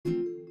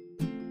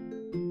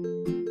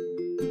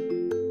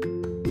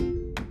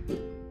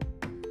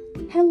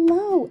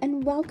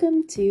and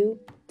welcome to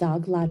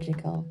Dog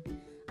Logical.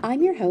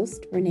 I'm your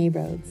host, Renee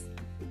Rhodes,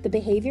 the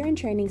behavior and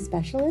training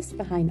specialist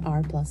behind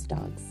R+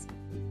 Dogs.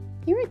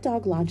 Here at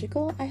Dog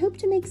Logical, I hope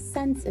to make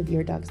sense of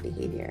your dog's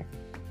behavior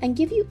and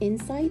give you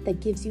insight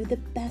that gives you the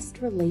best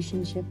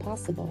relationship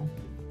possible.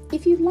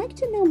 If you'd like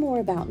to know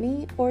more about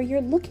me or you're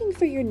looking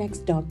for your next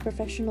dog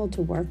professional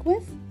to work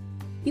with,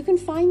 you can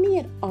find me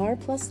at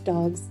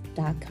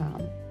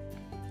rplusdogs.com.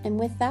 And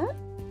with that,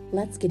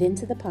 let's get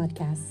into the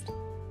podcast.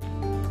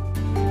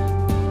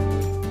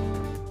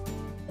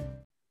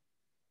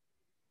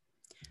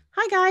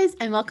 Hi guys,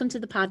 and welcome to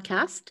the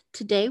podcast.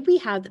 Today we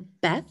have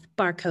Beth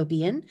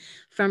Barkobian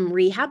from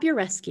Rehab Your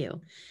Rescue.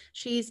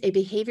 She's a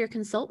behavior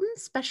consultant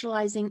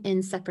specializing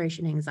in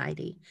separation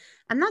anxiety.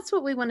 And that's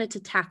what we wanted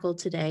to tackle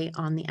today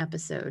on the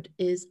episode,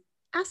 is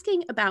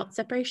asking about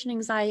separation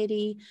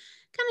anxiety,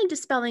 kind of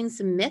dispelling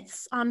some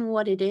myths on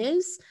what it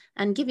is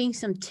and giving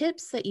some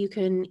tips that you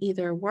can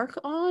either work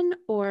on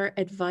or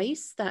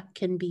advice that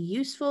can be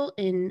useful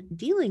in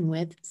dealing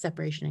with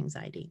separation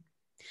anxiety.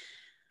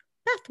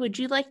 Beth, would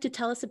you like to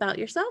tell us about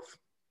yourself?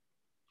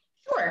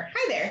 Sure.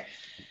 Hi there.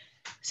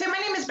 So my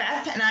name is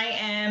Beth, and I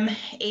am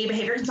a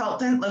behavior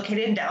consultant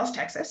located in Dallas,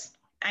 Texas.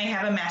 I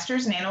have a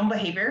master's in animal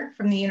behavior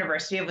from the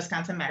University of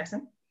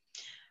Wisconsin-Madison.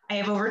 I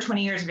have over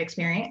 20 years of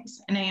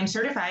experience, and I am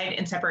certified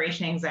in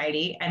separation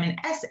anxiety. I'm an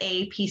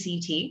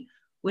SAPCT,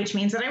 which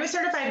means that I was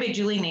certified by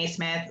Julie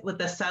Naismith with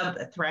the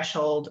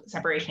sub-threshold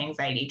separation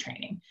anxiety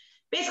training.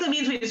 Basically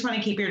means we just want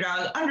to keep your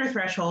dog under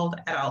threshold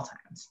at all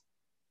times.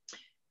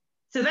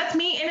 So that's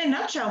me in a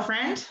nutshell,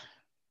 friend.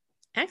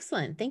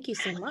 Excellent. Thank you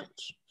so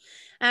much.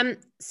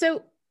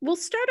 So we'll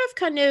start off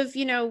kind of,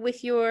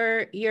 with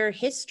your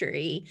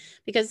history,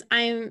 because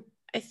I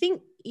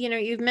think,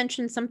 you've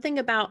mentioned something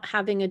about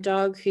having a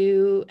dog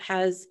who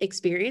has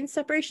experienced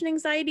separation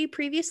anxiety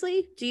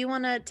previously. Do you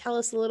want to tell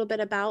us a little bit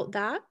about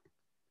that?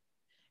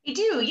 I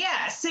do,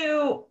 yeah.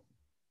 So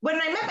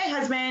when I met my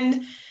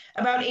husband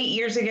about 8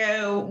 years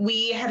ago,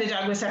 we had a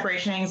dog with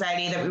separation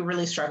anxiety that we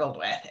really struggled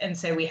with. And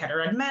so we had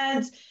her on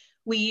meds.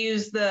 We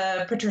used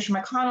the Patricia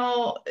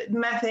McConnell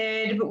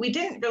method, but we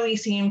didn't really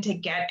seem to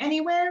get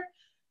anywhere.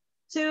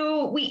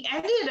 So we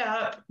ended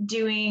up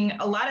doing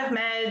a lot of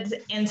meds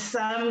and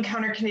some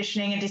counter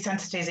conditioning and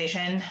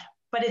desensitization,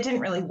 but it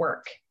didn't really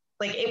work.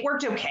 Like, it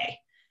worked okay,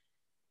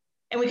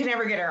 and we could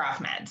never get her off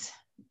meds.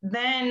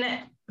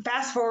 Then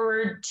fast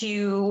forward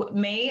to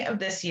May of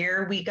this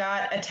year, we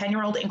got a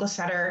 10-year-old English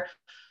setter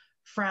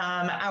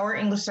from our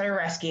English setter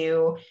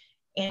rescue,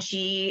 and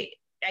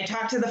I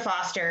talked to the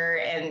foster,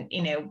 and,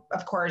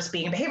 of course,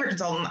 being a behavior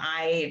consultant,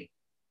 I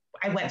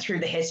went through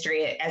the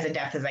history as in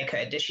depth as I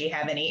could. Does she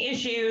have any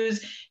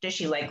issues? Does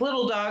she like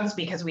little dogs?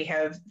 Because we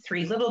have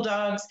 3 little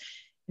dogs.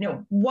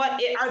 Are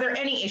there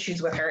any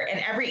issues with her?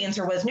 And every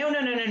answer was no,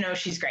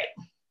 she's great.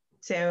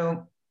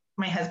 So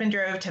my husband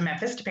drove to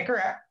Memphis to pick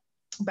her up,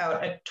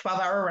 about a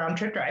 12-hour round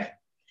trip drive.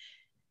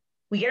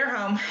 We get her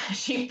home.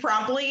 She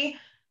promptly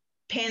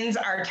pins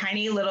our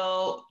tiny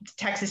little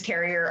Texas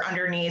Terrier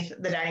underneath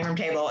the dining room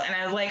table. And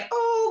I was like,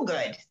 oh,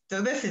 good.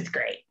 So this is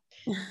great.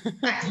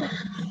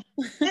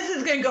 This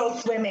is going to go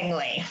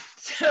swimmingly.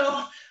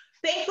 So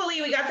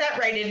thankfully we got that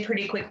righted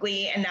pretty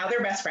quickly, and now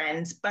they're best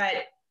friends.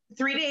 But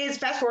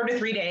fast forward to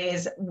 3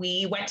 days,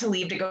 we went to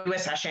leave to go to a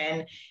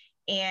session,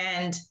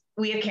 and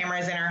we have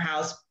cameras in our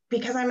house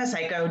because I'm a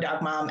psycho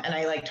dog mom and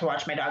I like to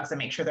watch my dogs and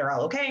make sure they're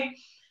all okay.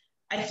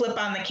 I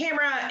flip on the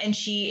camera and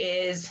she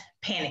is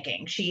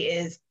panicking. She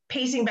is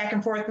pacing back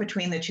and forth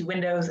between the 2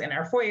 windows in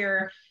our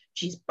foyer.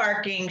 She's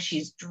barking,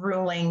 she's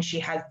drooling. She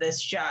has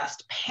this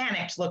just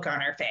panicked look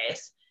on her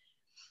face.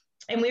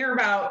 And we were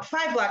about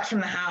 5 blocks from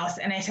the house.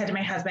 And I said to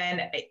my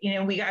husband,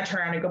 we got to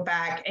turn around and go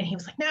back. And he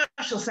was like, no,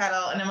 she'll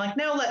settle. And I'm like,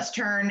 no, let's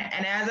turn.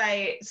 And as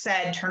I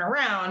said, turn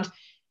around,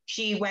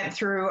 she went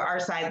through our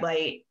side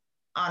light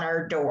on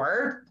our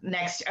door,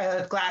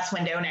 glass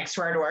window next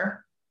to our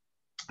door.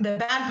 The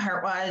bad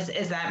part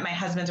is that my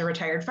husband's a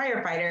retired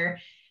firefighter,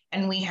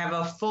 and we have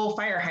a full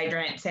fire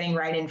hydrant sitting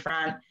right in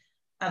front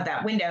of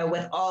that window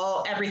with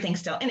everything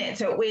still in it.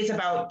 So it weighs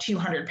about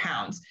 200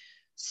 pounds.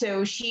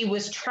 So she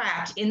was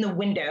trapped in the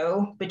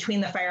window between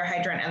the fire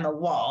hydrant and the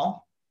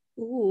wall.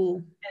 Ooh.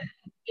 And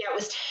it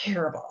was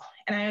terrible.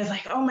 And I was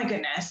like, oh my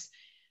goodness.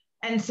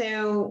 And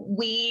so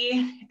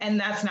and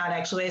that's not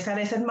actually, I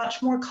said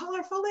much more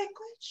colorful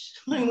language.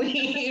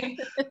 We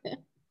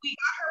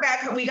got her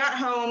back, we got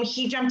home,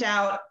 he jumped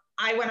out.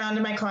 I went on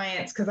to my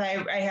clients because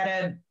I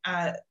had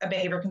a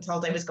behavior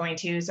consult I was going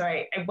to. So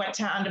I went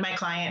on to my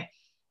client.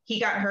 He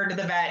got her to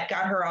the vet,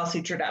 got her all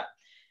sutured up.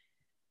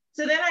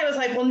 So then I was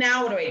like, well,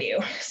 now what do I do?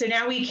 So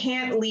now we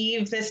can't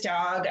leave this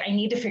dog. I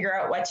need to figure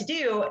out what to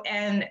do.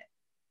 And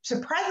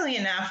surprisingly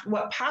enough,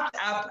 what popped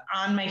up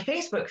on my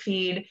Facebook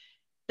feed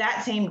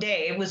that same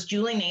day was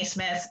Julie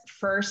Naismith's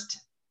first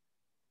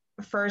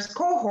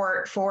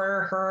cohort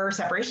for her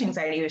separation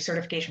anxiety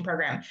certification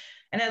program.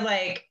 And I was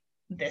like,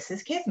 this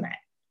is Kismet.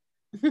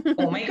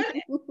 Oh my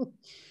goodness.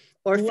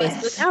 Or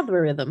Facebook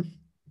algorithm.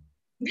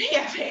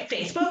 Yeah,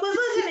 Facebook was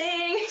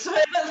listening. So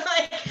I was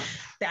like,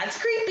 that's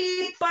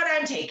creepy, but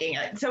I'm taking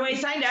it. So I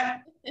signed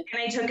up And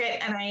I took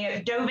it and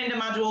I dove into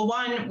module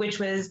 1, which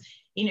was,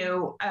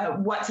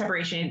 what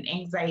separation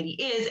anxiety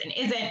is and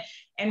isn't,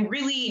 and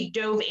really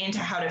dove into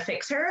how to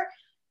fix her.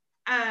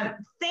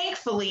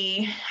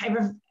 Thankfully, I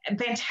have a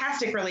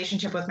fantastic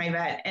relationship with my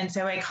vet. And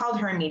so I called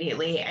her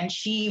immediately and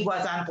she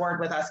was on board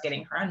with us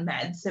getting her on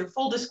meds. So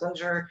full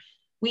disclosure,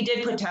 we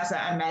did put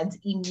Tessa on meds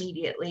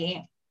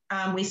immediately.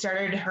 We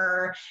started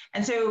her.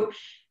 And so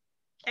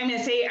I'm going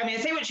to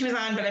say what she was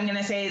on, but I'm going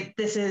to say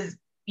this has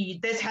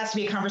to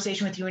be a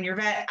conversation with you and your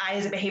vet. I,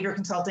 as a behavior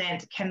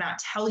consultant, cannot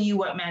tell you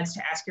what meds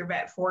to ask your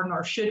vet for,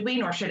 nor should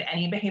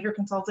any behavior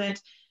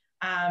consultant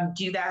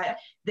do that.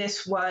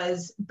 This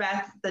was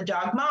Beth, the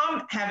dog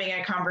mom, having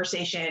a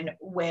conversation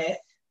with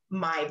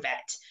my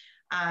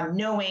vet,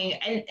 knowing,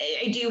 and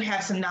I do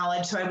have some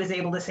knowledge, so I was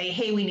able to say,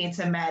 hey, we need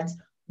some meds.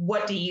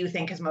 What do you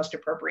think is most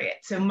appropriate?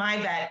 So my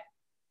vet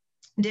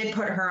did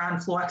put her on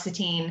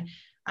fluoxetine,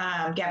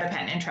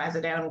 gabapentin, and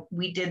trazodone.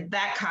 We did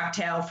that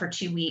cocktail for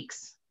 2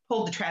 weeks,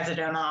 pulled the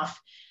trazodone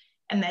off,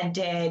 and then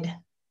did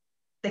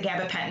the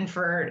gabapentin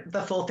for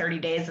the full 30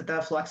 days that the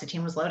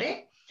fluoxetine was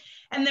loading.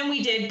 And then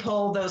we did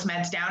pull those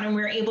meds down and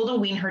we were able to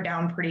wean her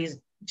down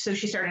so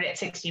she started at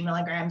 60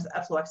 milligrams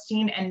of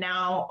fluoxetine. And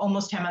now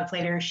almost 10 months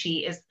later,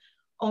 she is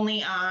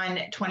only on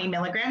 20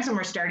 milligrams and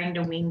we're starting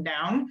to wean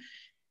down.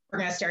 We're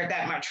going to start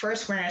that much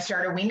first. We're going to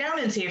start a wean down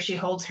and see if she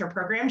holds her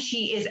program.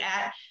 She is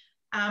at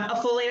a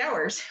full 8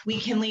 hours. We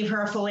can leave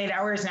her a full 8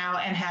 hours now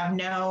and have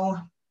no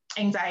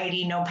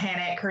anxiety, no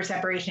panic. Her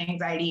separation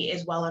anxiety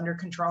is well under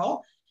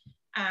control.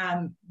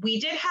 We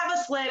did have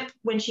a slip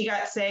when she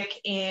got sick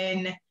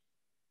in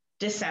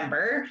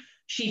December.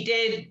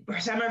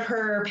 Some of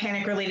her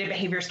panic related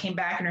behaviors came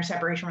back and her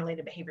separation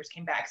related behaviors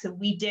came back. So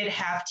we did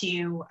have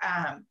to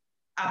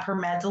up her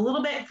meds a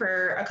little bit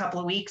for a couple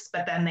of weeks,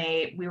 but then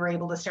we were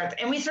able to start,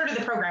 and we started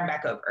the program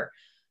back over.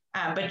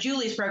 But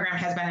Julie's program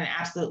has been an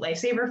absolute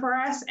lifesaver for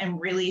us and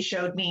really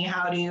showed me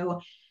how to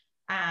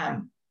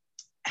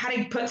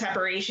put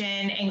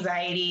separation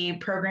anxiety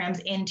programs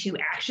into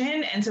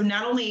action. And so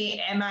not only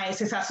am I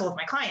successful with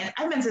my clients,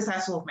 I've been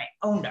successful with my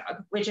own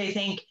dog, which I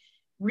think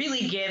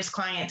really gives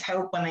clients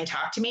hope when they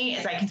talk to me,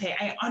 is I can say,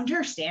 I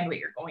understand what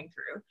you're going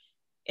through.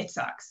 It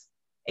sucks,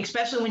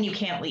 especially when you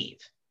can't leave.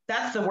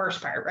 That's the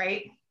worst part,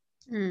 right?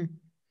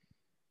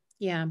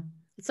 Yeah.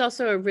 It's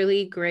also a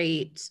really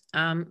great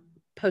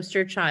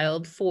poster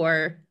child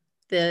for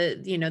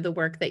the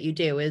work that you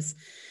do. Is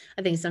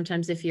I think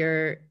sometimes if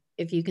you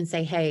can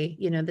say, hey,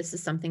 this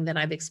is something that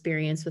I've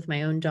experienced with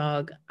my own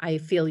dog, I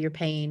feel your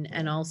pain.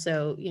 And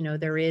also,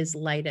 there is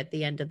light at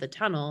the end of the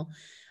tunnel.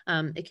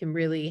 It can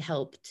really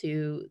help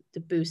to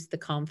boost the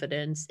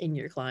confidence in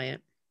your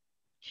client.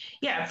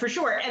 Yeah, for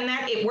sure. And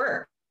that it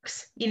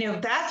works.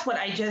 That's what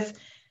I just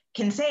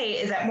can say,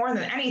 is that more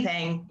than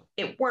anything,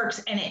 it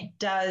works. And it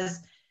does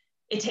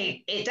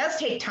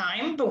take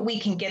time, but we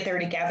can get there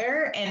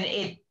together.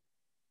 And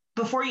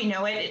before you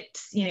know it,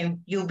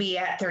 you'll be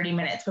at 30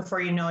 minutes.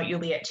 Before you know it, you'll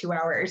be at 2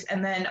 hours.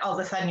 And then all of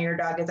a sudden your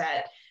dog is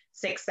at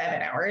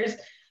 6-7 hours,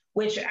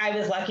 which I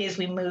was lucky as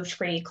we moved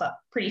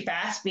pretty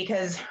fast,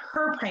 because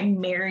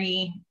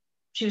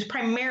she was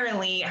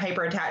primarily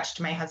hyper attached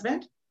to my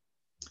husband.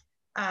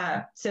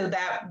 So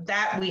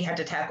that we had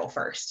to tackle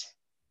first.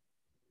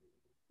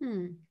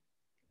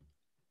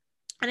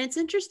 And it's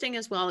interesting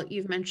as well,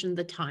 you've mentioned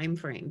the time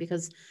frame,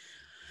 because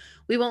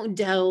we won't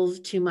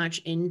delve too much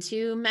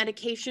into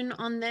medication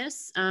on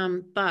this,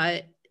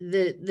 but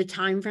the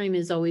time frame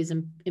is always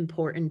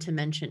important to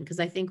mention, because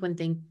I think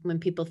when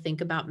people think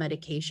about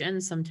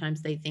medication,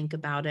 sometimes they think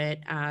about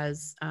it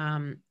as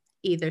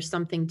either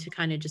something to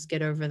kind of just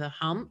get over the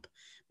hump,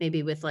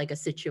 maybe with like a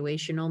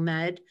situational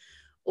med,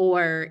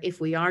 or if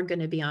we are going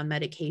to be on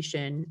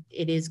medication,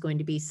 it is going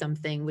to be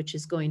something which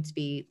is going to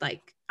be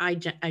like, I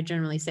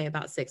generally say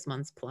about 6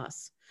 months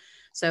plus,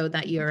 so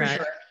that you're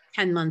at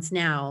 10 months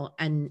now,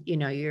 and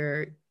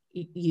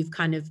you've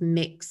kind of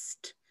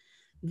mixed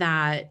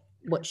that,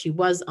 what she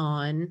was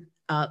on,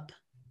 up,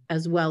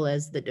 as well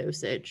as the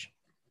dosage.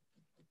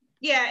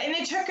 Yeah, and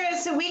it took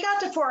us, so we got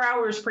to 4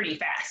 hours pretty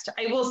fast.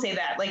 I will say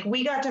that, like,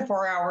 we got to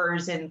 4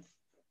 hours in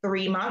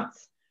 3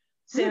 months.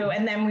 So,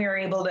 and then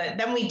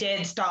we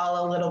did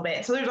stall a little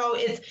bit. So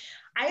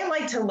I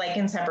like to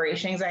liken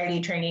separation anxiety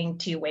training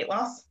to weight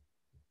loss,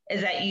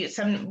 is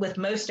that with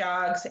most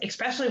dogs,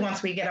 especially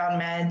once we get on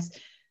meds,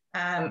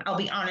 I'll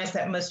be honest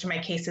that most of my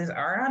cases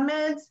are on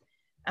meds.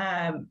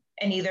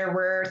 And either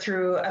we're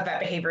through a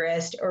vet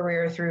behaviorist or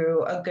we're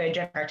through a good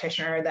general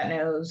practitioner that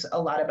knows a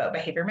lot about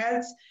behavior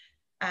meds.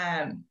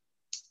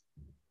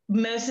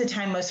 Most of the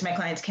time, most of my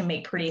clients can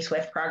make pretty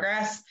swift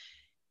progress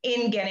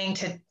in getting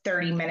to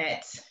 30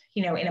 minutes,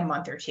 in a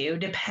month or two,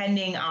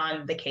 depending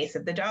on the case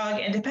of the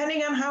dog and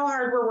depending on how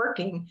hard we're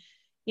working.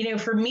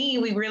 For me,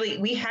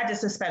 we had to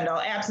suspend all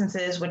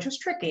absences, which was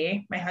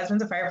tricky. My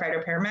husband's a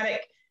firefighter paramedic,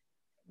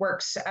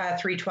 works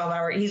 3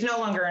 12-hour. He's no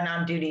longer a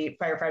non-duty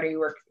firefighter.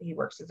 He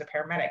works as a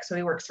paramedic. So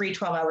he works 3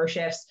 12-hour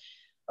shifts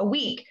a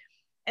week.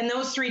 And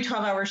those 3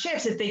 12-hour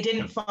shifts, if they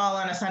didn't fall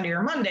on a Sunday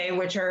or Monday,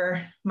 which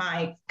are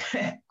my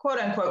quote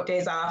unquote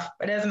days off,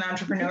 but as an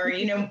entrepreneur,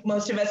 you know,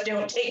 most of us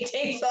don't take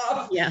days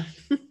off. Yeah.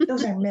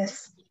 Those are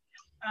myths.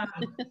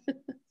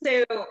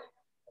 So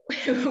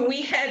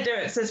we had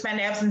to suspend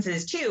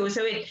absences too.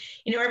 So it,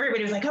 you know,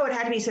 everybody was like, oh, it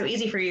had to be so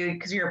easy for you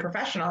because you're a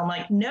professional. I'm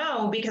like,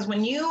 no, because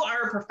when you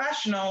are a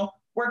professional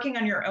working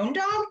on your own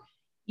dog,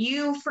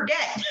 you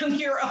forget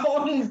your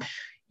own,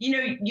 you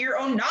know, your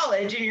own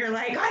knowledge, and you're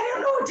like, I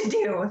don't know what to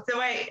do. So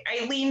I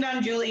leaned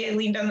on Julie, I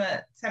leaned on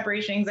the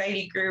separation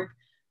anxiety group.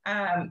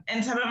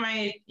 And some of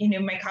my, you know,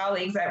 my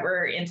colleagues that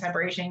were in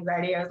separation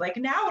anxiety, I was like,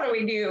 now what do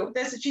we do?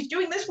 She's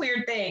doing this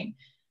weird thing.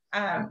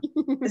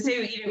 So,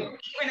 you know,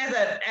 even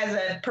as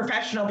a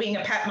professional being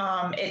a pet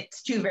mom,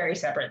 it's 2 very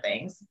separate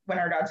things when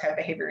our dogs have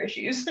behavior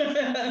issues.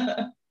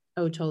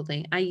 Oh,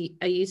 totally. I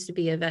used to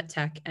be a vet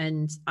tech,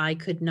 and I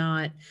could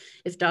not,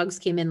 if dogs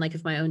came in, like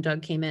if my own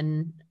dog came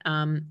in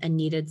and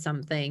needed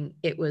something,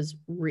 it was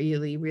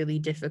really, really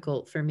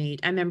difficult for me.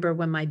 I remember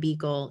when my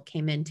beagle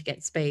came in to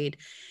get spayed,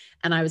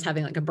 and I was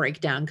having like a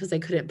breakdown because I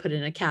couldn't put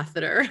in a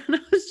catheter. And I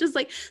was just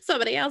like,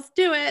 somebody else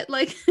do it.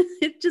 Like,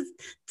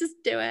 just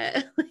do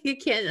it. Like,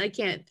 I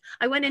can't.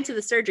 I went into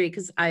the surgery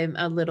because I'm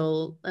a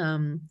little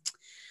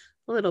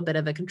bit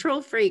of a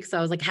control freak. So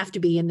I was like, have to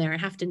be in there. I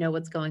have to know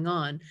what's going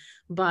on.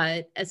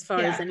 But as far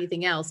as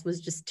anything else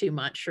was just too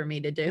much for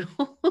me to do.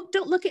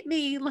 Don't look at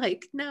me,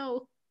 like,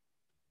 no.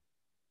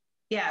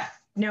 Yeah,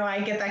 no,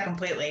 I get that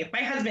completely.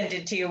 My husband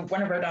did too.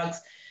 One of our dogs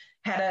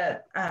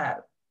had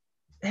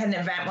an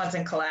event once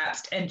and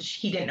collapsed, and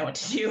he didn't know what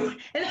to do.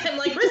 And I'm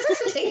like,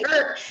 resuscitate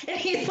her. And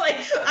he's like,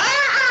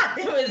 ah!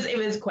 It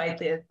was quite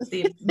the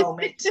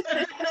moment.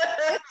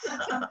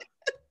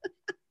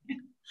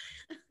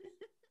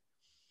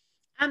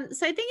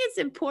 So I think it's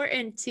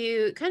important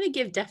to kind of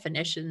give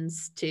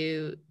definitions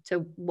to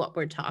what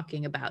we're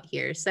talking about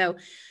here. So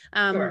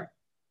Sure.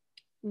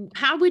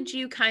 How would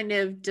you kind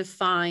of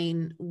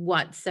define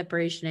what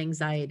separation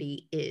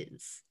anxiety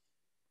is?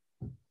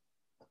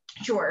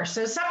 Sure.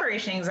 So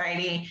separation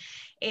anxiety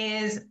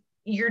is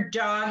your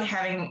dog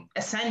having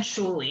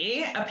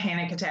essentially a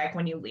panic attack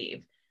when you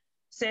leave.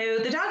 So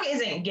the dog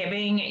isn't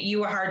giving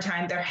you a hard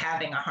time, they're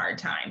having a hard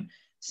time.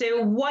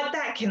 So what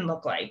that can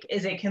look like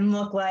is it can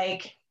look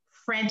like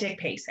frantic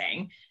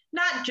pacing,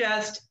 not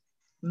just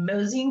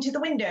moseying to the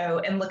window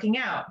and looking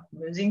out,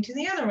 moseying to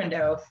the other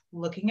window,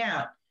 looking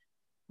out,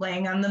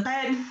 laying on the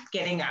bed,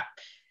 getting up.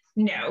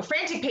 No,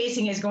 frantic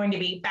pacing is going to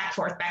be back,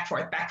 forth, back,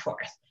 forth, back,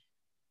 forth,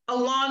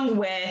 along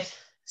with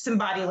some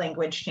body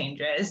language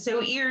changes.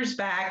 So ears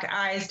back,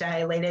 eyes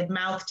dilated,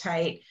 mouth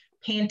tight,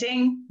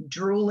 panting,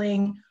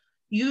 drooling,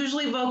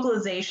 usually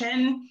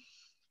vocalization,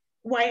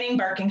 whining,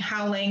 barking,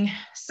 howling.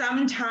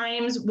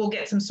 Sometimes we'll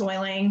get some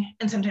soiling,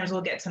 and sometimes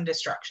we'll get some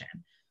destruction.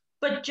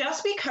 But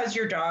just because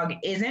your dog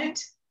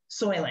isn't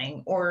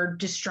soiling or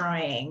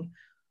destroying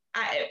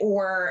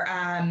or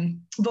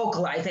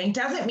vocalizing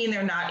doesn't mean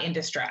they're not in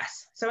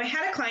distress. So I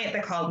had a client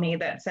that called me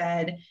that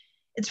said,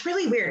 it's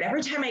really weird.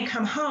 Every time I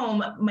come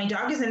home, my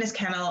dog is in his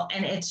kennel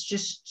and it's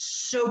just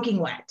soaking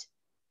wet.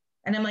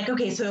 And I'm like,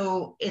 okay,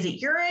 so is it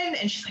urine?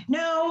 And she's like,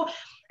 no,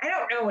 I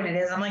don't know what it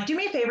is. I'm like, do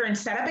me a favor and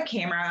set up a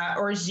camera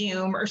or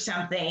Zoom or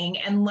something,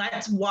 and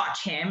let's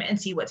watch him and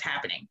see what's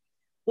happening.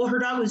 Well, her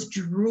dog was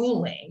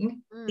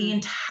drooling the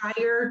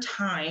entire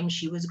time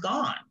she was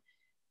gone.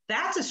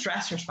 That's a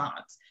stress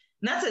response.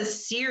 And that's a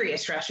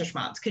serious stress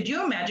response. Could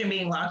you imagine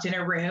being locked in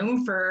a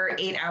room for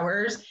 8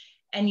 hours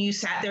and you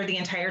sat there the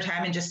entire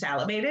time and just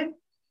salivated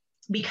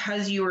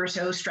because you were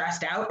so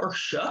stressed out, or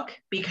shook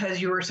because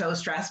you were so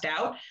stressed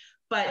out,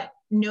 but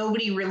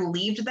nobody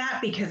relieved that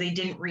because they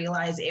didn't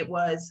realize it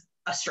was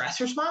a stress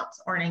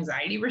response or an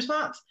anxiety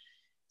response?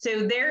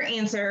 So their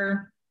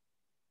answer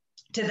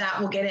to that,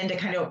 we'll get into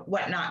kind of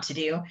what not to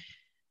do.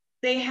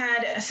 They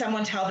had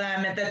someone tell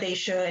them that they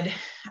should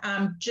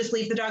just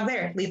leave the dog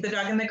there, leave the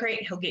dog in the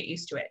crate, he'll get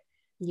used to it.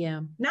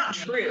 Yeah. Not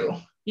true.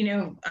 You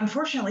know,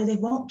 unfortunately, they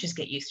won't just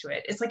get used to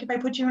it. It's like if I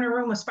put you in a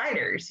room with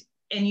spiders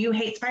and you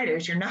hate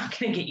spiders, you're not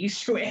going to get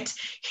used to it.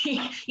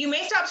 You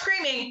may stop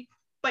screaming,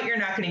 but you're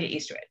not going to get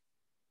used to it.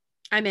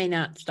 I may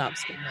not stop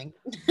screaming.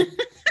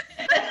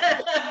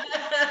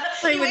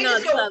 I would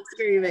not stop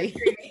screaming.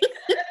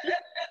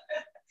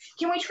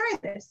 Can we try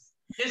this?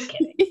 Just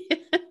kidding.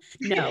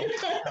 No.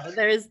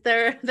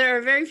 There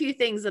are very few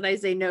things that I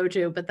say no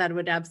to, but that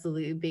would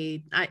absolutely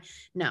be,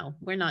 no,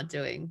 we're not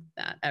doing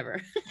that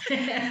ever.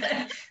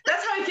 That's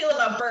how I feel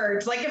about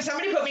birds. Like if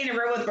somebody put me in a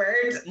room with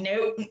birds,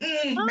 nope,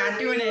 not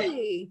doing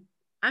it.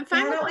 I'm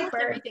fine with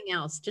everything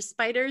else. Just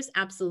spiders,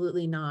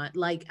 absolutely not.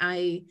 Like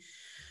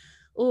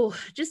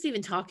just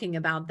even talking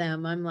about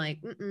them, I'm like,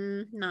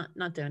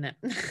 not doing it.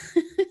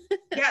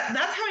 Yeah,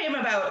 that's how I am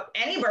about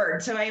any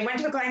bird. So I went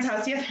to a client's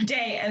house the other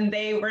day and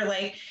they were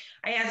like,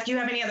 I asked, do you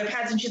have any other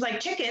pets? And she's like,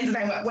 chickens. And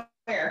I went,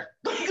 where?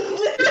 Like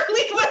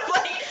literally was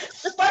like,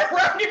 spun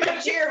around in my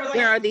chair. Was like,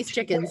 where are these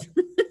chickens?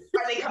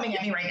 Are they coming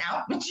at me right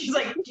now? And she's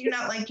like, do you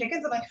not like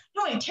chickens? I'm like,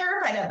 no, I'm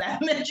terrified of them.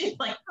 And she's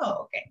like,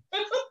 oh,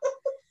 okay.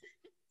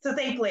 So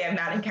thankfully I've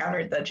not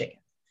encountered the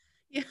chickens.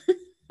 Yeah.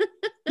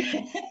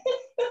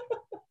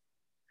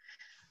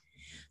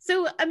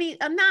 So, I mean,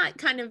 on that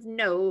kind of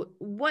note,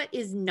 what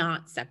is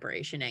not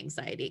separation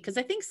anxiety? Because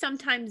I think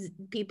sometimes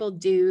people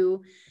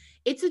do,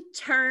 it's a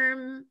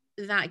term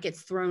that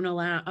gets thrown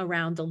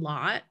around a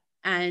lot.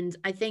 And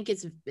I think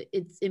it's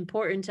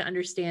important to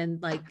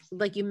understand,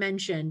 like you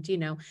mentioned,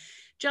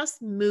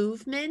 just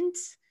movement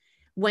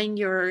when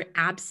you're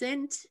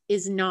absent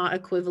is not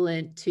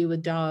equivalent to a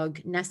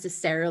dog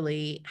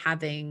necessarily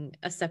having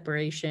a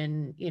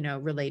separation,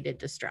 related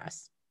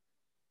distress.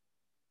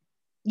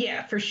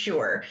 Yeah, for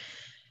sure.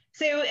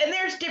 So, and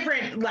there's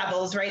different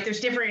levels, right? There's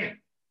different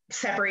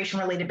separation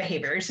related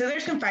behaviors. So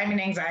there's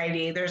confinement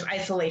anxiety, there's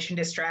isolation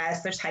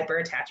distress, there's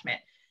hyperattachment.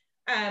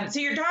 So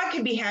your dog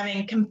could be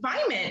having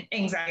confinement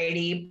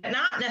anxiety, but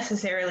not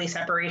necessarily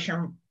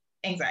separation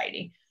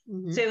anxiety.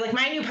 Mm-hmm. So like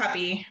my new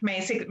puppy,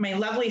 my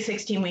lovely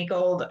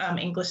 16-week-old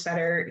English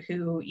setter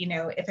who,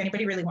 if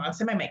anybody really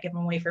wants him, I might give him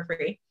away for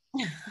free.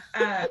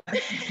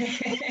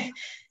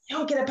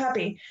 Don't get a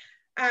puppy.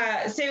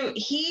 So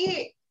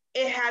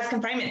it has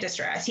confinement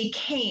distress. He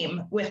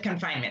came with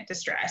confinement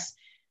distress,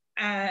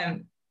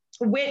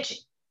 which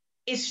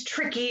is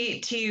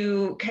tricky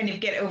to kind of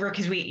get over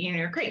because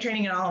we, crate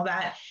training and all of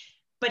that,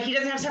 but he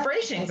doesn't have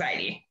separation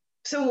anxiety.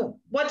 So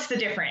what's the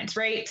difference,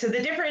 right? So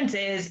the difference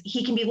is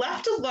he can be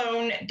left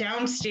alone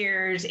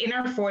downstairs in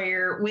our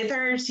foyer with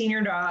our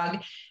senior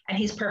dog, and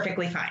he's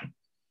perfectly fine.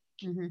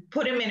 Mm-hmm.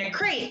 Put him in a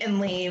crate and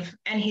leave,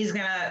 and he's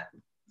gonna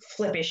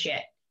flip his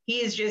shit.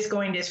 He is just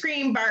going to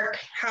scream, bark,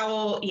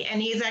 howl,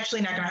 and he's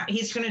actually not gonna,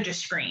 he's gonna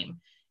just scream.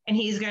 And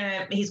he's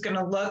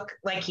gonna look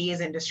like he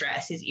is in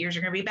distress. His ears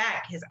are gonna be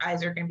back, his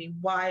eyes are gonna be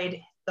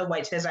wide, the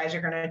whites of his eyes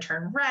are gonna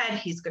turn red,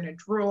 he's gonna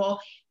drool,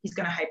 he's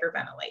gonna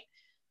hyperventilate.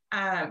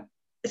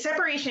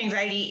 Separation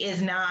anxiety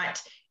is not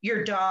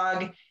your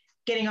dog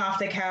getting off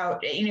the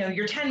couch,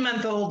 your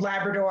 10-month-old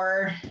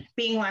Labrador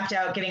being left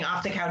out, getting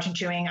off the couch and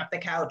chewing up the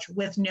couch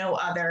with no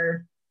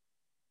other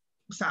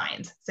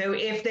signs. So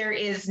if there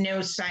is no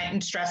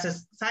signs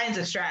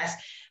of stress,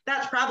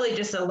 that's probably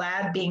just a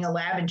lab being a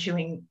lab and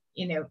chewing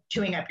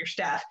up your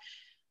stuff.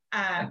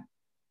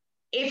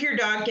 If your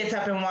dog gets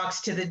up and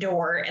walks to the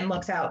door and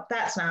looks out,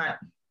 that's not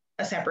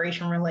a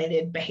separation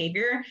related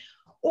behavior.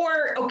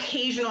 Or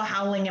occasional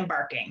howling and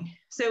barking.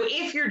 So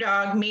if your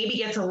dog maybe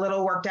gets a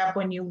little worked up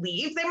when you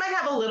leave, they might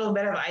have a little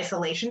bit of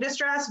isolation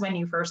distress when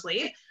you first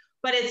leave,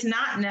 but it's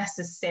not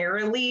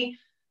necessarily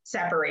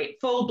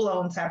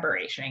full-blown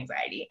separation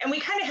anxiety. And we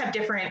kind of have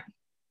different,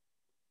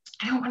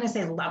 I don't want to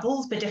say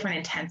levels, but different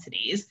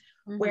intensities,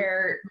 mm-hmm.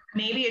 where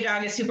maybe a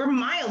dog is super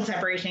mild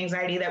separation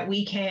anxiety that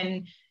we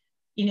can,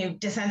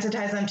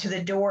 desensitize them to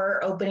the door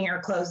opening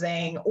or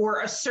closing,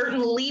 or a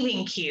certain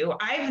leaving cue.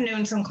 I've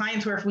known some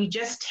clients where if we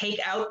just take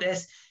out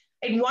this,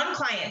 and one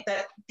client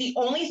that the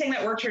only thing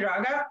that worked her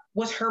dog up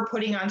was her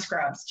putting on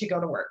scrubs to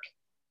go to work.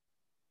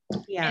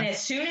 Yeah. And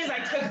as soon as I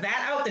took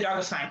that out, the dog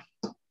was fine.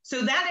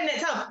 So that in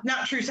itself,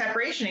 not true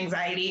separation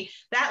anxiety,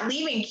 that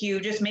leaving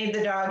cue just made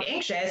the dog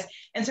anxious.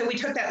 And so we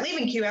took that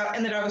leaving cue out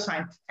and the dog was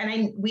fine.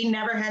 And we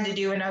never had to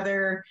do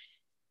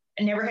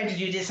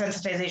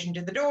desensitization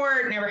to the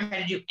door, never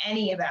had to do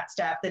any of that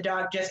stuff. The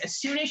dog just, as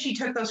soon as she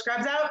took those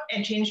scrubs out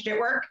and changed at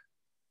work,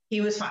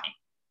 he was fine.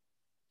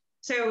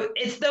 So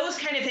it's those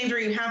kind of things where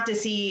you have to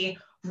see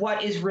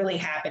what is really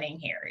happening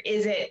here.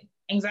 Is it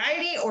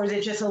anxiety, or is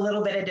it just a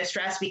little bit of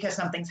distress because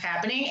something's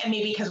happening, and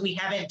maybe because we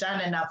haven't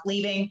done enough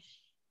leaving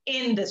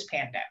in this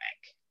pandemic?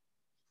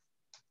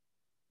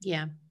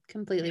 Yeah,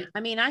 completely.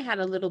 I mean, I had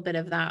a little bit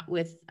of that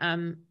with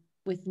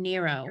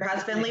Nero. Your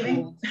husband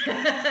leaving?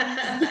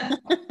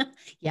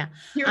 Yeah.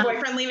 Your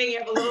boyfriend leaving, you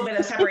have a little bit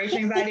of separation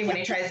anxiety when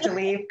he tries to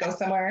leave, go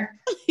somewhere.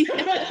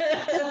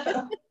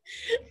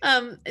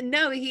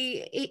 No,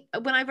 he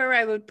whenever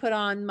I would put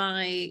on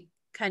my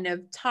kind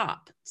of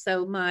top,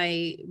 so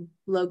my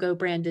logo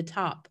branded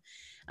top,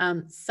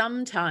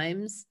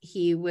 sometimes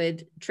he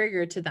would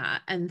trigger to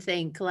that and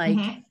think like,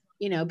 mm-hmm.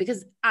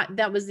 Because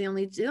that was the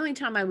only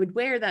time I would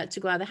wear that to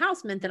go out of the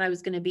house meant that I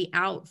was going to be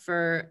out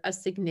for a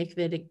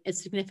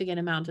significant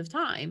amount of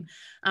time.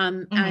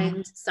 Mm-hmm.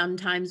 And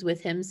sometimes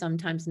with him,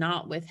 sometimes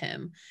not with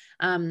him.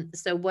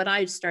 So what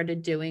I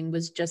started doing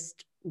was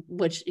just,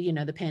 which,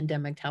 the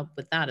pandemic helped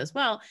with that as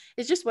well,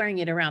 is just wearing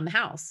it around the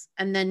house.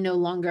 And then no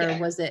longer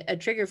was it a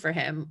trigger for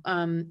him.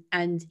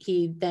 And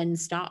he then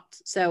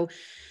stopped. So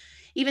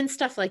even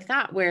stuff like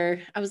that,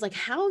 where I was like,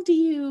 how do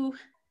you,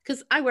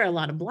 because I wear a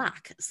lot of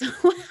black. So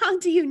how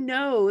do you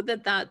know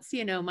that that's,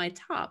 my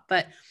top?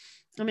 But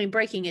I mean,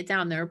 breaking it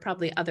down, there are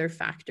probably other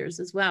factors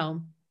as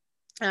well.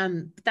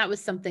 But that was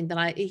something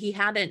that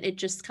it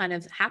just kind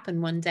of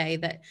happened one day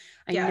that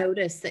I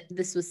noticed that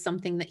this was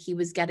something that he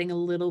was getting a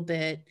little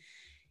bit,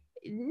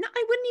 I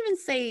wouldn't even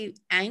say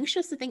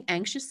anxious. I think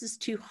anxious is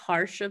too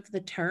harsh of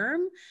the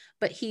term,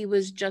 but he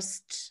was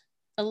just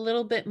a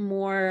little bit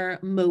more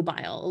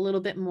mobile, a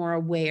little bit more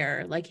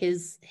aware, like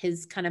his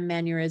kind of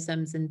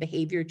mannerisms and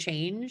behavior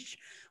changed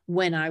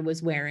when I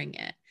was wearing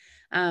it.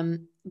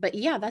 But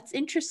yeah, that's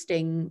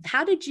interesting.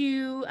 How did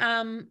you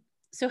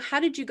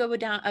go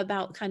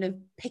about kind of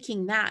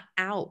picking that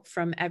out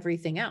from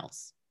everything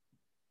else?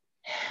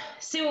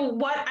 So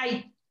what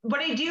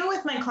I do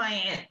with my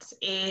clients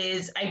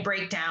is I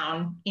break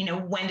down,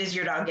 when does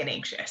your dog get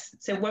anxious?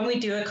 So when we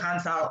do a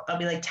consult, I'll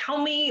be like,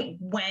 tell me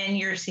when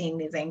you're seeing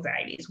these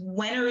anxieties.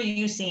 When are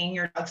you seeing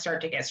your dog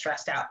start to get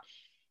stressed out?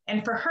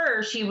 And for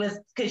her,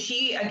 because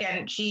she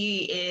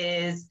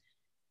is,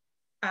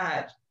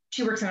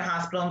 she works in a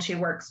hospital and she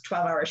works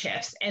 12-hour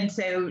shifts. And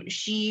so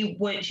she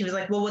was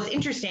like, well, what's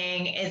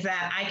interesting is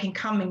that I can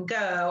come and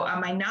go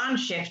on my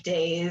non-shift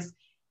days,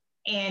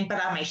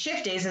 but on my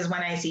shift days is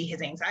when I see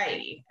his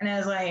anxiety. And I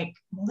was like,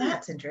 well,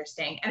 that's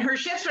interesting. And her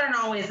shifts aren't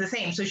always the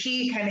same. So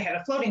she kind of had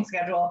a floating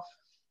schedule.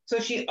 So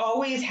she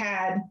always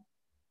had,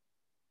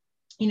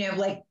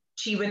 like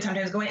she would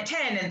sometimes go in at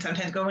 10 and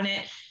sometimes go in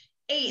at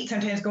 8,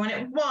 sometimes go in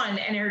at 1,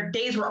 and her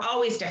days were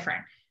always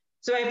different.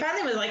 So I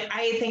finally was like,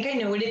 I think I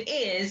know what it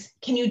is.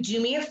 Can you do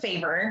me a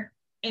favor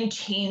and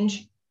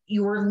change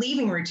your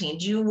leaving routine?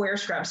 Do you wear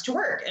scrubs to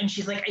work? And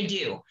she's like, I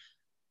do.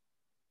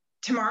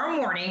 Tomorrow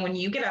morning, when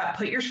you get up,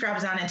 put your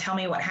scrubs on and tell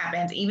me what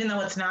happens, even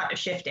though it's not a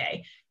shift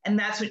day. And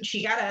that's what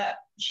she got up.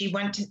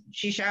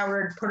 She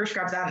showered, put her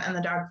scrubs on, and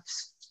the dog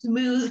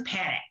smooth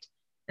panicked.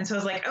 And so I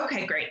was like,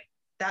 okay, great.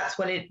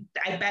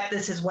 I bet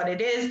this is what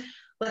it is.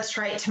 Let's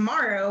try it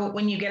tomorrow.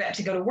 When you get up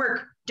to go to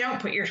work,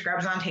 don't put your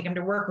scrubs on, take him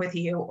to work with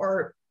you,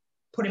 or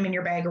put him in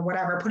your bag or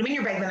whatever. Put him in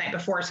your bag the night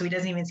before so he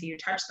doesn't even see you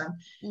touch them.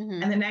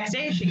 Mm-hmm. And the next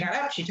day she got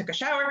up, she took a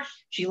shower,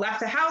 she left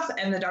the house,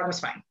 and the dog was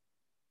fine.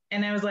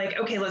 And I was like,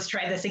 okay, let's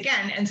try this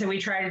again. And so we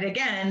tried it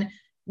again,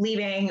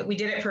 leaving. We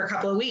did it for a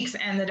couple of weeks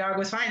and the dog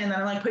was fine. And then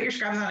I'm like, put your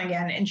scrubs on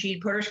again. And she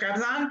put her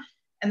scrubs on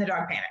and the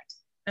dog panicked.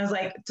 And I was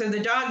like, so the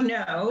dog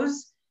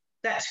knows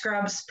that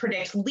scrubs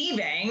predict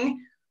leaving,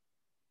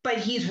 but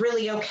he's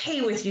really okay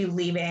with you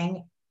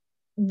leaving.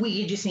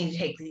 We just need to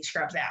take these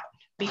scrubs out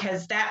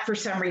because that for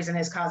some reason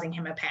is causing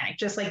him a panic,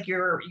 just like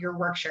your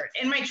work shirt.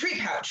 And my treat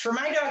pouch, for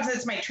my dogs,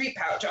 it's my treat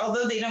pouch.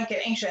 Although they don't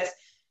get anxious,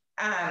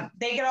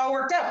 they get all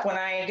worked up when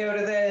I go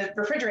to the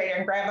refrigerator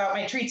and grab out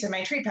my treats in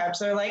my treat pouch.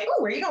 So they're like,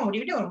 oh, where are you going? What are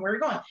you doing? Where are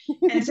you going?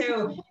 And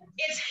so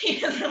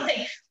it's, they're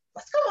like,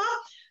 let's go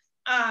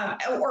on.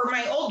 Or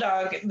my old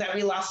dog that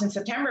we lost in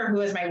September,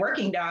 who is my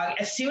working dog,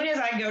 as soon as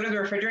I go to the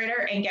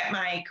refrigerator and get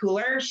my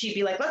cooler, she'd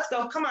be like, let's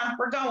go, come on,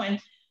 we're going.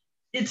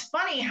 It's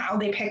funny how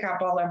they pick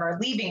up all of our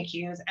leaving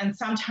cues. And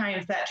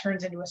sometimes that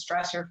turns into a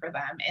stressor for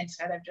them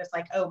instead of just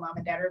like, oh, mom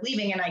and dad are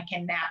leaving and I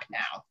can nap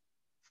now.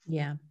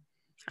 Yeah.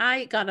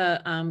 I got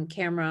a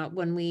camera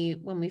when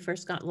we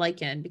first got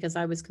Lycan because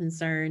I was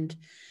concerned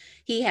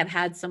he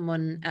had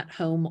someone at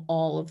home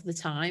all of the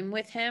time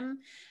with him.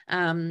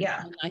 And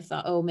I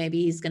thought, oh,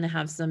 maybe he's going to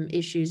have some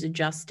issues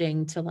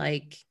adjusting to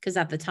because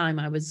at the time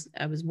I was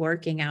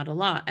working out a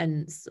lot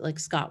and like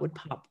Scott would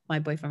my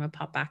boyfriend would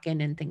pop back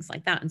in and things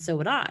like that. And so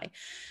would I.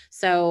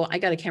 So I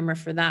got a camera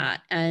for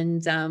that.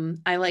 And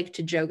I like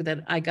to joke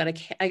that I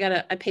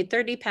paid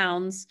 30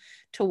 pounds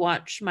to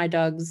watch my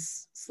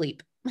dogs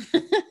sleep.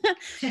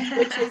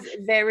 Which is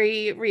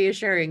very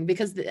reassuring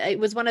because it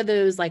was one of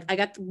those, I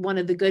got one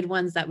of the good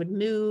ones that would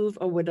move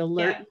or would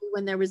alert you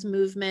when there was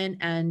movement,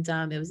 and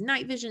it was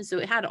night vision. So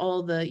it had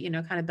all the,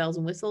 kind of bells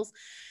and whistles.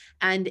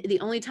 And the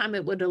only time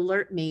it would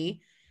alert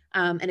me,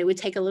 and it would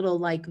take a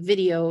little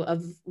video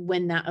of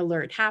when that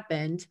alert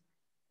happened.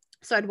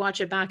 So I'd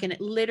watch it back and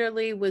it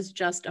literally was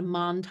just a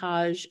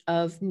montage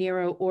of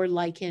Nero or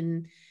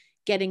Lycan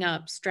getting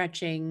up,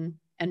 stretching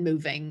and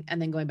moving, and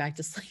then going back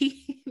to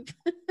sleep.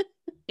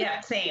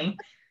 Yeah, same.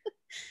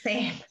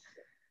 Yeah,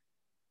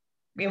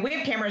 we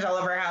have cameras all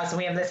over our house and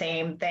we have the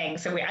same thing.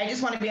 So I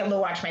just want to be able to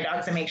watch my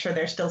dogs and make sure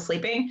they're still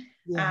sleeping,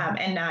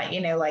 and not,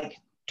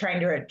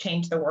 trying to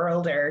change the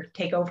world or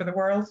take over the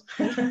world.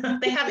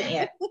 They haven't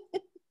yet,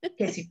 in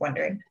case you're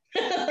wondering.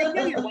 They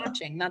know you're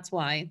watching. That's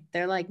why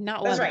they're like,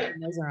 not That's watching.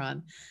 right. Those are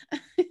on.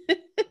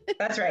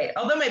 That's right.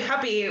 Although my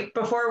puppy,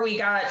 before we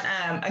got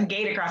a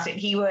gate across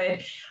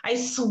it, I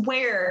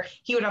swear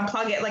he would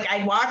unplug it.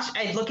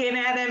 I'd look in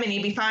at him and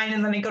he'd be fine.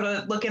 And then I'd go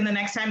to look in the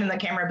next time and the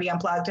camera would be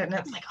unplugged. And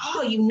it's like,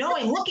 oh,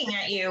 I'm looking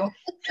at you.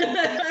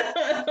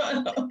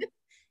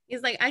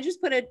 He's like, I just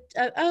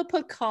I'll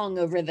put Kong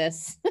over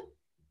this.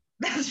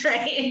 That's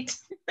right.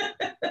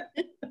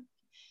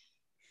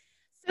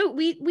 So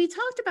we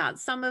talked about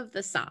some of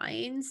the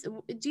signs.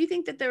 Do you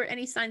think that there are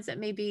any signs that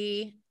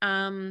maybe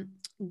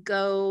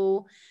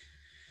go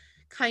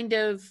kind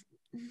of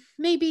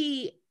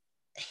maybe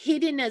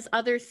hidden as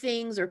other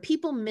things, or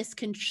people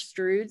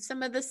misconstrued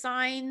some of the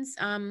signs?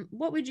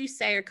 What would you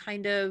say are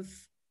kind of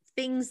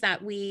things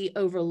that we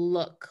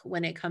overlook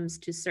when it comes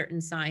to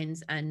certain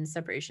signs and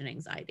separation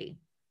anxiety?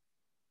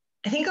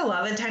 I think a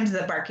lot of the times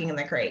the barking in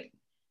the crate.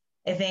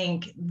 I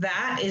think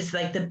that is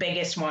the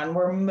biggest one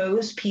where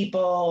most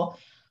people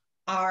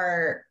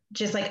are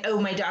just like, oh,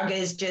 my dog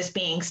is just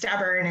being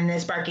stubborn and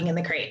is barking in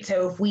the crate.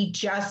 So if we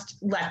just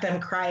let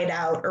them cry it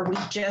out, or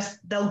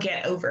they'll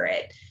get over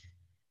it.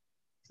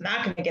 It's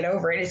not going to get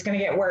over it. It's going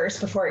to get worse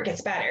before it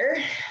gets better.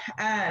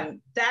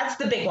 That's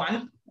the big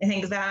one. I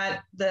think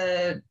that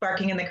the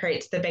barking in the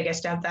crate's the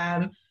biggest of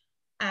them.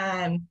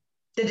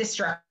 the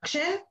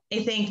destruction.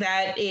 They think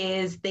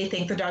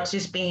the dog's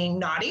just being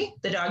naughty.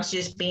 The dog's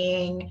just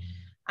being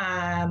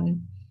opportunistic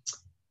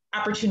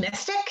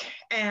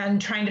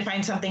and trying to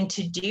find something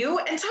to do.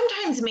 And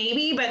sometimes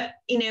maybe, but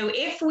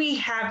if we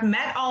have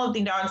met all of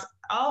the dog's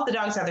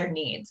other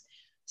needs.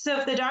 So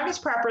if the dog is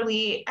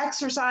properly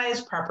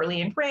exercised,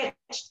 properly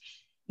enriched,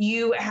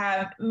 you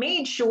have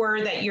made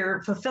sure that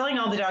you're fulfilling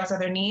all the dog's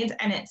other needs,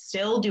 and it's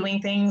still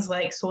doing things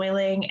like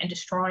soiling and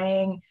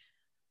destroying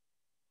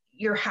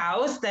your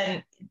house,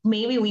 then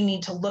maybe we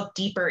need to look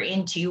deeper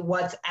into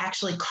what's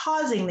actually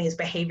causing these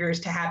behaviors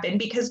to happen,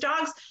 because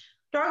dogs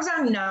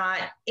are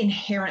not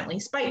inherently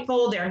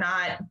spiteful. They're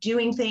not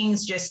doing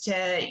things just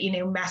to,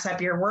 mess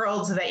up your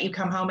world so that you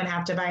come home and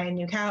have to buy a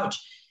new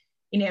couch.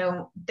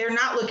 They're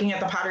not looking at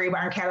the Pottery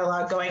Barn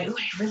catalog going, "Ooh,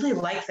 I really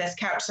like this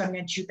couch, so I'm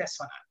going to chew this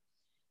one up."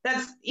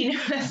 That's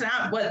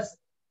not what's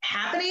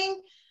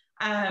happening.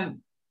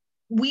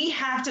 We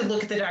have to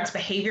look at the dog's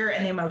behavior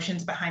and the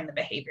emotions behind the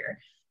behavior.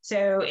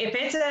 So if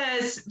it's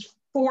a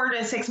 4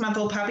 to 6 month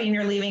old puppy and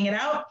you're leaving it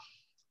out,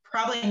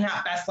 probably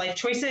not best life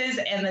choices.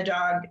 And the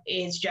dog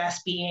is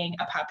just being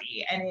a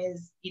puppy and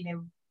is,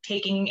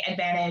 taking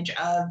advantage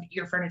of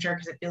your furniture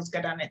because it feels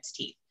good on its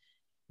teeth.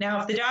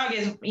 Now, if the dog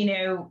is,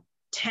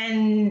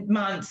 10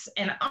 months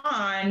and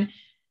on,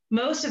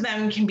 most of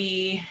them,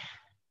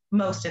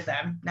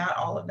 not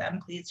all of them,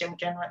 please don't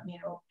come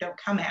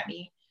at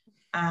me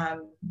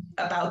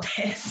about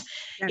this.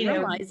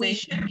 We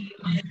should be,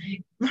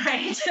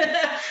 right?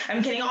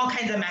 I'm getting all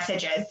kinds of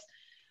messages.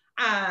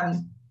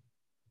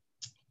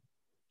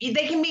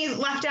 They can be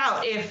left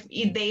out if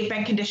they've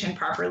been conditioned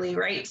properly,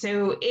 right?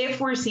 So if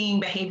we're seeing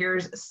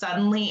behaviors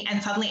suddenly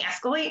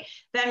escalate,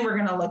 then we're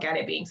going to look at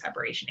it being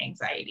separation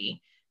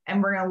anxiety.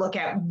 And we're going to look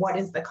at what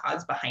is the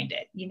cause behind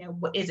it.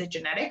 Is it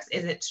genetics?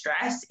 Is it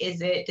stress?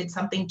 Did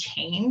something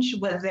change?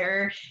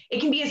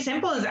 It can be as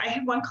simple as, I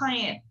had one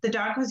client, the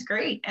dog was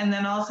great. And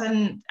then all of a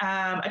sudden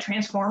a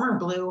transformer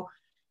blew.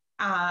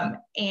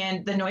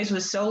 And the noise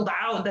was so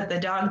loud that the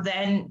dog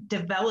then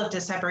developed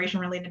a separation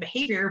related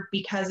behavior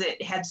because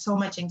it had so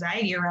much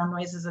anxiety around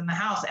noises in the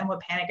house and would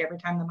panic every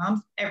time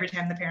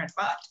the parents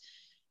left.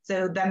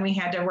 So then we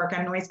had to work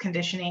on noise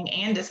conditioning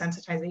and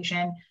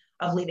desensitization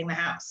of leaving the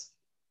house.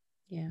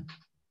 Yeah.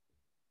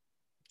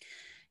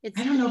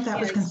 I don't know if that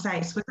was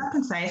concise. Was that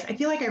concise? I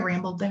feel like I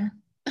rambled there.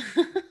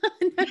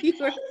 No, you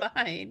were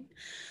fine.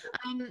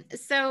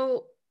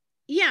 So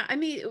yeah, I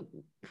mean,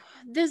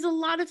 there's a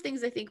lot of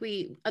things I think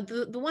the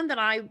one that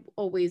I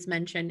always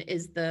mention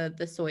is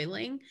the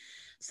soiling.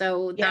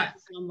 So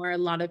that's where a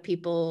lot of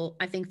people,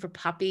 I think for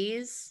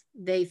puppies,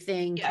 they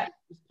think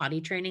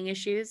potty training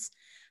issues.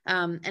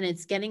 And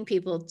it's getting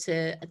people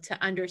to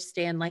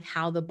understand like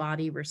how the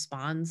body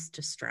responds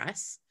to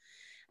stress.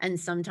 And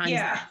sometimes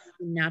that's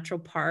a natural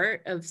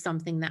part of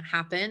something that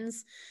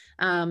happens.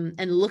 And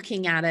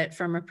looking at it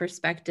from a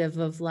perspective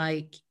of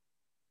like,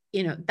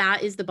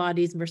 that is the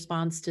body's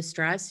response to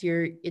stress.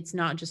 It's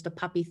not just a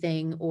puppy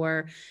thing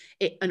or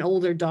an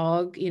older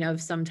dog.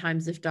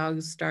 Sometimes if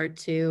dogs start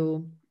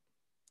to,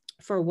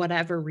 for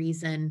whatever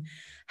reason,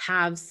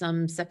 have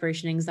some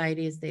separation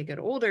anxiety as they get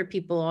older,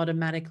 people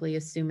automatically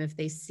assume if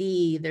they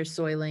see their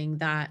soiling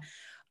that,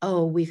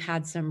 oh, we've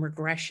had some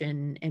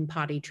regression in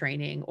potty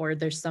training, or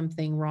there's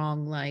something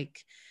wrong,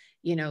 like,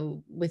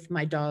 with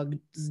my dog's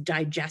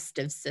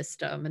digestive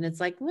system. And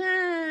it's like,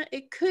 well,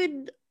 it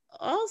could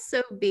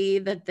also be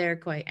that they're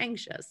quite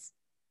anxious.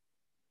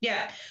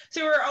 Yeah.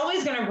 So we're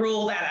always going to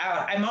rule that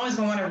out. I'm always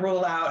going to want to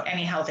rule out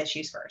any health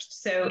issues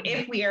first. So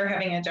if we are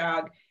having a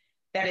dog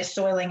that is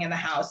soiling in the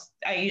house,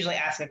 I usually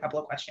ask a couple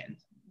of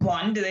questions.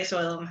 One, do they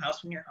soil in the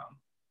house when you're home?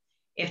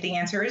 If the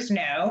answer is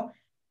no,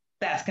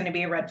 that's going to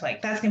be a red flag.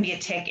 That's going to be a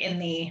tick in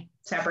the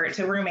separate.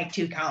 So we're going to make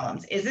 2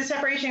 columns. Is this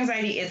separation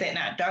anxiety? Is it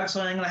not? Dog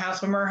soiling in the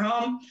house when we're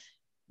home?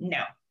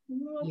 No.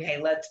 Okay,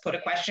 let's put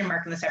a question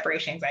mark in the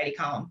separation anxiety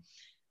column.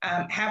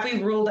 Have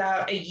we ruled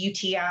out a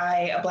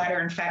UTI, a bladder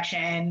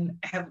infection,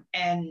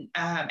 and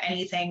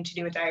anything to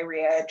do with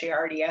diarrhea,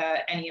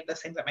 giardia, any of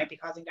those things that might be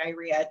causing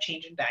diarrhea,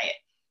 change in diet?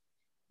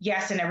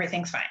 Yes, and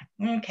everything's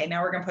fine. Okay,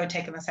 now we're going to put a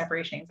tick in the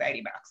separation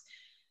anxiety box.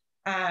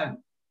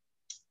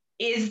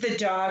 Is the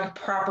dog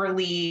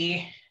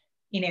properly,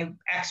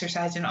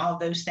 exercised and all of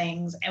those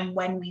things? And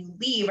when we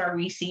leave, are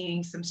we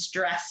seeing some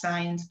stress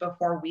signs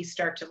before we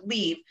start to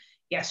leave?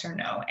 Yes or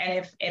no?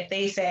 And if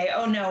they say,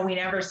 oh no, we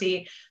never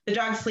see the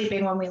dog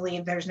sleeping when we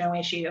leave, there's no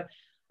issue.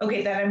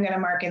 Okay, then I'm going to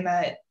mark in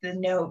the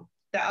note,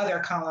 the other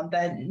column,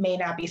 the may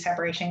not be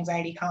separation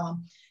anxiety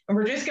column. And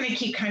we're just going to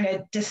keep kind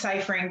of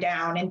deciphering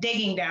down and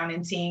digging down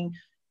and seeing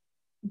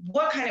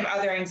what kind of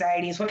other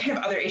anxieties, what kind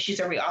of other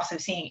issues are we also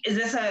seeing? Is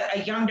this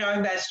a young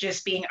dog that's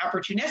just being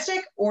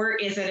opportunistic, or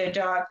is it a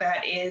dog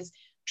that is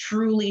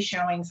truly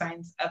showing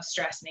signs of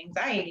stress and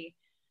anxiety?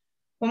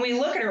 When we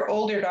look at our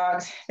older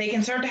dogs, they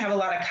can start to have a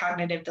lot of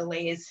cognitive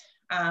delays.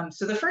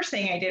 So the first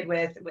thing I did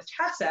with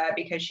Tessa,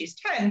 because she's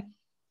 10,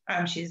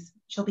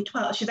 she'll be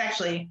 12. She's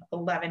actually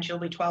 11. She'll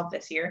be 12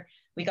 this year.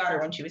 We got her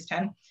when she was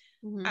 10.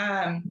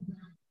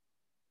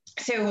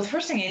 So the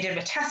first thing I did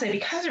with Tessa,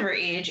 because of her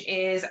age,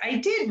 is I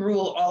did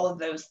rule all of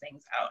those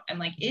things out. And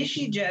like, is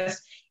she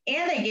just,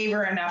 and I gave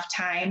her enough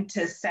time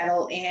to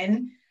settle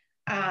in.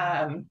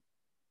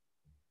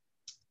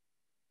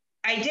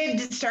 I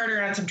did start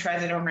her on some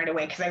trazodone right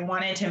away because I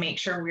wanted to make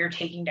sure we were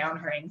taking down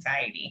her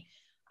anxiety.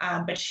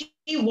 But she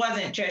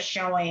wasn't just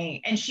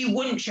showing, and she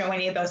wouldn't show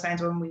any of those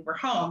signs when we were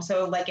home.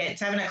 So like at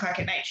 7:00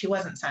 at night, she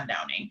wasn't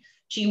sundowning.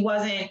 She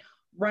wasn't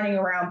running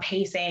around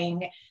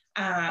pacing,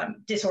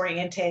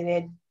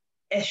 disoriented,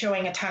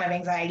 showing a ton of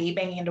anxiety,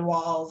 banging into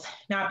walls,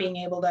 not being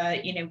able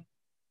to,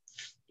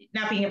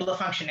 not being able to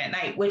function at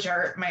night, which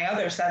are my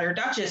other setter,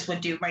 Duchess,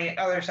 would do. My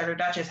other setter,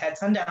 Duchess, had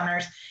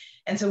sundowners.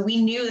 And so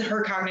we knew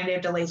her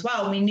cognitive delays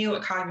well. We knew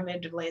what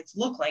cognitive delays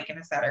look like in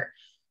a setter.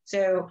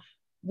 So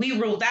we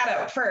ruled that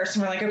out first.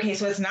 And we're like, okay,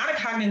 so it's not a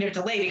cognitive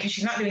delay because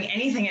she's not doing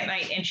anything at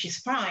night and she's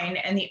fine.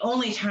 And the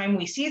only time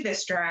we see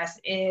this stress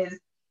is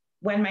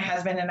when my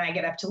husband and I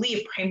get up to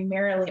leave,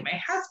 primarily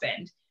my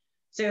husband.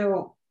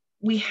 So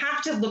we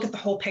have to look at the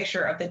whole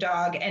picture of the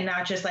dog and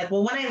not just like,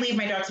 well, when I leave,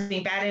 my dog's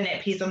being bad and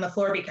it pees on the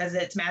floor because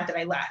it's mad that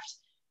I left.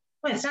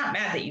 Well, it's not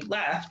mad that you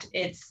left.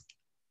 It's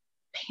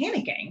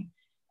panicking.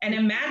 And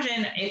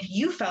imagine if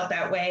you felt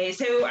that way.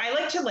 So I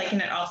like to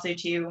liken it also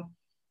to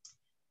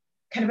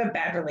kind of a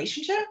bad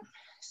relationship.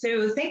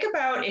 So think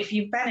about if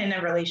you've been in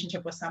a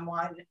relationship with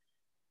someone,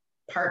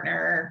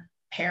 partner,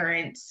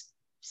 parents,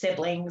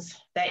 siblings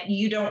that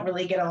you don't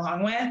really get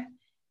along with,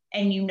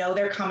 and you know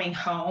they're coming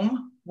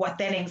home, what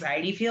that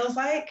anxiety feels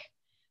like.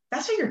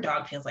 That's what your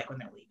dog feels like when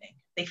they're leaving.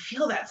 They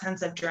feel that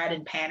sense of dread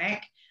and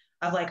panic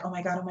of like, oh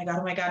my God,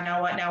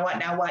 now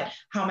what?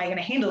 How am I going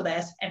to handle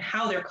this? And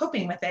how they're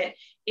coping with it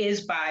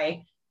is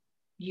by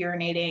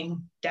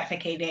urinating,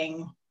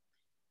 defecating,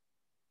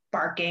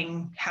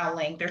 barking,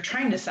 howling. They're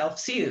trying to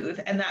self-soothe,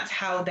 and that's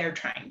how they're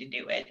trying to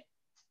do it.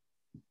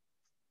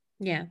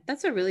 Yeah,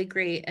 that's a really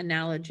great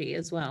analogy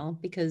as well,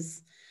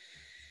 because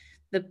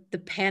the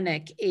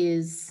panic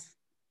is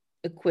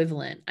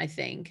equivalent, I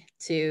think,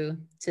 to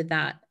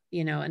that,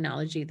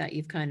 analogy that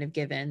you've kind of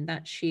given,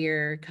 that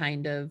sheer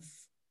kind of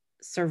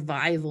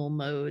survival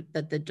mode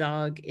that the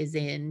dog is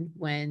in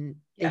when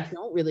they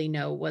don't really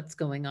know what's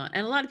going on.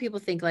 And a lot of people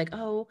think like,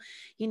 oh,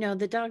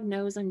 the dog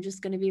knows I'm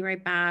just going to be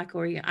right back,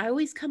 or I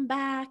always come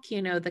back,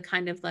 the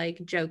kind of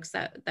like jokes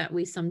that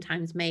we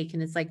sometimes make.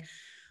 And it's like,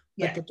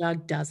 but the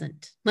dog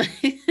doesn't.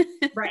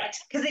 Right.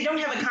 Because they don't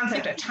have a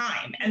concept of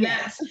time. And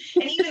and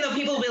even though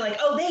people will be like,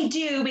 oh, they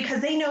do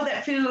because they know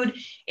that food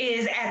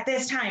is at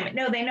this time.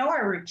 No, they know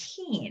our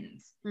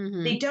routines.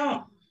 Mm-hmm. They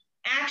don't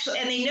actually,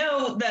 and they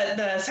know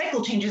the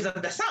cycle changes of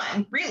the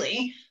sun,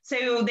 really.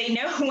 So they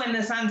know when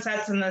the sun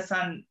sets and the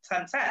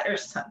sunset, or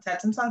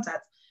sunsets and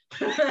sunsets.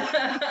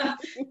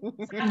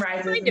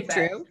 Sunrises. Kind of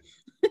true.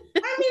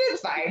 I mean,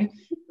 it's fine.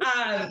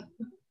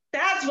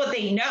 That's what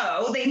they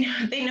know.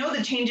 They know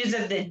the changes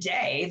of the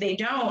day. They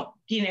don't,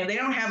 they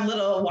don't have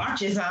little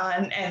watches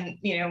on and,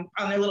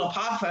 on their little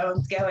paw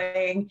phones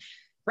going,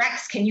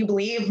 Rex, can you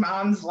believe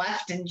mom's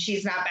left and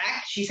she's not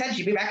back? She said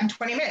she'd be back in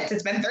 20 minutes.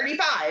 It's been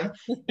 35.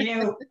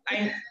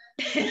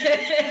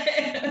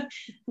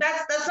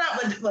 That's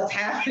not what's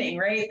happening,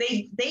 right?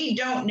 They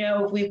don't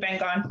know if we've been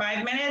gone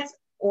 5 minutes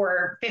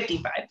or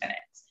 55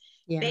 minutes.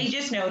 Yeah. They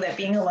just know that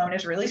being alone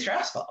is really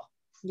stressful.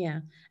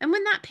 Yeah. And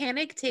when that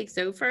panic takes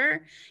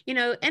over,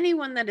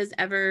 anyone that has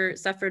ever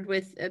suffered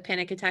with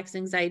panic attacks,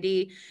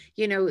 anxiety,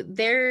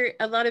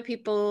 a lot of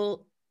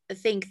people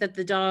think that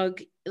the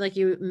dog, like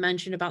you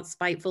mentioned about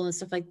spiteful and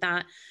stuff like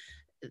that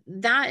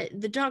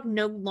the dog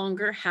no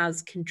longer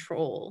has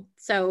control.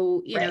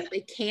 So,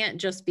 they can't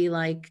just be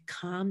like,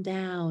 calm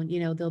down,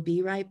 they'll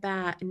be right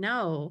back.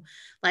 No,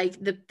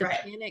 like the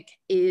panic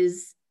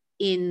is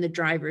in the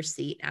driver's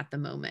seat at the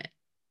moment.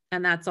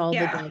 And that's all the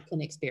dog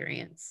can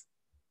experience.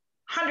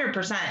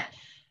 100%.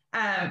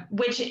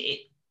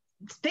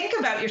 Think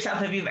about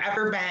yourself if you've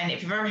ever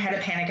had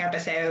a panic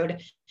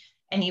episode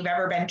and you've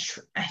ever been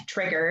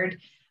triggered.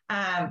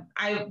 I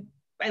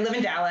live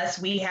in Dallas.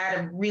 We had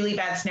a really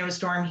bad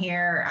snowstorm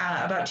here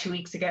about 2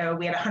 weeks ago.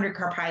 We had a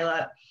 100-car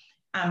pileup.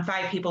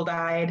 5 people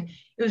died.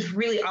 It was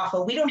really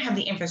awful. We don't have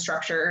the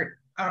infrastructure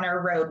on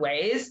our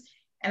roadways.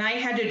 And I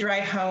had to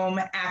drive home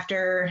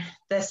after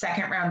the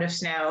second round of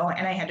snow,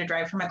 and I had to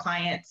drive from a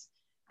client's.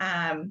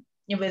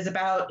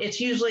 It's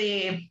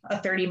usually a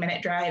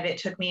 30-minute drive. It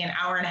took me an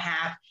hour and a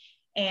half,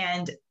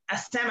 and a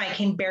semi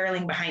came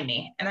barreling behind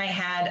me, and I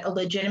had a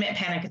legitimate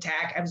panic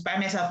attack. I was by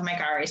myself in my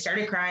car. I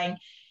started crying,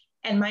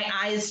 and my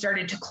eyes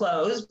started to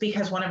close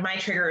because one of my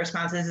trigger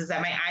responses is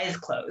that my eyes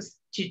close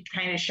to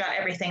kind of shut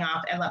everything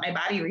off and let my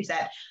body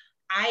reset.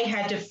 I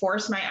had to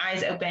force my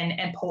eyes open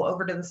and pull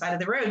over to the side of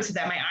the road so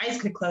that my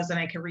eyes could close and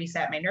I could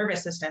reset my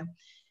nervous system.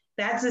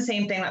 That's the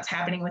same thing that's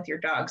happening with your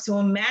dog. So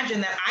imagine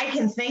that I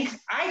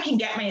can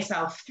get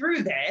myself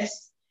through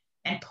this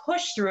and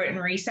push through it and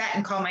reset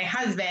and call my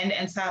husband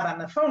and sob on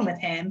the phone with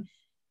him.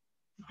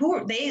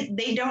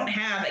 They don't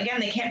have, again,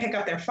 they can't pick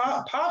up their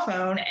paw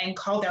phone and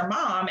call their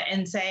mom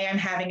and say, I'm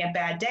having a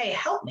bad day,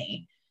 help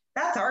me.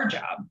 That's our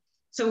job.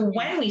 So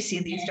when we see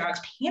these dogs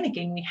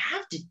panicking, we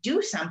have to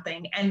do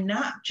something and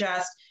not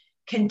just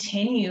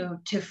continue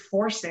to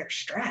force their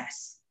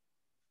stress.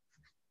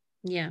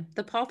 Yeah,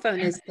 the paw phone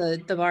is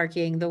the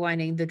barking, the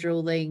whining, the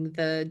drooling,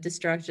 the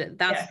destruction.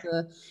 That's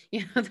the,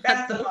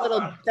 that's the paw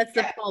phone. That's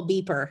the paw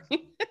beeper.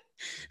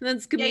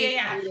 That's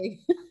communicating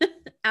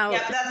out.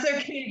 Yeah, that's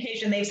their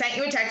communication. They've sent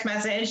you a text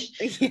message.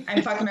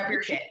 I'm fucking up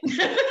your shit.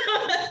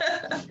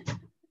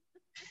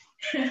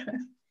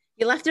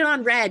 You left it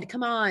on red.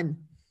 Come on.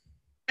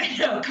 I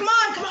know. Come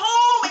on, come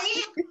home. I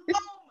need you to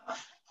come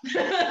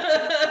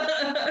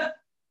home.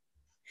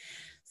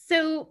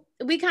 So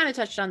we kind of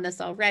touched on this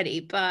already,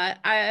 but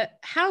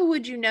how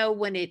would you know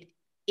when it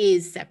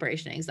is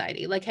separation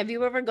anxiety? Like, have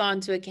you ever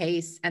gone to a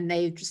case and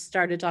they just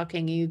started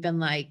talking and you've been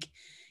like,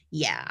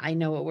 yeah, I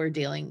know what we're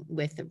dealing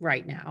with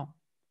right now?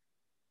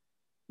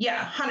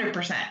 Yeah,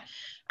 100%.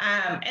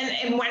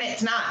 And when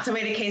it's not, so we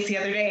had a case the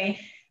other day.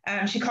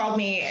 She called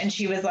me and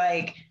she was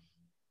like,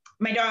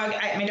 my dog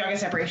has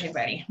separation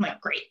anxiety. I'm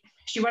like, great.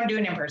 She wanted to do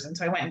an in-person.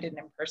 So I went and did an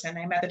in-person.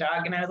 I met the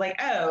dog and I was like,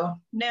 oh,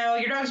 no,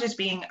 your dog's just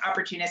being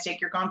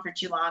opportunistic. You're gone for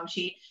too long.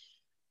 She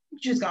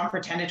was gone for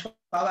 10 to 12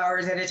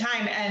 hours at a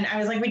time. And I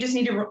was like, we just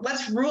need to,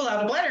 let's rule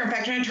out a bladder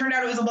infection. It turned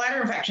out it was a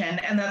bladder infection.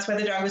 And that's why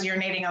the dog was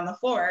urinating on the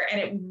floor.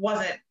 And it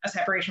wasn't a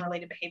separation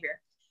related behavior.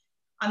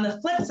 On the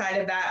flip side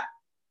of that,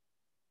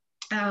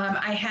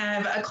 I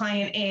have a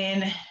client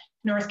in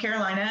North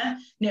Carolina.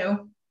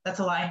 No, that's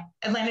a lie.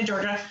 Atlanta,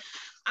 Georgia.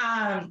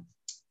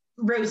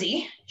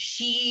 Rosie,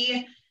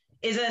 she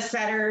is a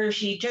setter.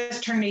 She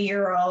just turned a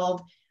year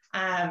old.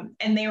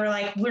 And they were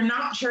like, we're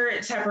not sure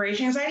it's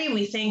separation anxiety.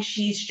 We think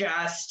she's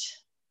just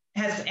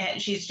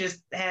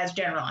has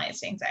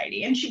generalized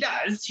anxiety. And she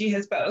does. She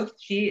has both.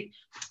 She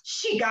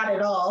got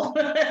it all.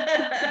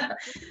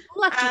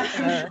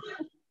 Lucky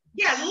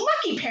yeah,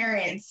 lucky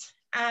parents.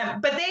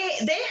 But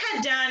they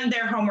had done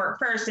their homework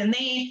first, and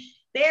they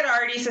had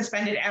already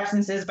suspended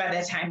absences by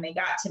the time they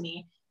got to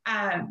me.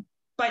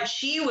 But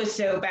she was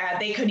so bad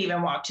they couldn't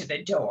even walk to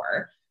the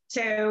door.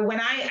 So when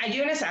I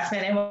do an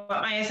assessment, and what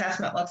my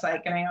assessment looks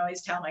like, and I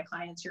always tell my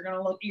clients, you're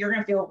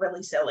gonna feel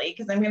really silly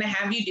because I'm gonna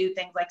have you do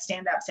things like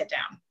stand up, sit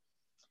down.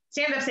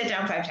 Stand up, sit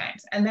down 5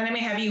 times. And then I'm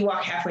gonna have you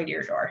walk halfway to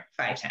your door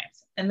 5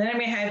 times. And then I'm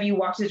gonna have you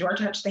walk to the door,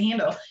 touch the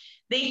handle.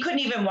 They couldn't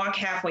even walk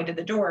halfway to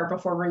the door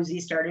before Rosie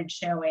started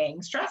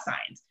showing stress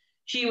signs.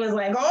 She was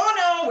like, oh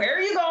no, where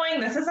are you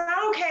going? This is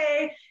not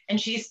okay. And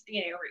she's,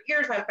 her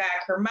ears went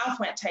back, her mouth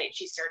went tight.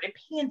 She started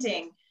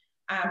panting.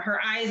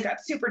 Her eyes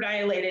got super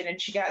dilated and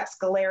she got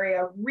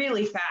scleria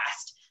really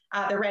fast,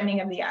 the reddening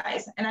of the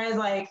eyes. And I was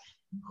like,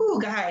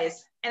 whoo,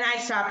 guys. And I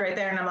stopped right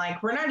there and I'm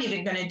like, we're not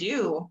even going to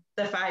do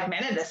the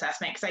 5-minute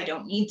assessment because I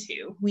don't need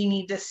to. We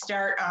need to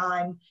start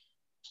on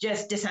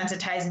just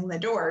desensitizing the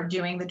door,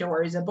 doing the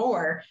door as a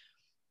bore.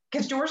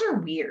 Because doors are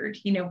weird.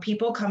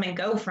 People come and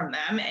go from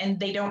them and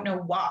they don't know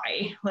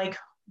why. Like,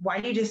 why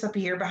do you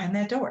disappear behind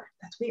that door?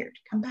 That's weird.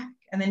 Come back.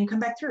 And then you come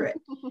back through it.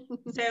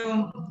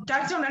 So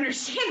dogs don't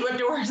understand what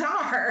doors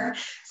are.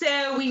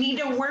 So we need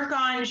to work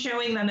on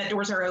showing them that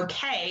doors are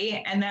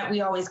okay and that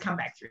we always come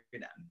back through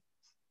them.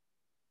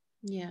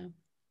 Yeah.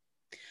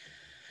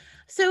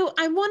 So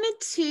I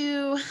wanted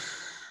to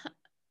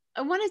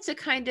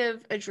kind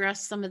of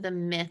address some of the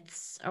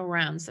myths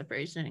around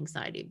separation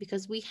anxiety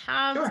because we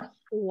have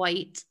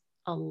quite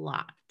a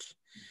lot.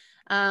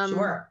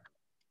 Sure.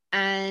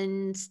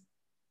 And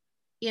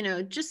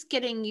just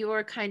getting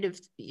your kind of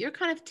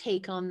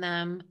take on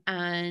them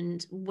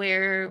and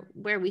where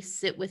we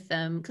sit with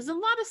them, because a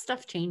lot of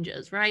stuff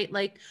changes, right?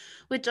 Like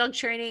with dog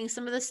training,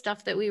 some of the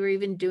stuff that we were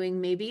even doing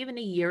maybe even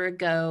a year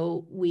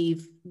ago,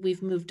 we've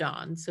moved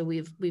on. So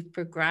we've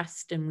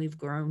progressed and we've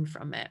grown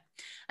from it.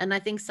 And I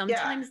think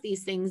sometimes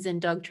these things in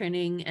dog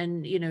training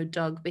and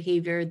dog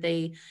behavior,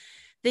 they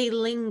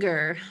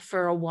linger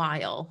for a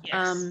while.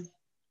 Yes.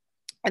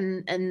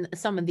 And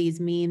some of these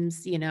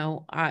memes,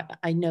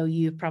 I know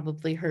you've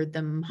probably heard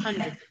them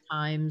hundreds of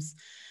times.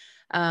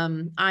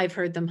 I've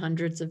heard them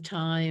hundreds of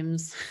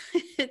times.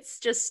 It's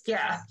just,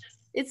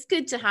 it's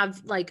good to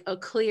have like a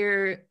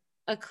clear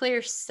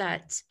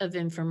set of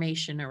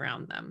information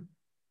around them.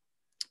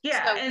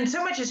 Yeah. And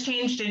so much has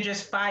changed in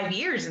just 5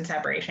 years in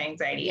separation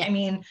anxiety. Yeah. I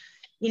mean,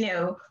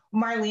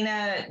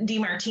 Marlena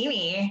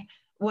DiMartini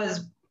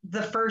was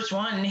the first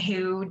one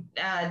who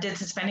did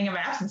suspending of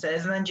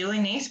absences, and then Julie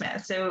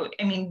Naismith. So,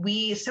 I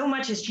mean, so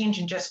much has changed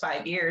in just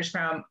 5 years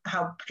from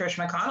how Patricia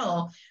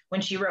McConnell,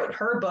 when she wrote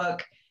her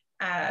book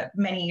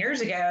many years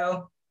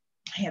ago,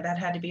 that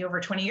had to be over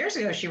 20 years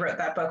ago, she wrote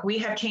that book. We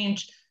have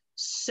changed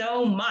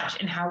so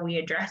much in how we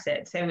address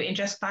it. So in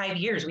just 5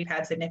 years, we've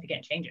had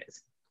significant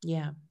changes.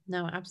 Yeah,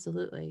 no,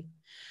 absolutely.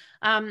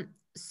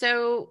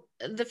 So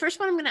the first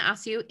one I'm going to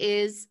ask you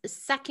is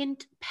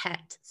second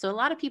pet. So a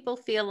lot of people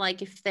feel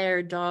like if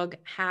their dog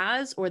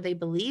has, or they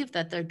believe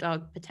that their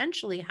dog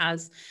potentially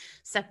has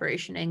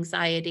separation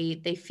anxiety,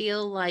 they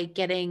feel like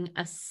getting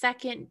a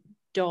second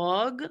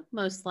dog,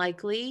 most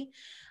likely,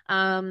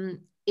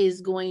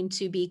 is going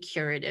to be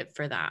curative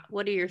for that.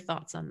 What are your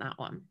thoughts on that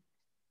one?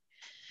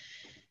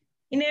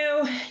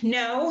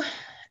 No.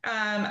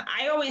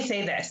 I always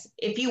say this: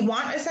 if you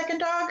want a second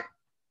dog,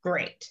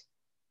 great,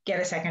 get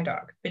a second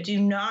dog, but do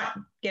not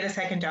get a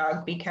second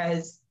dog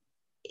because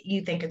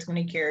you think it's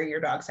going to cure your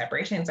dog's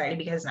separation anxiety,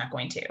 because it's not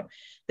going to.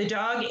 The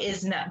dog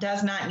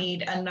does not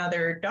need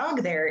another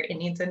dog there. It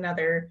needs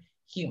another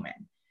human.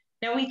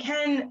 Now we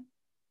can,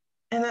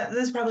 and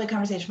this is probably a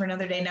conversation for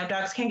another day. Now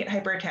dogs can get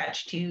hyper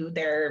attached to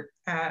their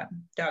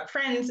dog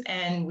friends,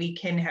 and we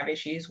can have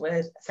issues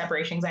with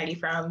separation anxiety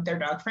from their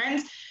dog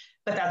friends.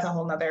 But that's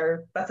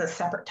a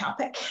separate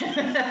topic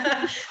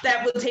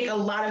that will take a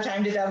lot of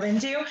time to delve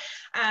into.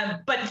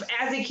 But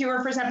as a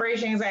cure for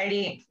separation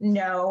anxiety,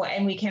 no.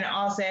 And we can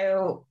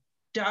also,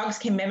 dogs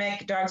can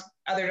mimic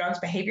other dogs'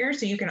 behavior.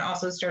 So you can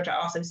also start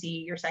to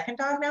see your second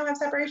dog now have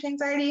separation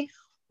anxiety.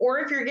 Or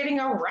if you're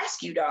getting a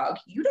rescue dog,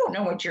 you don't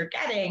know what you're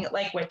getting.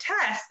 Like with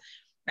Tess,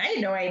 I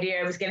had no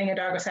idea I was getting a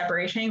dog with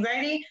separation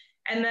anxiety.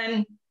 And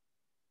then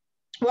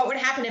what would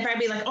happen if I'd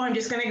be like, oh, I'm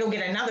just going to go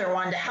get another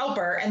one to help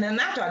her. And then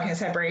that dog has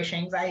separation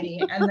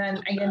anxiety. And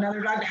then I get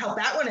another dog to help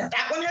that one. And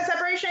that one has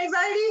separation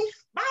anxiety.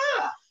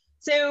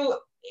 So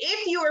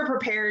if you are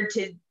prepared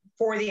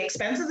for the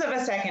expenses of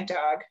a second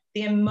dog,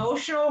 the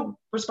emotional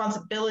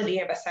responsibility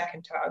of a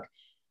second dog,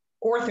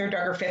 or third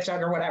dog or fifth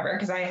dog or whatever,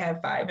 because I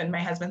have 5 and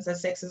my husband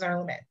says 6 is our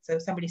limit. So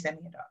somebody send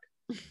me a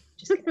dog.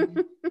 Just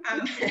kidding.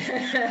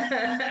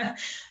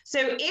 So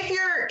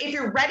if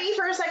you're ready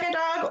for a second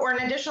dog or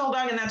an additional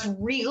dog, and that's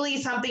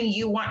really something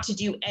you want to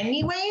do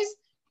anyways,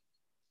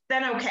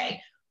 then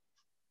okay.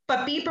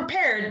 But be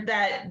prepared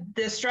that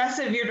the stress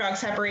of your dog's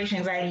separation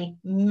anxiety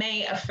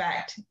may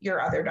affect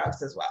your other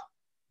dogs as well.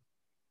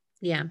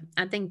 Yeah,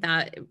 I think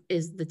that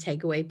is the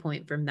takeaway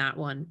point from that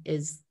one,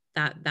 is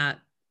that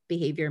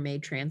behavior may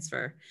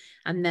transfer.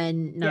 And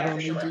then not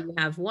only do you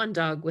have one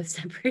dog with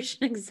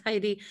separation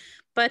anxiety,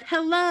 but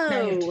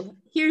hello,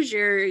 here's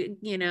your,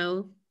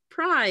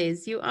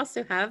 prize. You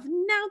also have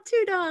now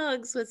 2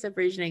 dogs with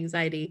separation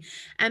anxiety,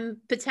 and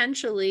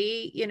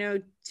potentially,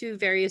 2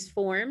 various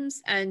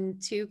forms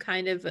and 2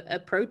 kind of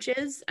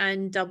approaches,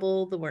 and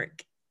double the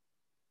work.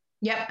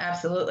 Yep,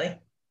 absolutely.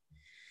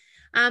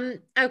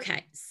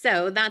 Okay,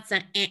 so that's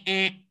an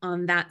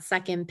on that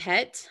second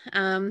pet.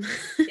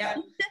 Yep.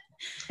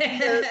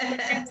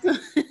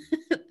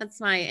 That's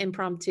my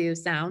impromptu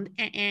sound.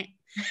 I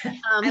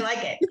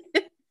like it.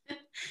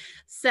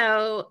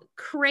 So,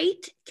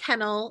 crate,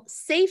 kennel,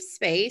 safe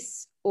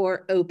space,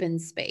 or open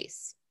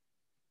space?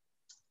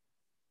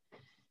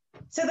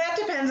 So that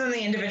depends on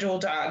the individual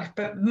dog,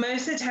 but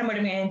most of the time what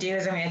I'm going to do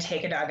is I'm going to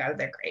take a dog out of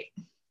their crate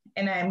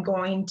and I'm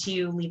going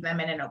to leave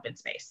them in an open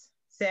space.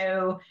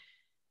 So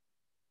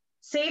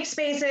safe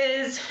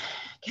spaces,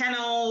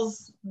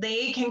 kennels,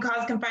 they can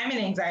cause confinement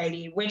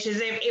anxiety, which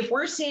is if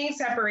we're seeing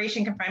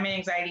separation confinement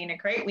anxiety in a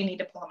crate, we need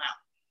to pull them out.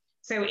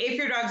 So if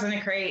your dog's in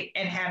a crate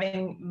and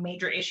having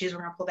major issues,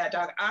 we're going to pull that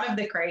dog out of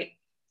the crate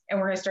and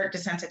we're going to start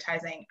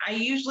desensitizing. I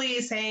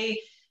usually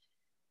say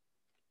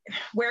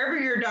wherever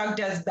your dog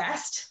does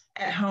best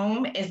at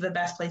home is the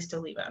best place to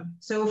leave him.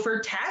 So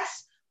for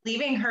Tess,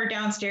 leaving her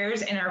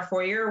downstairs in our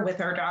foyer with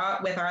our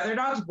other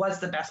dogs was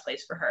the best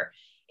place for her.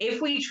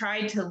 If we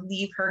tried to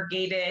leave her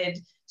gated,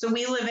 so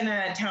we live in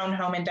a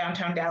townhome in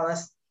downtown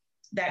Dallas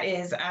that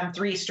is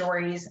 3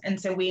 stories. And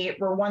so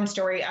we're 1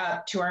 story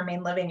up to our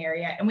main living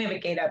area, and we have a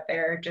gate up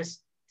there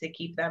just to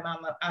keep them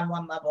on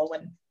one level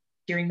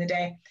during the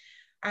day.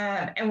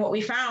 And what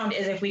we found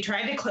is if we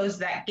tried to close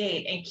that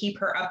gate and keep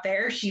her up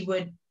there, she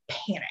would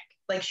panic.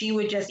 Like she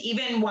would just,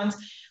 even once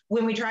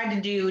when we tried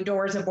to do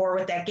doors of bore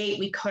with that gate,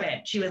 we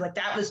couldn't. She was like,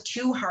 that was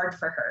too hard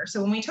for her.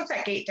 So when we took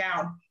that gate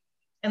down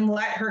and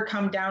let her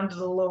come down to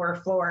the lower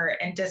floor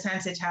and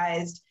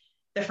desensitized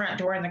the front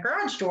door and the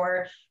garage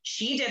door,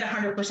 she did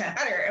 100%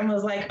 better and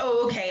was like,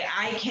 oh, okay,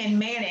 I can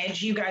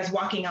manage you guys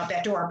walking out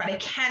that door, but I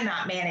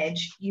cannot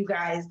manage you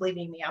guys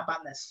leaving me up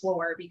on this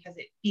floor because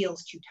it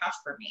feels too tough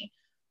for me.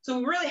 So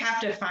we really have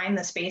to find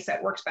the space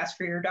that works best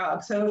for your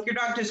dog. So if your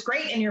dog does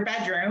great in your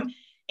bedroom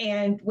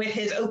and with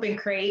his open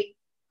crate,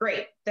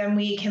 great, then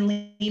we can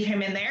leave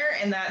him in there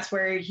and that's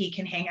where he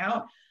can hang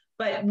out.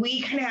 But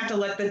we kind of have to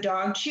let the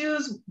dog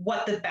choose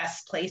what the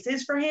best place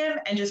is for him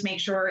and just make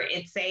sure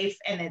it's safe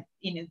and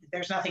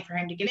there's nothing for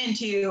him to get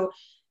into,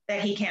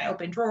 that he can't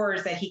open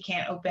drawers, that he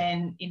can't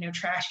open,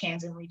 trash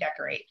cans and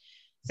redecorate.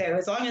 So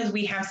as long as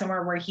we have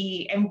somewhere where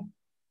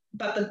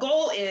but the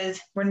goal is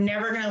we're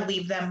never going to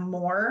leave them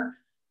more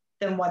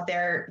than what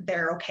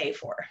they're okay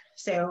for.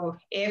 So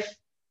if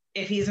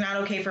he's not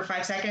okay for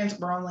 5 seconds,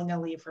 we're only going to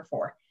leave for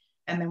 4,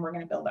 and then we're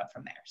going to build up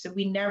from there. So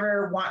we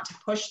never want to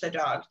push the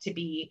dog to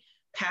be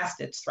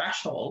past its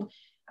threshold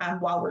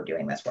while we're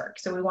doing this work.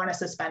 So we want to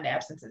suspend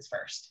absences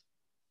first.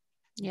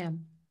 Yeah.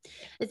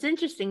 It's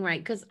interesting, right?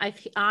 Because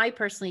I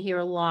personally hear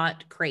a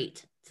lot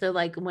crate. So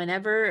like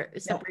whenever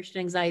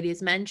separation anxiety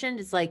is mentioned,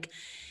 it's like,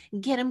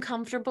 get him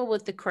comfortable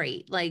with the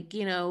crate. Like,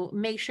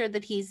 make sure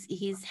that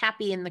he's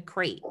happy in the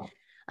crate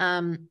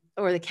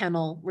or the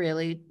kennel,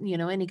 really,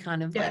 any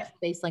kind of like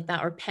space like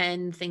that, or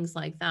pen, things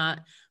like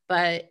that.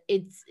 But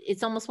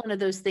it's almost one of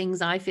those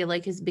things I feel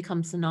like has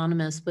become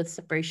synonymous with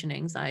separation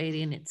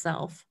anxiety in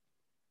itself.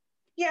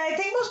 Yeah, I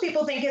think most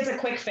people think it's a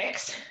quick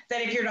fix,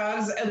 that if your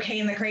dog's okay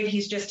in the crate,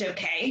 he's just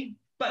okay.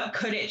 But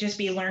could it just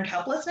be learned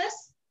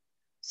helplessness?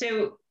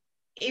 So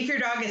if your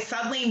dog is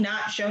suddenly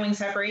not showing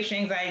separation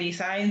anxiety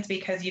signs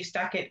because you've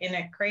stuck it in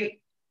a crate,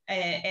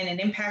 in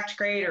an impact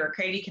crate or a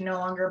crate he can no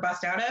longer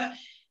bust out of,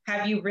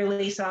 have you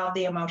really solved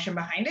the emotion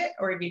behind it,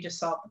 or have you just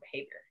solved the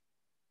behavior?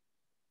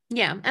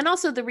 Yeah. And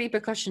also the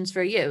repercussions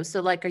for you.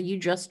 So like, are you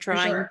just For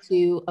trying sure.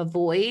 to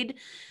avoid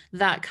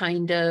that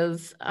kind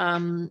of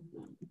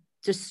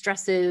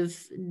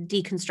distressive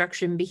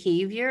deconstruction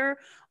behavior?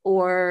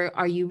 Or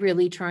are you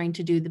really trying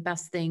to do the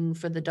best thing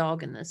for the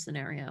dog in this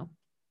scenario?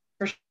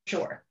 For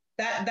sure.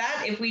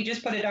 That if we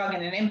just put a dog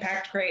in an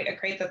impact crate, a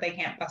crate that they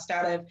can't bust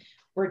out of,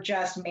 we're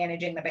just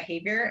managing the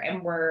behavior,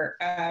 and we're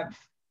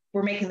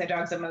making the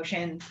dog's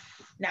emotions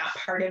not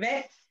part of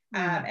it.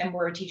 And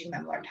we're teaching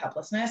them learned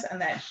helplessness,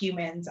 and that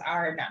humans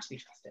are not to be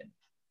trusted.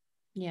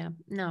 Yeah,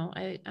 no,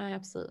 I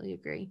absolutely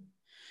agree.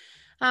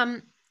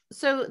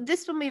 So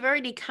this one we've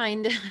already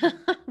kind of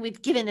we've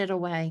given it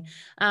away.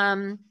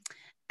 Oh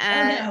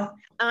no.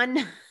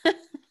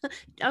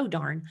 Oh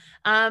darn.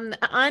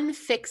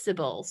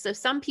 Unfixable. So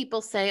some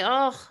people say,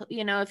 oh,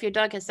 if your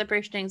dog has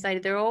separation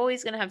anxiety, they're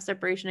always going to have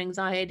separation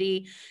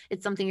anxiety.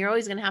 It's something you're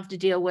always going to have to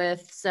deal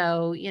with.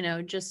 So,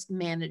 just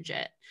manage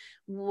it.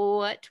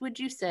 What would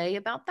you say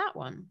about that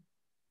one?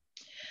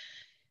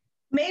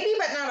 Maybe,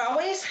 but not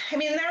always. I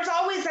mean, there's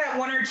always that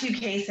one or two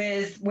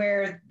cases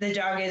where the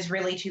dog is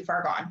really too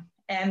far gone,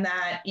 and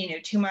that,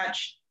 too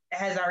much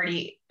has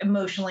already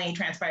emotionally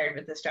transpired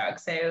with this dog.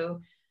 So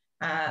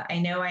I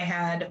know I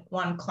had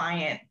one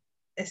client.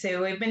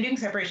 So we've been doing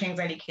separation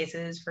anxiety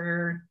cases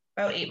for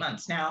about 8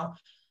 months now.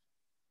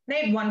 And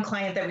I had one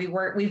client that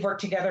we've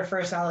worked together for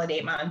a solid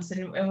 8 months,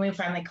 and we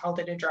finally called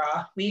it a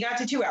draw. We got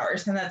to 2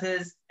 hours, and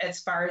that's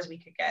as far as we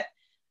could get.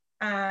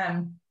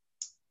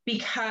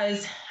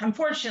 Because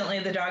unfortunately,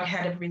 the dog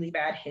had a really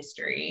bad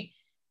history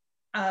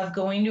of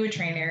going to a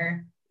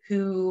trainer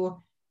who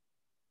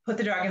put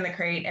the dog in the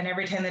crate, and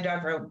every time the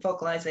dog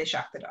vocalized, they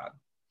shocked the dog.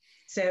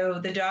 So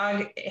the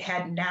dog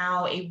had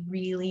now a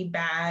really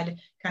bad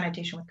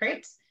connotation with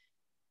crates,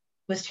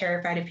 was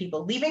terrified of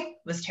people leaving,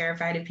 was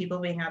terrified of people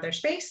being out of their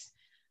space.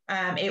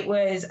 It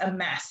was a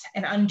mess.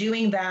 And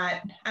undoing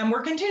that,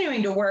 we're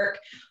continuing to work,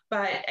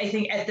 but I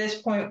think at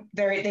this point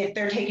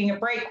they're taking a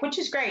break, which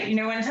is great.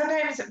 And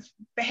sometimes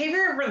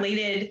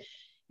behavior-related,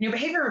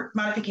 behavior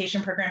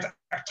modification programs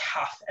are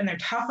tough, and they're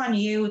tough on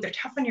you, they're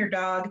tough on your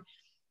dog,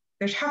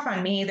 they're tough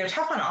on me, they're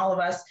tough on all of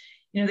us.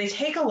 They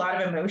take a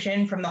lot of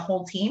emotion from the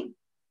whole team,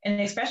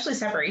 and especially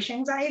separation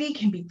anxiety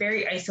can be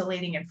very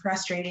isolating and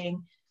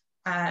frustrating.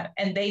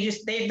 And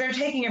they're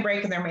taking a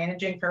break, and they're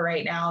managing for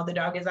right now. The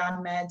dog is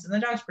on meds, and the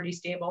dog's pretty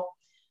stable.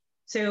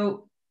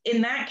 So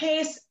in that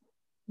case,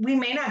 we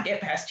may not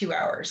get past 2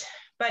 hours,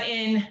 but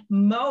in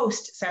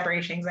most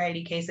separation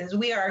anxiety cases,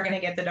 we are going to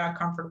get the dog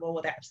comfortable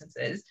with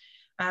absences.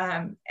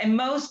 And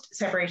most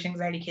separation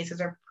anxiety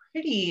cases are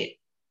pretty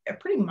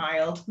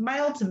mild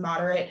to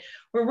moderate,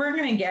 where we're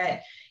going to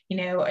get,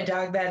 a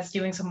dog that's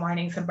doing some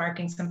whining, some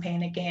barking, some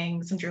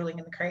panicking, some drooling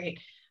in the crate.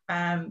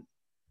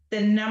 The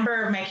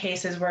number of my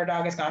cases where a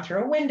dog has gone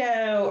through a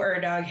window or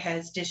a dog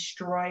has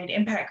destroyed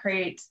impact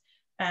crates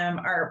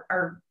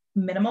are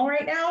minimal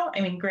right now. I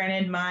mean,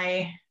 granted,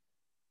 my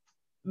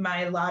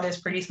lot is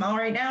pretty small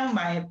right now.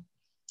 My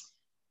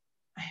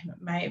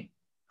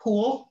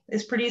pool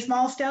is pretty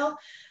small still,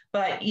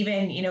 but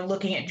even,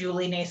 looking at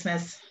Julie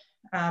Naismith's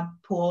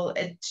pool,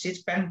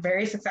 it's been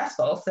very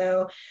successful.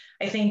 So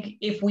I think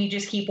if we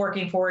just keep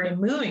working forward and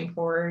moving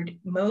forward,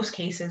 most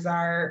cases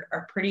are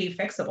pretty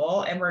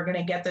fixable, and we're going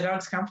to get the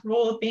dogs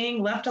comfortable with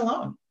being left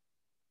alone.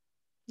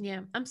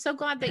 Yeah, I'm so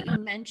glad that you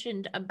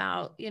mentioned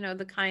about,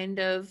 the kind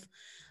of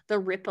the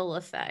ripple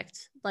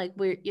effect. Like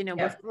we're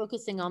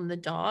focusing on the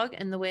dog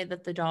and the way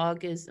that the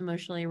dog is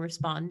emotionally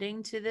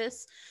responding to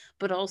this,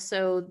 but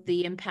also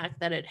the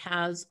impact that it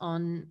has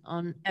on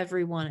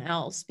everyone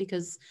else,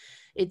 because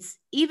it's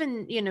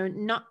even,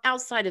 not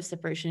outside of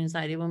separation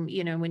anxiety,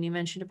 when you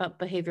mentioned about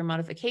behavior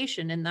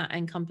modification, and that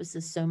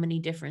encompasses so many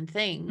different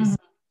things. Mm-hmm.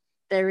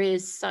 There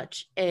is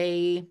such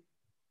a,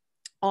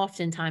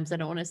 oftentimes, I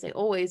don't want to say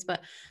always, but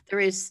there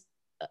is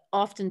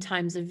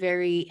oftentimes a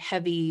very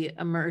heavy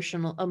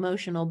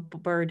emotional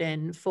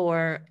burden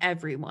for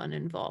everyone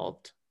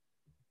involved.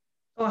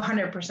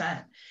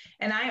 100%.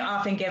 And I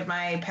often give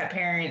my pet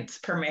parents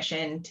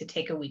permission to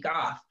take a week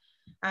off.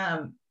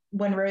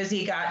 When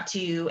Rosie got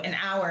to an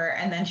hour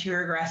and then she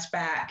regressed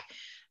back,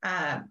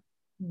 I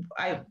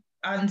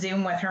on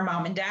Zoom with her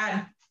mom and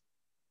dad,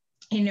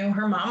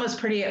 her mom was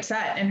pretty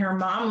upset, and her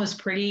mom was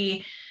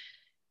pretty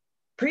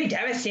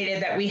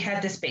devastated that we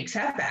had this big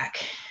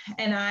setback.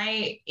 And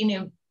I,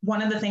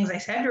 one of the things I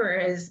said to her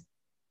is,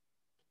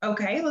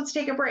 okay, let's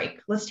take a break.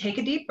 Let's take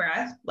a deep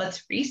breath.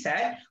 Let's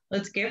reset.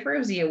 Let's give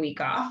Rosie a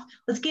week off.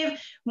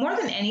 More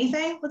than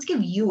anything, let's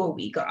give you a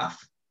week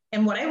off.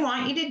 And what I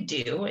want you to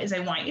do is I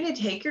want you to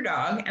take your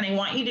dog, and I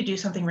want you to do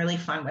something really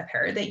fun with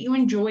her that you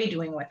enjoy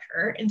doing with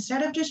her,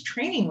 instead of just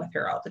training with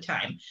her all the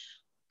time.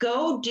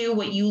 Go do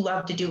what you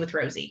love to do with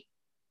Rosie.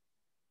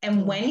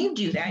 And when you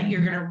do that,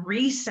 you're going to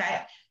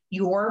reset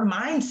your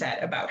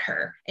mindset about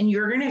her, and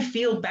you're going to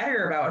feel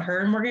better about her,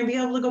 and we're going to be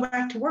able to go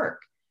back to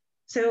work.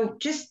 So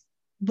just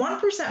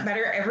 1%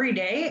 better every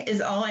day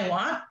is all I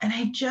want. And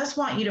I just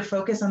want you to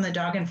focus on the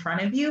dog in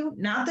front of you,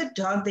 not the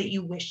dog that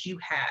you wish you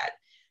had,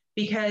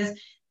 because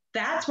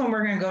that's when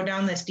we're going to go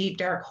down this deep,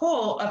 dark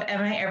hole of,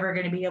 am I ever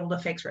going to be able to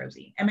fix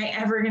Rosie? Am I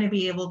ever going to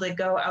be able to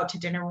go out to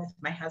dinner with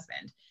my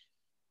husband?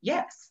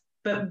 Yes,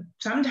 but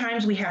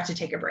sometimes we have to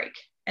take a break.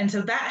 And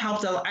so that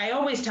helps. I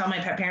always tell my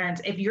pet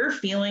parents, if you're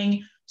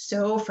feeling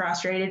so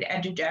frustrated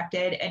and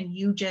dejected and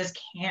you just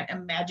can't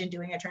imagine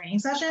doing a training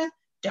session,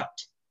 don't.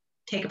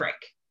 Take a break.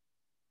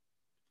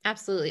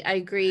 Absolutely. I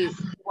agree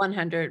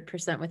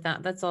 100% with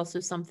that. That's also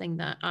something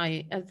that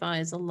I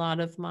advise a lot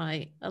of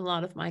my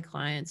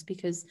clients,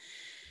 because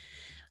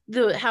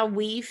how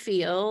we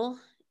feel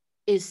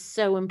is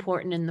so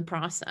important in the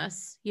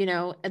process,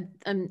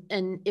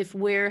 and if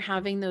we're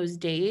having those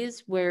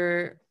days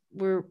where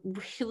we're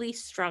really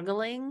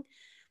struggling,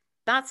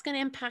 that's going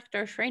to impact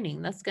our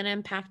training. That's going to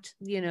impact,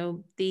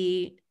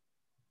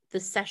 the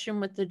session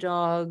with the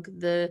dog,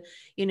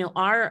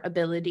 our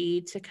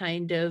ability to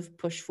kind of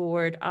push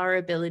forward, our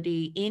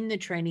ability in the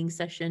training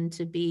session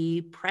to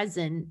be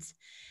present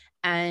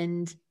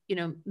and,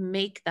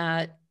 make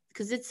that,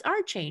 because it's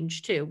our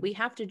change too. We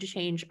have to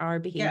change our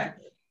behavior.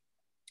 Yeah.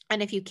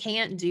 And if you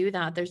can't do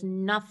that, there's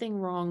nothing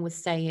wrong with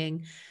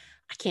saying,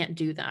 I can't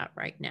do that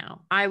right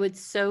now. I would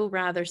so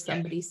rather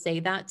somebody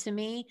say that to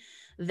me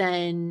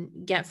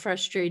than get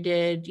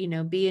frustrated,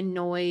 be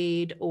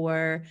annoyed,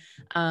 or,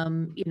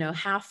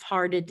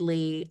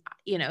 half-heartedly,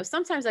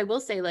 sometimes I will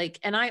say, like,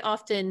 and I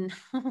often,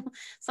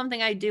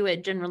 something I do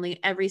at generally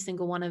every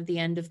single one of the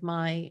end of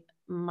my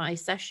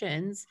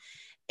sessions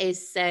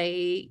is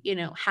say,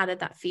 how did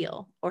that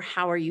feel? Or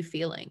how are you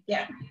feeling?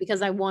 Yeah.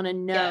 Because I want to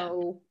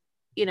know,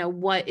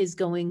 what is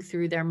going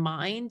through their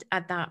mind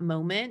at that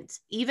moment,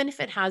 even if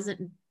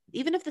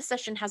the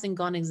session hasn't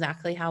gone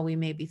exactly how we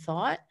maybe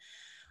thought.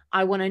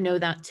 I want to know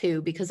that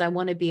too, because I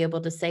want to be able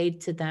to say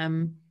to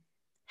them,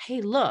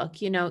 hey, look,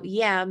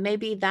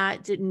 maybe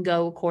that didn't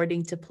go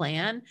according to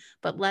plan,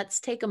 but let's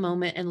take a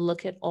moment and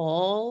look at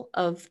all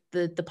of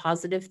the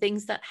positive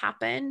things that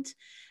happened,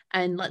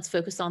 and let's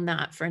focus on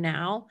that for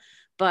now.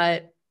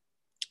 But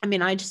I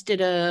mean, I just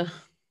did a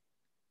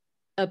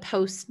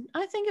post,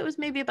 I think it was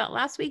maybe about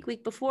last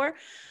week before,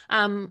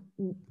 on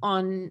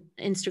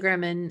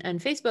Instagram and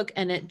Facebook.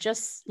 And it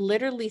just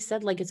literally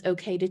said, like, it's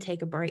okay to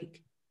take a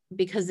break,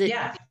 because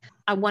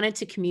I wanted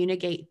to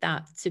communicate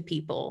that to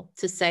people,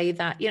 to say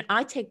that,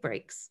 I take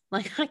breaks.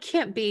 Like, I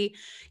can't be,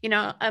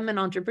 I'm an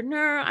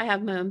entrepreneur. I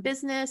have my own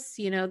business,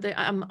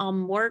 I'm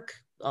on work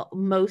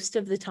most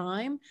of the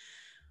time,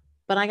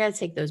 but I got to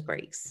take those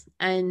breaks,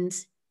 and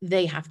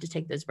they have to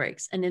take those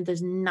breaks. And then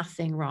there's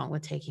nothing wrong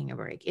with taking a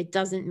break. It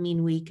doesn't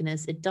mean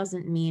weakness. It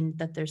doesn't mean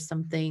that there's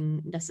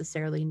something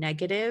necessarily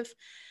negative.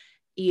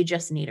 You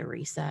just need a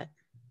reset.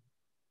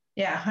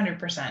 Yeah,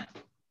 100%.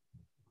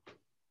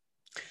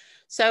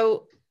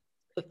 So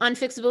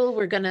unfixable,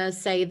 we're going to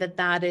say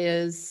that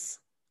is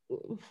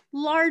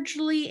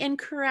largely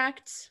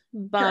incorrect,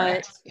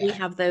 but we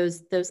have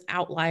those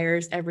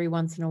outliers every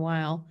once in a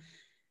while.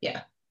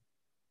 Yeah.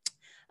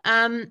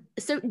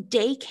 So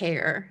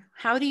daycare,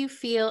 how do you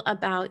feel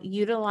about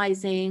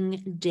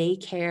utilizing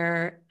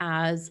daycare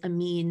as a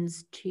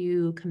means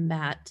to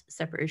combat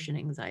separation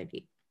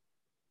anxiety?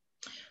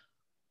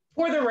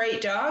 For the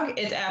right dog,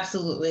 it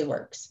absolutely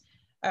works.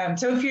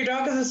 So if your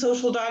dog is a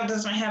social dog,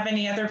 doesn't have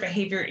any other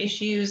behavior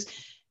issues,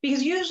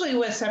 because usually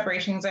with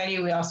separation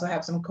anxiety, we also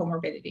have some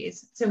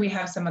comorbidities. So we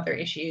have some other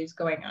issues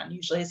going on,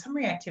 usually some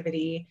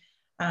reactivity,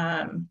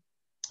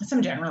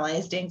 some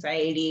generalized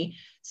anxiety.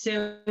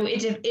 So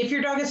if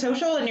your dog is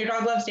social and your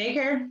dog loves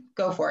daycare,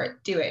 go for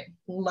it. Do it.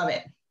 Love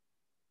it.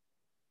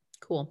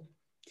 Cool.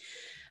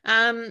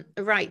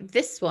 Right.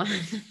 This one.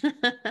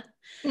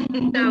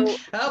 So,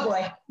 oh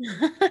boy.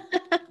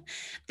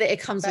 It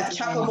comes that with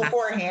chuckle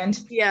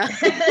beforehand. Yeah.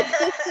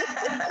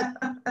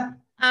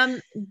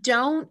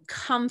 Don't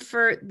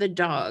comfort the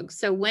dog.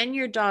 So when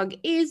your dog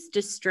is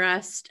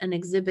distressed and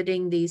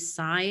exhibiting these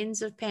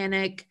signs of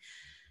panic,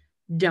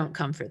 don't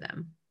comfort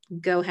them.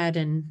 Go ahead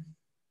and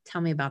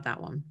tell me about that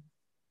one.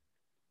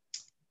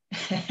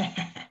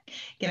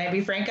 Can I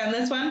be frank on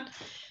this one?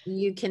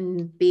 You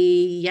can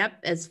be,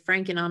 as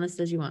frank and honest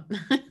as you want.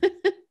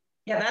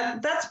 Yeah,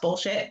 that's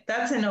bullshit.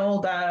 That's an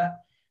old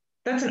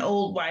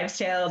wives'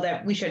 tale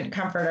that we shouldn't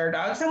comfort our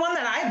dogs. And one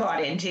that I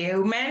bought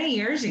into many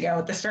years ago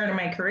at the start of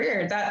my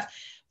career. That's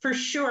for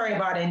sure I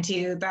bought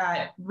into,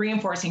 that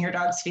reinforcing your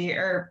dog's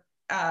fear,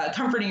 or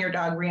comforting your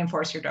dog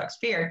reinforce your dog's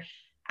fear.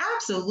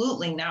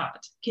 Absolutely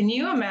not. Can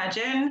you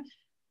imagine?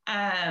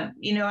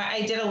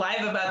 I did a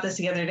live about this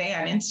the other day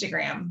on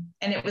Instagram,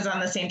 and it was on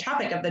the same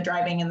topic of the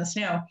driving in the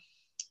snow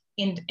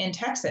in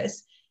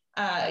Texas.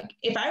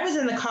 If I was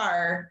in the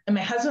car and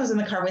my husband was in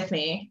the car with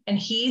me and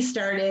he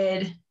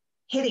started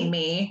hitting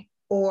me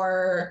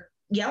or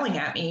yelling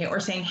at me or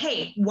saying,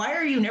 hey, why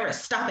are you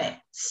nervous? Stop it.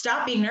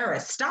 Stop being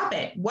nervous. Stop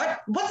it.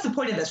 What's the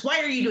point of this?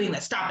 Why are you doing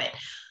this? Stop it.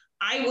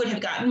 I would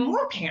have gotten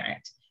more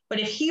panicked. But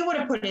if he would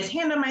have put his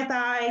hand on my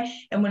thigh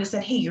and would have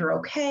said, hey, you're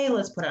okay,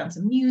 let's put on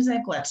some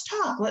music, let's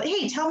talk.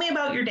 Hey, tell me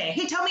about your day.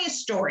 Hey, tell me a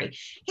story.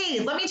 Hey,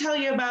 let me tell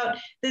you about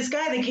this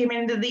guy that came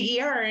into the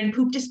ER and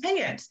pooped his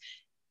pants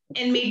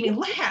and made me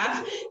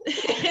laugh,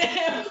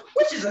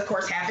 which is, of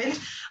course, happened.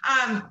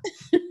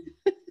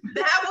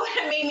 That would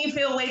have made me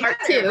feel way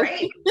better,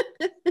 right?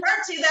 Part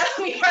two,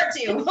 that'll be part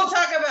two. We'll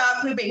talk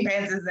about pooping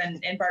pants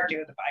in part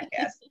two of the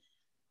podcast.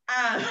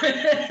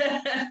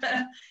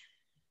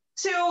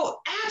 So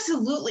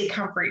absolutely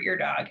comfort your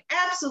dog.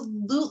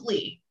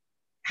 Absolutely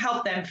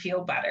help them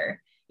feel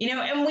better.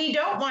 And we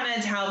don't want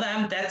to tell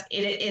them that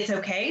it's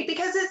okay,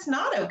 because it's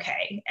not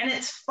okay. And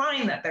it's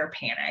fine that they're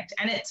panicked,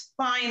 and it's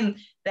fine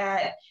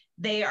that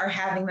they are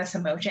having this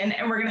emotion,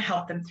 and we're going to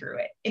help them through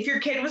it. If your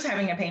kid was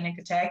having a panic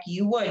attack,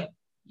 you would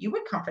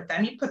comfort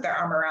them. You'd put their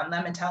arm around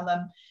them and tell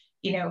them,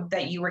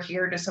 that you were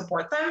here to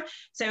support them.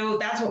 So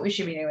that's what we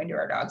should be doing to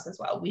our dogs as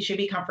well. We should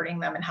be comforting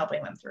them and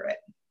helping them through it.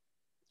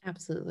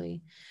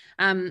 Absolutely.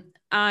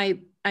 I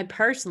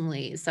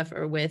personally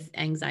suffer with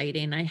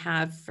anxiety, and I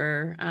have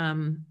for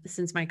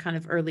since my kind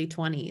of early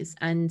 20s,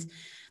 and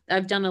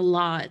I've done a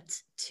lot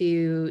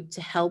to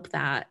help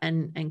that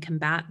and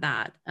combat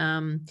that.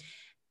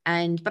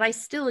 But I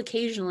still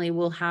occasionally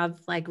will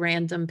have like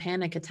random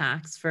panic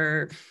attacks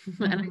for,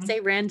 and I say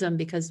random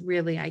because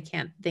really I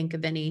can't think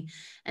of any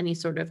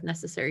sort of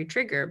necessary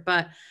trigger,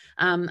 but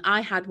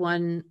I had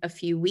one a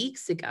few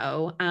weeks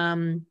ago.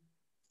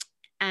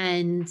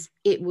 And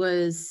it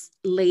was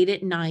late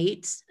at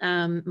night.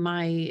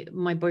 My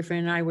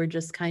boyfriend and I were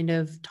just kind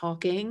of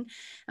talking,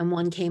 and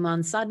one came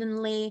on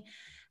suddenly,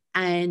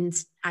 and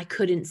I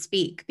couldn't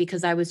speak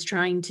because I was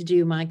trying to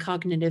do my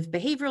cognitive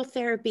behavioral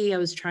therapy. I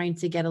was trying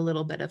to get a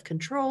little bit of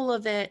control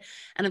of it.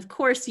 And of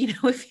course,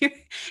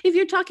 if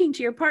you're talking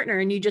to your partner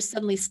and you just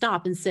suddenly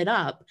stop and sit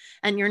up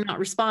and you're not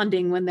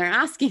responding when they're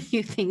asking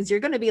you things,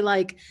 you're going to be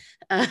like,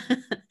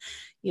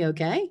 you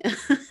okay?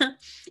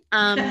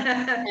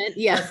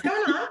 Yeah. What's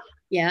going on?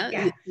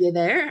 Yeah. You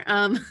there?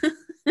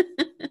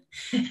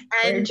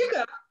 Where'd you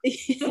go?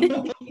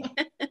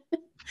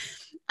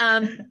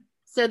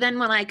 So then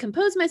when I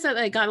composed myself,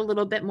 I got a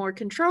little bit more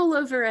control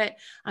over it.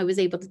 I was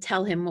able to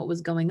tell him what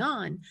was going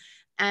on.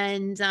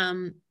 And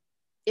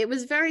it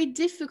was very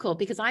difficult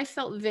because I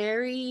felt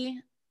very,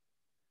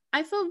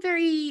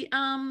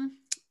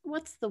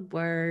 what's the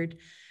word?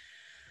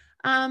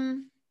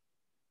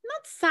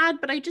 Not sad,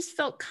 but I just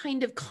felt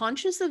kind of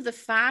conscious of the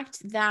fact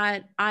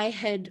that I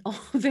had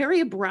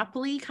very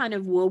abruptly kind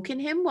of woken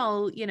him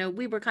while,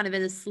 we were kind of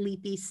in a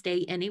sleepy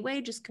state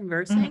anyway, just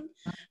conversing.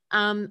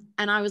 And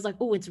I was like,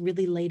 oh, it's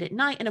really late at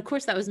night. And of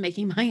course that was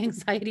making my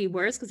anxiety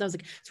worse because I was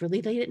like, it's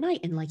really late at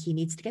night and like he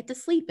needs to get to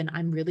sleep. And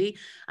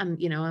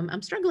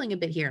I'm struggling a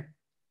bit here.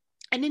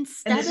 And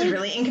instead, this is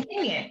really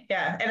inconvenient.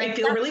 Yeah. And I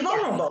feel really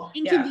vulnerable.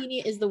 Yes.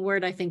 Inconvenient is the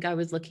word I think I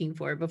was looking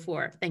for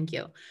before. Thank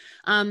you.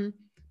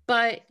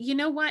 But you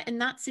know what? In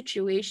that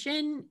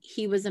situation,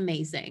 he was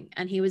amazing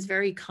and he was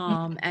very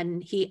calm.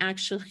 And he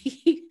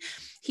actually,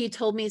 he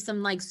told me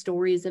some like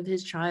stories of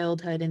his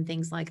childhood and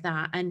things like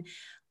that. And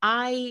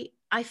I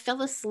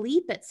fell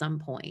asleep at some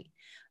point.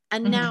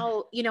 And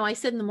now, I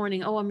said in the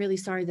morning, oh, I'm really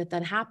sorry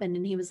that happened.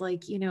 And he was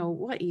like,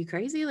 what, are you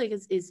crazy? Like,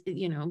 it's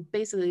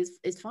basically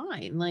it's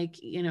fine. Like,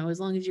 as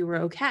long as you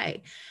were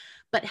okay.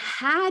 But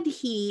had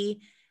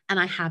he, and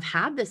I have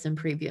had this in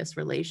previous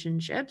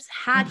relationships,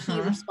 had he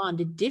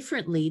responded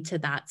differently to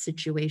that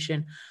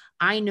situation,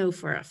 I know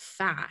for a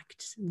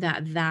fact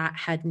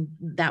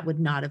that would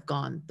not have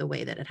gone the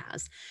way that it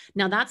has.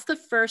 Now that's the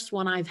first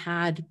one I've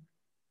had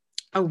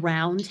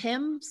around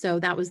him. So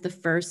that was the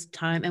first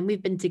time, and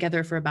we've been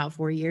together for about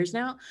 4 years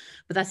now,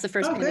 but that's the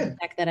first panic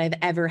attack that I've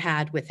ever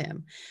had with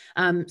him.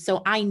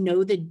 So I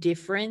know the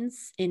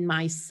difference in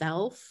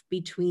myself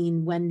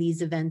between when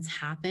these events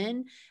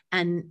happen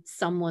and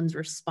someone's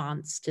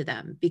response to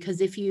them.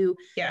 Because if you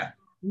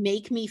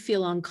make me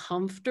feel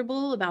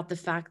uncomfortable about the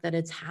fact that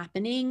it's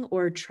happening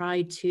or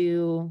try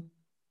to,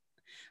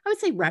 I would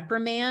say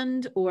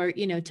reprimand or,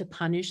 to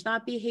punish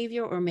that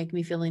behavior or make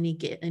me feel any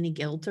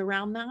guilt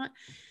around that,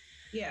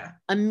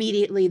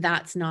 immediately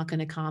that's not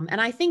going to come.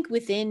 And I think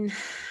within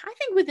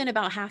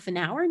about half an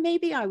hour,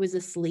 maybe I was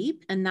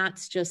asleep, and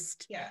that's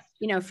just,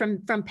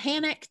 from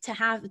panic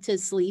to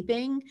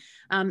sleeping,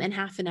 in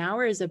half an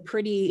hour is a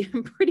pretty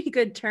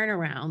good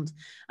turnaround.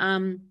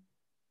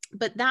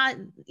 But that,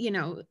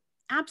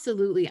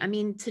 absolutely. I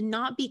mean, to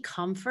not be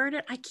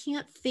comforted, I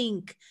can't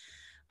think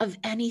of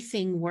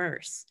anything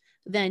worse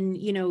than,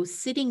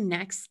 sitting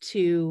next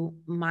to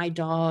my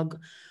dog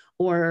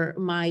or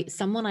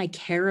someone I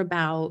care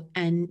about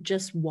and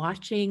just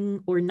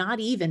watching or not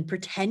even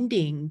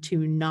pretending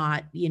to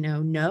not,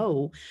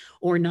 know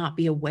or not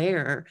be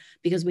aware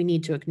because we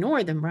need to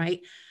ignore them,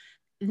 right?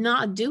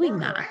 Not doing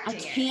that.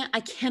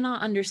 I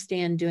cannot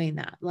understand doing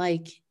that.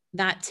 Like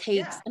that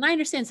takes, and I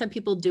understand some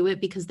people do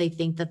it because they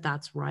think that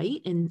that's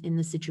right in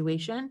the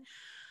situation.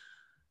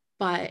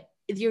 But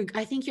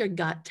I think your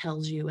gut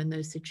tells you in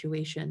those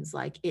situations,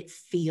 like it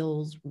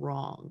feels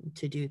wrong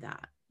to do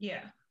that.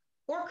 Yeah.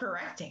 Or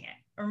correcting it.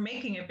 or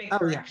making a big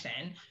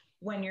correction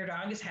when your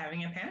dog is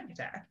having a panic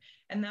attack.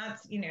 And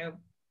that's,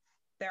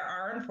 there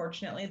are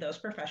unfortunately those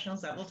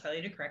professionals that will tell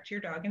you to correct your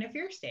dog in a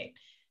fear state.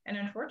 And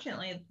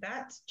unfortunately,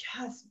 that's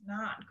just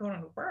not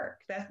going to work.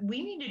 That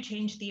we need to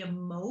change the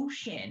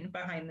emotion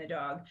behind the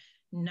dog,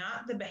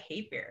 not the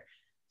behavior.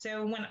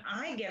 So when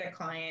I get a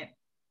client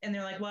and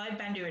they're like, well, I've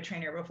been to a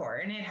trainer before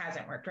and it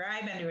hasn't worked, or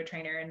I've been to a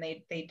trainer and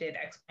they did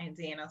X, Y, and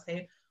Z. And I'll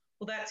say,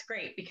 well, that's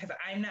great, because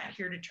I'm not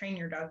here to train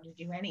your dog to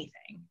do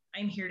anything.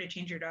 I'm here to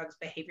change your dog's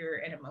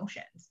behavior and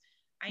emotions.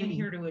 I'm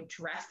here to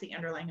address the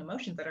underlying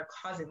emotions that are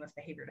causing this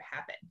behavior to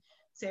happen.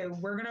 So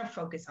we're going to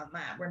focus on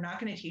that. We're not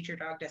going to teach your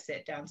dog to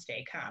sit down,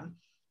 stay calm.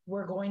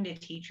 We're going to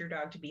teach your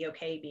dog to be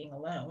okay being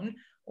alone,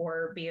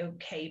 or be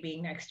okay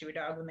being next to a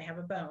dog when they have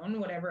a bone,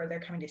 whatever they're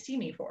coming to see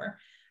me for.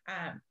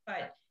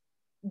 But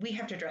we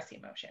have to address the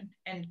emotion,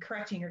 and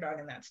correcting your dog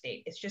in that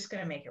state, it's just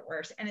going to make it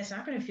worse. And it's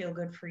not going to feel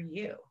good for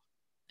you.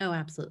 Oh,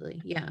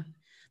 absolutely. Yeah.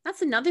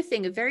 That's another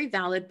thing, a very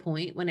valid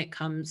point when it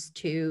comes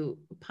to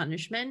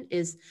punishment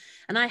is,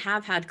 and I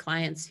have had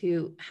clients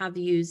who have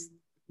used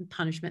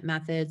punishment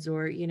methods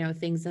or,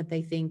 things that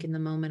they think in the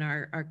moment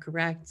are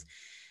correct.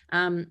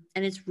 And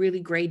it's really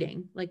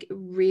grating, like it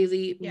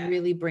really,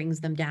 really brings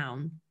them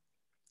down.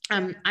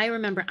 I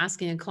remember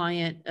asking a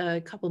client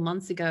a couple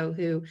months ago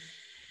who,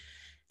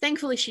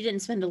 thankfully, she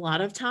didn't spend a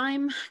lot of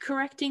time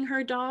correcting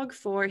her dog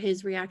for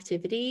his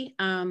reactivity.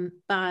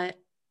 But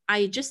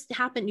I just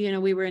happened,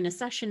 we were in a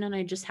session and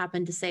I just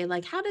happened to say,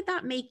 like, how did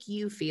that make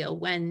you feel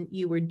when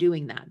you were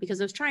doing that? Because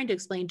I was trying to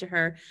explain to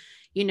her,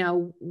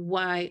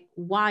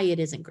 why it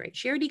isn't great.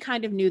 She already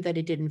kind of knew that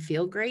it didn't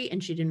feel great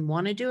and she didn't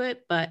want to do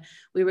it, but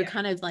we were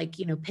kind of like,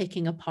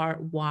 picking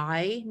apart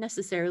why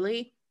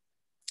necessarily.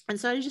 And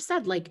so I just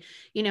said, like,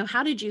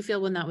 how did you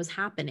feel when that was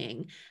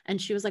happening?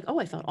 And she was like, oh,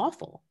 I felt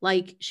awful.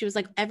 Like, she was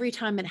like, every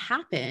time it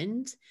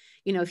happened,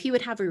 if he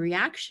would have a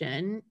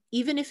reaction,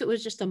 even if it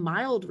was just a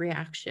mild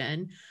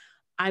reaction,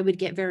 I would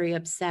get very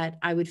upset.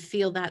 I would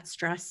feel that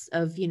stress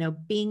of,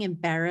 being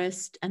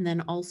embarrassed. And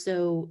then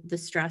also the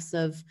stress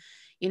of,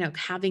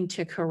 having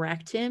to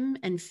correct him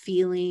and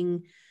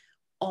feeling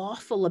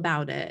awful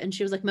about it. And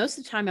she was like, most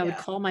of the time I would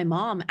call my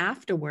mom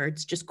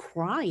afterwards, just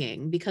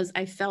crying because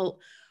I felt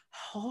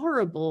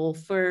horrible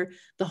for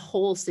the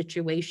whole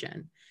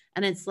situation.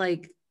 And it's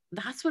like,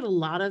 that's what a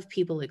lot of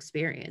people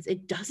experience.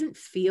 It doesn't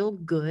feel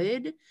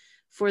good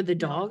for the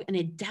dog, and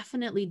it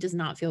definitely does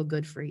not feel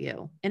good for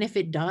you. And if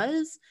it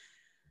does,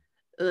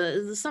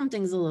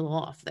 something's a little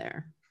off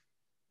there.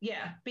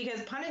 Yeah,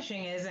 because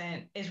punishing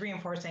is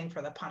reinforcing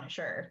for the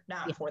punisher,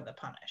 not for the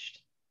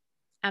punished.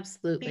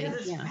 Absolutely.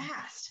 Because it's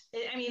fast.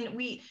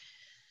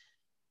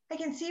 I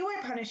can see why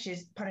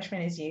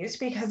punishment is used,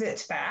 because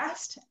it's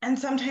fast and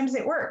sometimes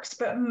it works,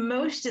 but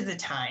most of the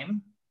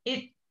time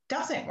it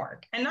doesn't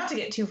work. And not to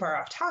get too far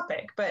off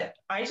topic, but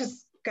I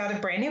just got a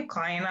brand new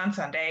client on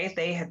Sunday.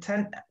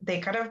 They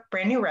got a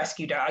brand new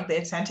rescue dog. They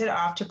had sent it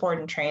off to board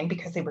and train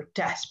because they were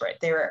desperate.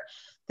 They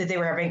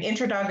were having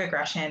intra-dog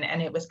aggression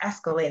and it was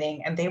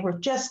escalating and they were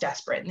just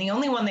desperate. And the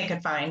only one they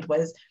could find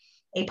was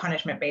a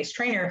punishment-based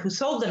trainer who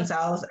sold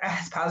themselves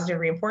as positive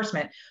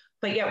reinforcement.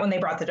 But yet when they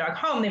brought the dog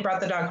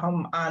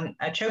home on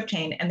a choke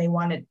chain, and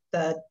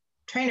the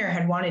trainer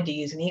had wanted to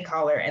use an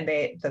e-collar, and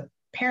the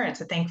parents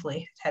had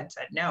thankfully had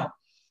said no.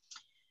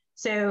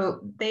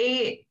 So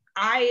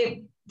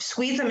I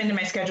squeezed them into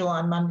my schedule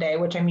on Monday,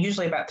 which I'm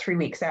usually about 3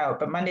 weeks out,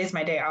 but Monday's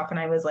my day off. And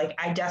I was like,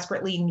 I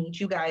desperately need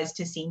you guys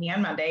to see me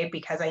on Monday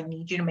because I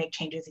need you to make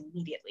changes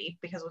immediately,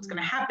 because what's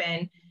going to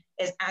happen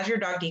is as your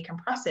dog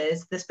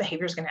decompresses, this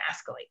behavior is going to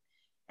escalate.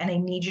 And I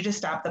need you to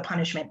stop the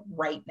punishment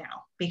right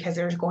now, because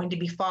there's going to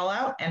be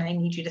fallout and I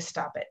need you to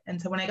stop it.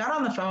 And so when I got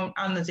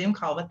on the Zoom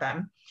call with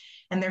them,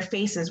 and their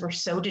faces were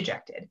so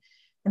dejected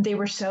and they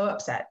were so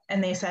upset,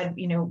 and they said,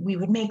 we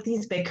would make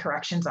these big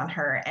corrections on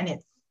her and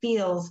it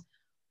feels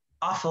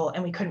awful.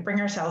 And we couldn't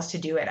bring ourselves to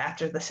do it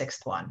after the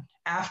 6th one,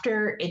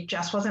 after it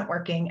just wasn't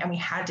working. And we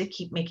had to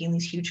keep making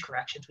these huge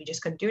corrections. We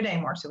just couldn't do it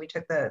anymore. So we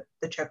took the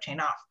choke chain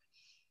off.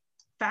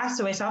 Fast.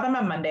 So I saw them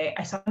on Monday.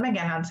 I saw them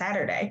again on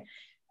Saturday.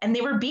 And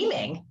they were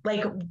beaming.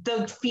 Like,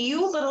 the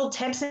few little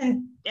tips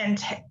and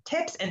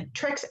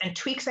tricks and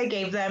tweaks I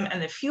gave them, and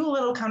the few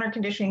little counter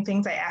conditioning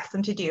things I asked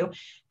them to do,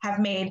 have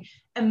made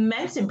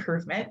immense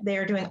improvement. They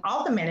are doing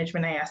all the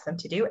management I asked them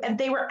to do, and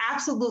they were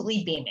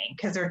absolutely beaming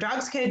because their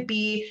dogs could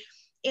be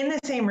in the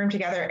same room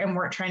together and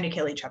weren't trying to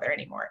kill each other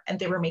anymore. And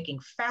they were making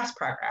fast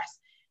progress.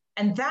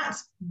 And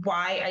that's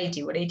why I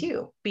do what I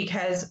do,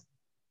 because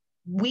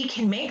we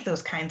can make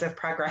those kinds of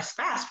progress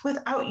fast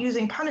without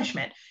using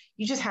punishment.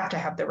 You just have to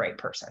have the right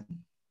person.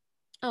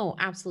 Oh,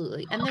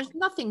 absolutely. And there's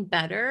nothing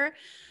better,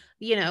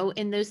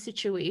 in those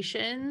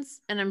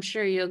situations, and I'm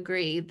sure you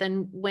agree,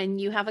 than when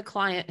you have a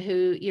client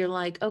who you're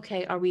like,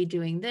 okay, are we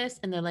doing this?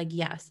 And they're like,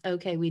 yes.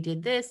 Okay, we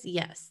did this.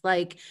 Yes.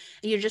 Like,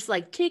 you're just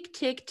like, tick,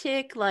 tick,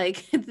 tick.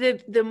 Like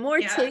the more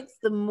ticks,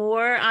 the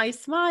more I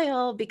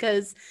smile,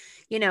 because,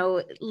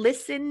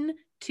 listen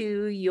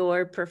to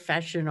your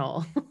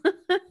professional.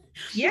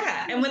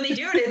 Yeah. And when they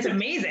do it, it's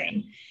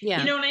amazing.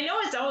 Yeah. And I know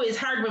it's always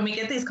hard when we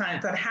get these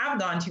clients that have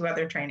gone to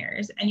other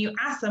trainers and you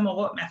ask them, well,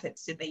 what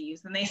methods did they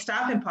use? And they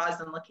stop and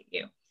pause and look at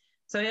you.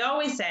 So I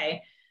always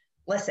say,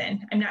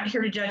 listen, I'm not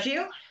here to judge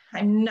you.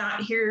 I'm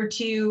not here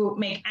to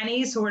make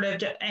any sort of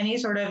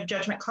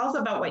judgment calls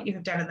about what you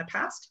have done in the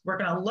past. We're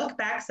going to look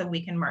back so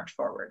we can march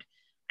forward.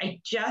 I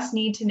just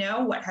need to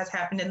know what has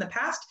happened in the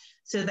past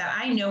so that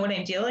I know what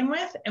I'm dealing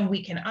with and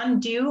we can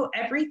undo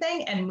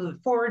everything and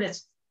move forward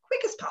as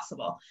quick as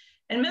possible.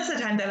 And most of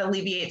the time that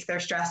alleviates their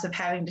stress of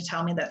having to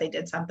tell me that they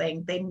did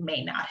something they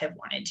may not have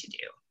wanted to do.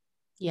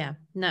 Yeah,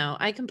 no,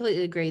 I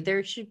completely agree.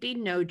 There should be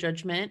no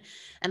judgment.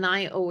 And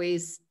I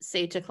always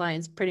say to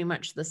clients pretty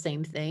much the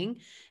same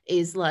thing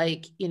is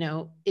like,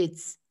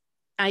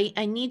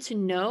 I need to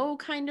know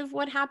kind of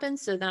what happened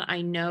so that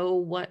I know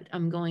what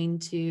I'm going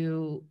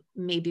to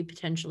maybe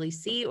potentially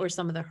see or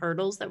some of the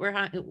hurdles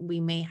that we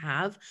may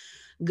have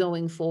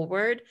going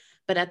forward.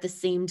 But at the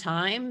same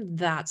time,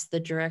 that's the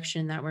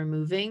direction that we're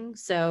moving.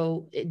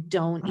 So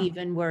don't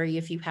even worry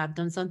if you have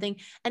done something.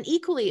 And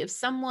equally, if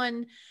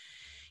someone,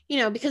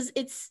 because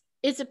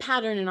it's a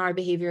pattern in our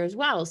behavior as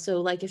well.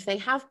 So like if they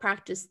have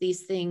practiced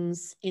these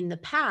things in the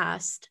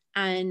past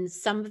and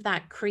some of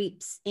that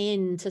creeps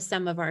into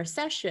some of our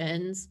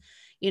sessions,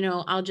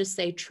 I'll just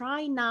say,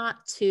 try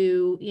not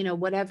to,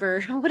 whatever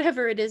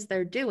it is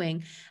they're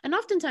doing. And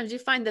oftentimes you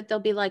find that they'll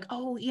be like,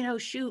 oh,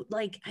 shoot,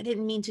 like I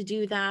didn't mean to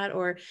do that.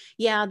 Or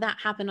yeah,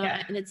 that happened.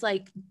 Yeah. And it's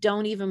like,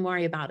 don't even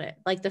worry about it.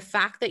 Like the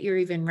fact that you're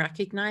even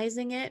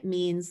recognizing it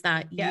means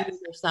that you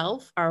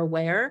yourself are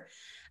aware.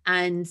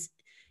 And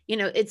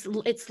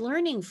it's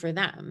learning for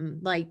them.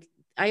 Like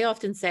I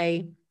often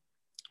say,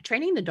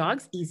 training the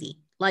dog's easy.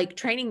 Like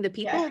training the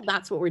people,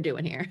 that's what we're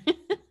doing here.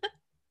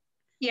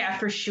 Yeah,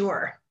 for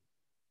sure.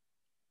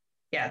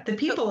 Yeah, the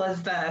people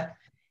is the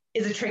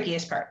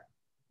trickiest part.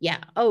 Yeah.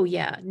 Oh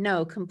yeah.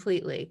 No,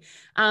 completely.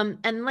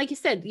 And like you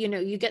said,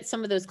 you get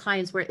some of those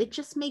clients where it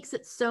just makes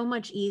it so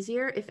much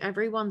easier if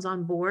everyone's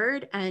on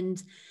board.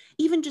 And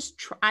even just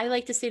I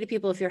like to say to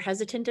people, if you're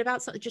hesitant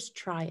about something, just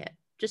try it.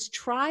 Just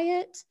try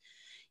it.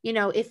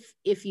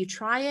 If you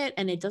try it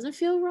and it doesn't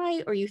feel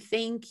right, or you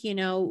think,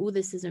 oh,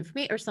 this isn't for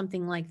me or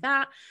something like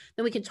that,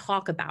 then we can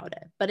talk about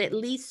it, but at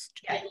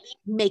least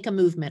make a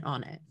movement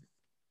on it.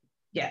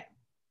 Yeah,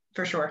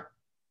 for sure.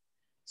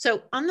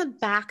 So on the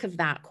back of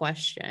that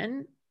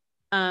question,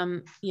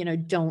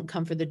 don't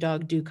comfort the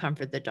dog, do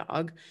comfort the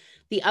dog.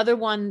 The other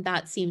one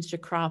that seems to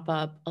crop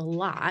up a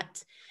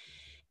lot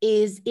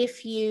is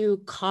if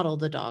you coddle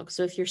the dog.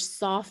 So if you're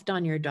soft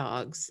on your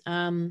dogs,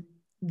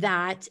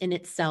 that in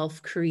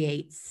itself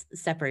creates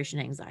separation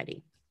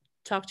anxiety.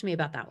 Talk to me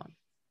about that one.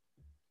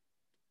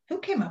 Who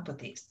came up with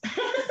these?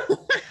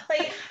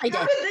 Like, I did.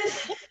 How did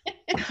this?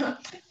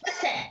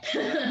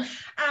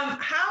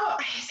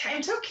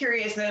 I'm so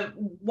curious of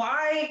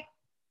why.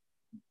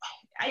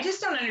 I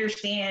just don't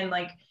understand.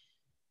 Like,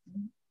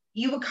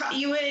 you would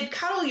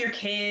cuddle your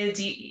kids,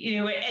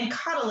 and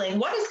coddling.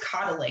 What is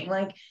coddling?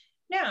 Like,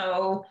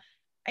 no,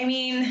 I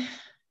mean.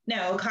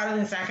 No,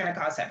 coddling is not going to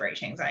cause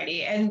separation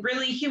anxiety. And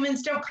really,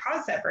 humans don't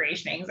cause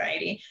separation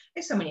anxiety. I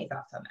have so many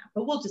thoughts on that,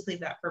 but we'll just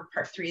leave that for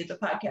part 3 of the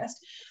podcast.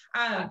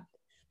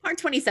 Part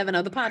 27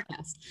 of the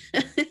podcast.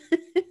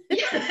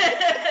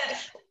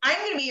 I'm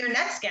going to be your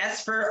next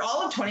guest for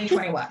all of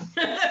 2021.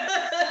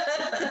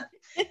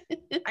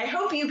 I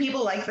hope you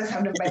people like the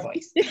sound of my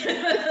voice.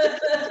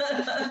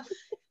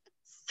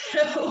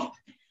 So,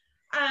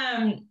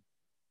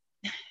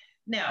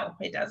 no,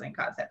 it doesn't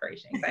cause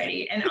separation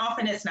anxiety. And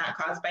often it's not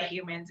caused by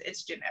humans.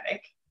 It's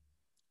genetic.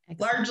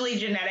 Excellent. Largely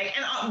genetic.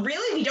 And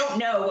really, we don't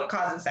know what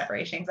causes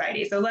separation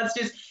anxiety. So let's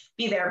just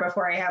be there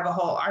before I have a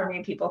whole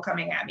army of people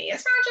coming at me.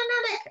 It's not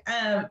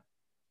genetic.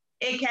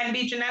 It can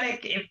be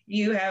genetic. If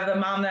you have a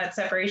mom that's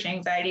separation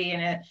anxiety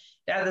and it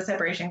has the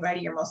separation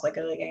anxiety, you're most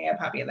likely getting a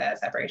puppy that has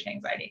separation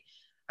anxiety.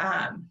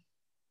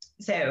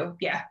 So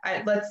yeah,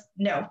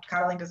 no,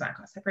 coddling does not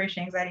cause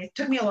separation anxiety. It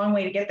took me a long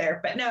way to get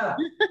there, but no.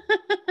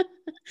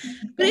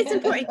 But it's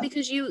important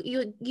because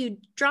you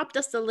dropped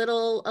us a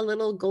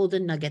little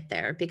golden nugget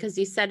there, because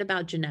you said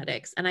about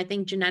genetics. And I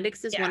think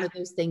genetics is one of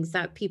those things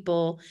that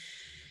people,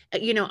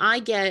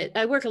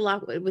 I work a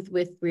lot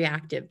with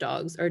reactive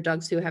dogs or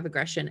dogs who have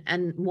aggression.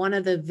 And one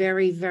of the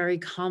very, very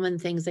common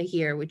things I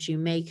hear, which you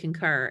may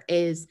concur,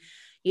 is,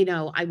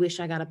 I wish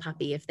I got a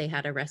puppy if they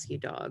had a rescue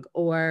dog,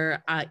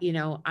 or,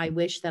 I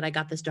wish that I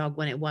got this dog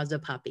when it was a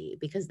puppy,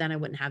 because then I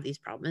wouldn't have these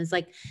problems. It's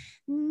like,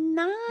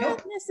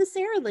 not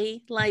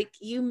necessarily. Like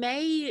you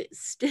may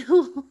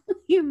still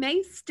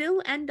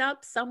end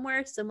up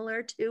somewhere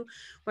similar to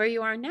where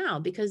you are now,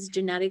 because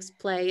genetics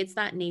play, it's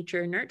that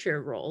nature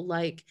nurture role.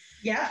 Like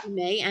you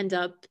may end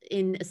up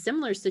in a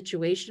similar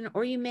situation,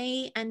 or you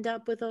may end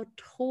up with a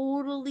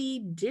totally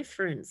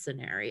different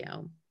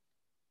scenario.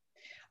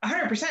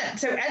 100%.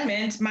 So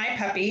Edmund, my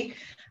puppy,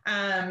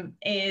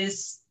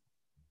 is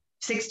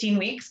 16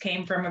 weeks,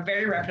 came from a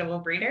very reputable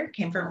breeder,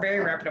 came from very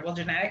reputable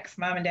genetics.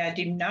 Mom and dad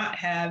do not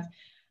have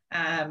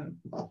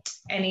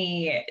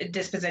any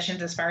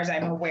dispositions as far as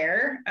I'm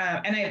aware.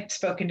 And I've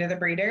spoken to the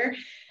breeder.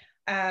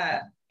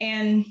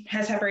 and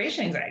has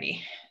separation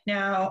anxiety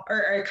now,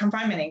 or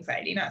confinement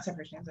anxiety, not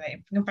separation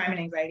anxiety,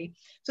 confinement anxiety.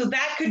 So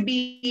that could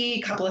be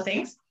a couple of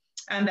things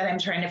that I'm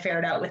trying to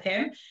ferret out with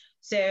him.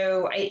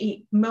 So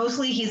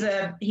mostly he's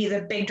a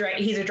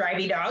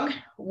drivey dog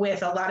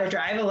with a lot of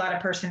drive, a lot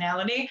of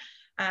personality.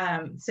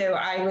 So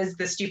I was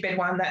the stupid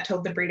one that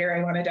told the breeder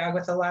I want a dog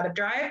with a lot of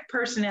drive,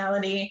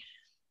 personality,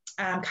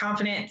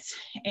 confidence,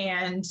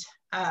 and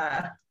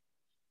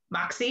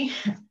moxie,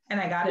 and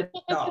I got it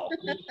all.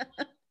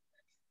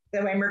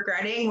 So I'm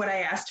regretting what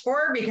I asked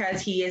for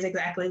because he is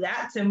exactly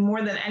that. So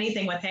more than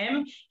anything with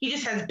him, he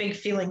just has big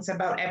feelings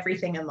about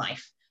everything in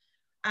life.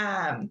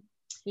 Yeah,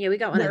 we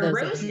got one of those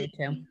Rosie,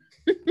 too.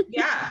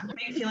 Yeah,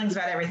 big feelings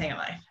about everything in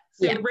life.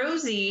 So yeah.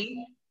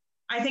 Rosie,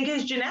 I think,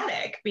 is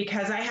genetic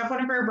because I have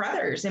one of her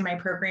brothers in my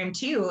program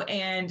too,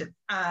 and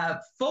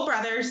full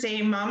brother,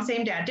 same mom,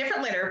 same dad,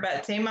 different litter,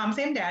 but same mom,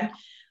 same dad,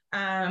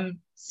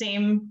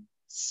 same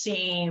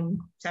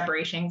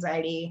separation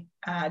anxiety,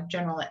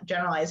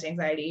 generalized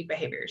anxiety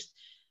behaviors.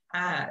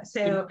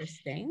 So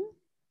interesting.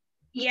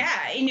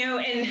 Yeah,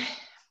 and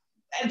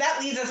that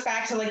leads us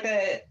back to like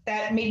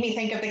that made me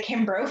think of the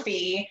Kim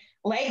Brophy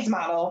legs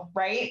model,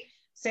 right?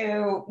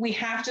 So we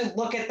have to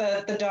look at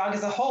the dog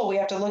as a whole. We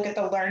have to look at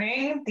the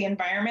learning, the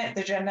environment,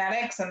 the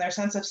genetics, and their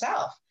sense of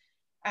self.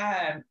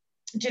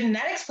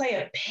 Genetics play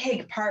a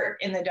big part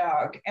in the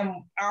dog, and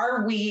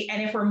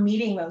if we're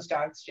meeting those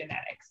dogs'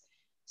 genetics.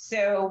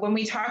 So when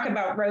we talk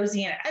about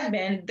Rosie and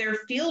Edmund, they're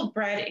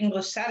field-bred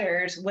English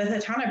setters with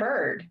a ton of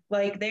bird.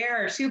 Like, they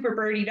are super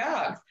birdy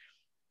dogs.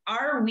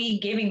 Are we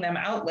giving them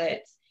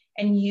outlets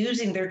and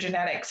using their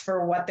genetics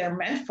for what they're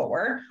meant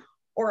for?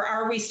 Or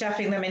are we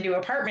stuffing them into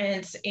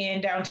apartments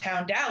in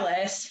downtown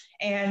Dallas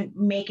and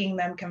making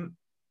them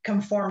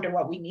conform to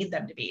what we need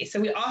them to be? So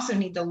we also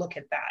need to look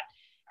at that.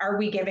 Are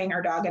we giving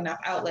our dog enough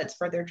outlets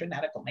for their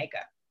genetical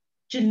makeup?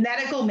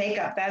 Genetical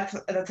makeup,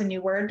 that's a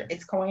new word.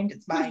 It's coined,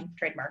 it's mine,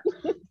 trademark.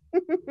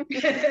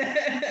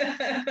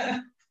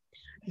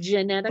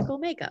 Genetical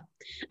makeup.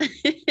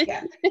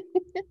 Yeah.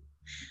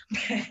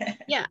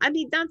 Yeah, I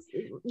mean,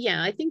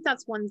 I think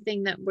that's one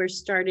thing that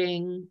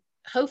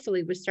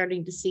hopefully we're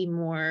starting to see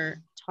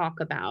more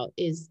talk about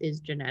is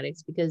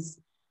genetics, because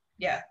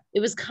it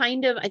was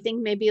kind of, I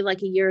think maybe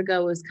like a year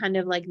ago, it was kind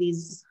of like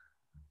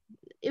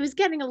it was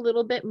getting a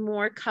little bit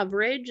more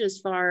coverage as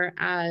far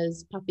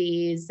as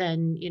puppies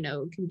and,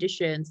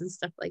 conditions and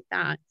stuff like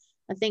that.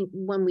 I think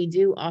when we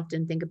do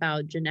often think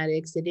about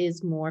genetics, it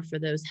is more for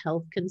those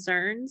health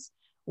concerns.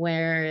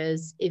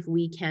 Whereas if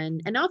we can,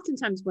 and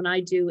oftentimes when I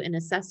do an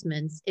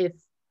assessments,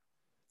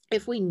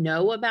 if we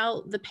know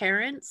about the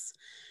parents,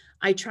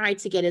 I try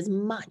to get as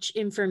much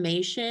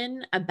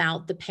information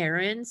about the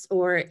parents,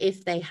 or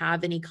if they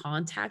have any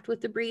contact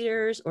with the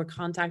breeders or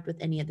contact with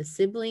any of the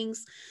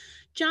siblings,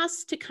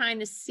 just to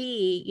kind of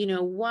see,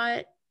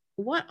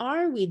 what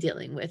are we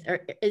dealing with? Or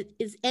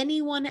is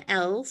anyone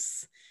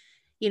else,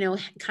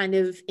 kind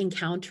of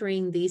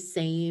encountering these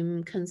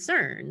same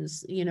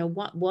concerns? And a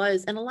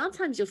lot of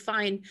times you'll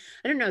find,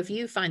 I don't know if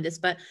you find this,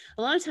 but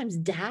a lot of times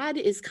dad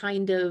is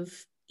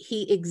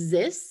he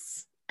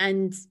exists,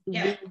 and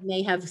we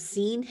may have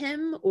seen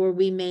him or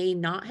we may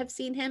not have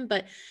seen him,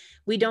 but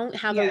we don't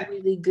have a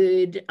really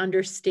good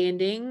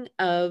understanding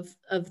of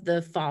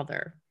the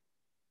father.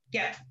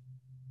 Yeah.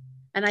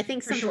 And I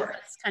think sometimes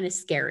that's kind of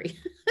scary.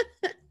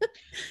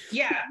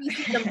 Yeah.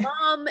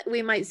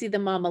 We might see the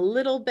mom a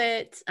little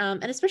bit.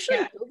 And especially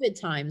in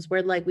COVID times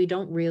where we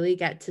don't really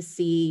get to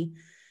see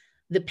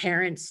the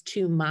parents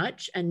too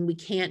much, and we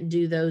can't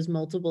do those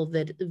multiple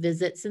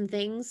visits and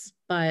things,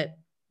 but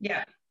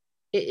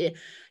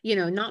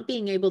not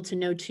being able to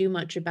know too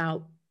much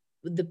about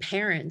the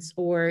parents,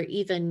 or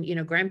even,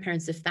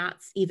 grandparents, if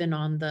that's even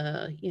on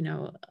the,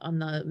 on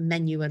the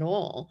menu at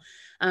all.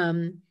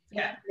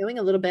 Knowing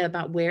a little bit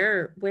about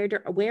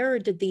where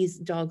did these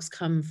dogs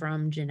come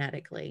from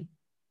genetically?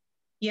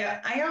 Yeah,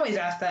 I always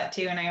ask that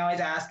too. And I always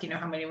ask,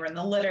 how many were in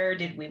the litter?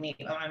 Did we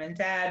meet mom and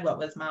dad? What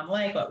was mom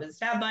like? What was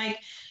dad like?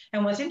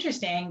 And what's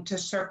interesting, to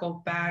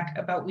circle back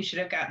about, we should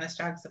have gotten this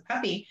dog as a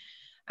puppy.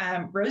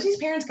 Rosie's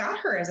parents got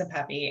her as a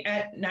puppy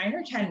at 9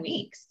 or 10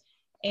 weeks.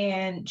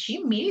 And she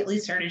immediately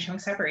started showing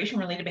separation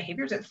related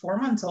behaviors at 4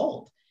 months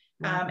old.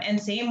 Wow.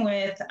 And same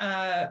with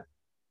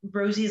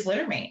Rosie's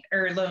littermate,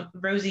 or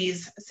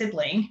Rosie's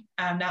sibling,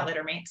 not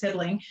littermate,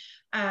 sibling.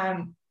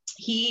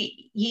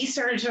 He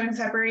started showing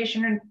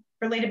separation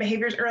related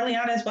behaviors early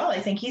on as well.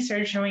 I think he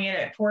started showing it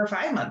at 4 or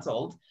 5 months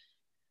old.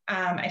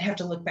 I'd have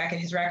to look back at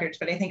his records,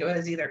 but I think it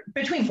was either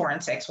between 4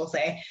 and 6, we'll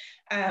say.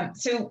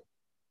 So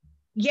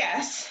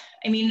yes,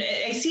 I mean,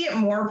 I see it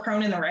more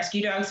prone in the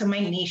rescue dog. So my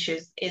niche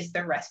is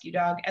the rescue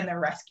dog and the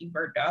rescue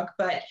bird dog,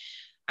 but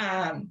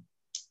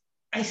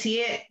I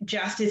see it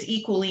just as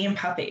equally in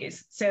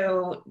puppies.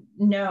 So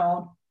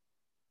no,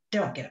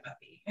 don't get a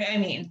puppy. I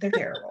mean, they're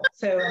terrible.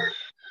 So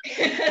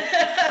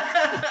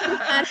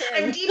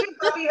I'm deep in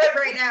puppyhood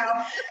right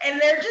now,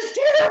 and they're just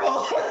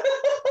terrible.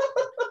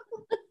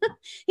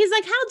 He's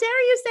like, how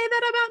dare you say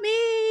that about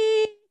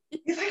me?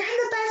 He's like, I'm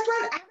the best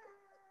one ever.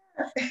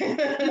 You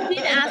did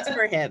ask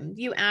for him.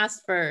 You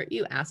asked for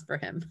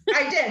him.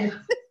 I did.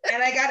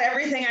 And I got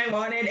everything I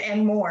wanted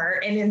and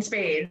more, and in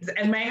spades.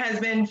 And my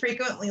husband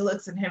frequently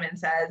looks at him and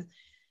says,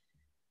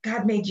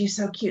 God made you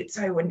so cute,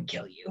 so I wouldn't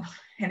kill you.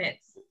 And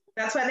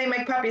that's why they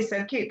make puppies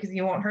so cute, because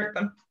you won't hurt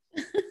them.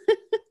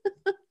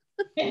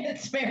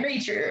 It's very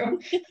true.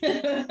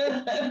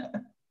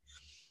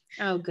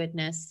 Oh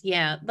goodness.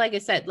 Yeah. Like I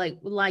said,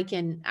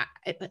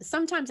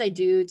 sometimes I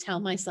do tell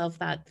myself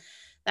that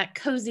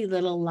cozy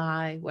little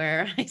lie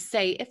where I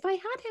say, if I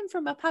had him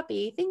from a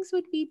puppy, things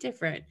would be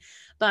different.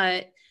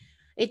 But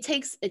it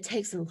takes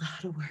a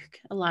lot of work.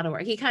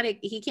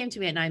 He came to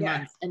me at 9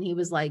 months and he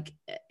was like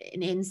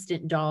an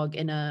instant dog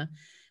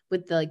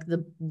with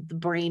the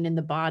brain and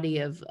the body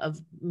of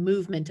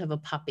movement of a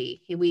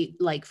puppy. We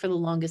like for the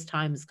longest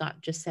time, Scott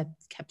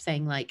kept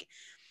saying like,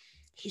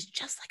 he's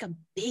just like a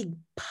big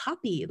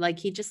puppy. Like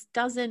he just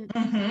doesn't,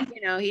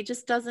 he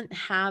just doesn't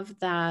have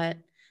the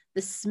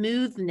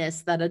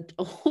smoothness that an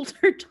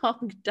older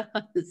dog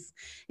does.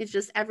 It's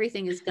just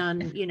everything is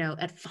done,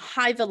 at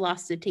high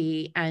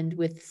velocity and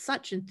with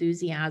such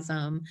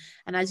enthusiasm.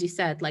 And as you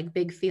said, like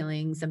big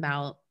feelings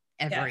about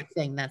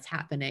everything that's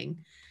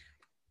happening.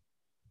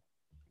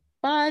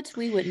 But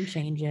we wouldn't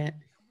change it.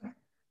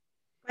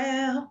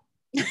 Well,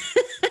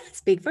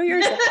 speak for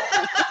yourself.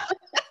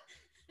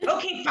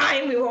 Okay,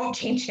 fine. We won't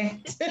change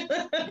it.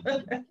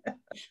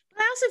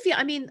 I also feel,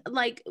 I mean,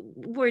 like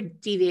we're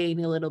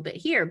deviating a little bit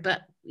here,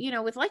 but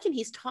with Lycan,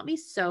 he's taught me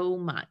so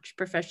much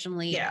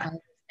professionally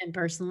and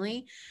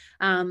personally.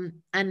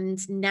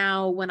 And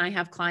now when I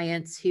have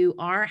clients who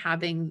are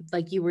having,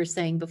 like you were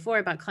saying before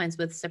about clients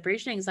with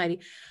separation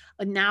anxiety,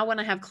 now when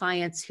I have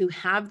clients who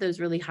have those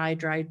really high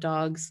drive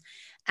dogs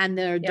and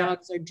their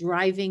dogs are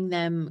driving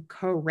them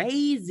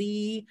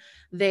crazy,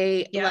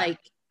 they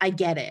I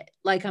get it.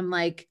 Like, I'm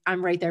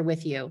right there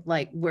with you.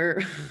 Like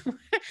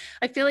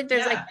I feel like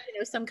there's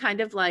some kind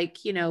of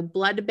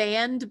blood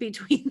band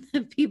between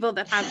the people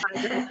that have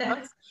high drive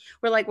dogs.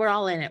 We're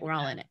all in it. We're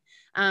all in it.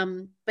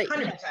 But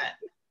 100%.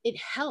 It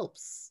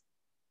helps.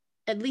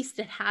 At least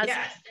it has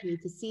me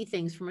to see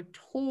things from a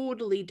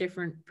totally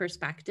different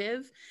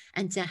perspective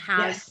and to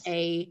have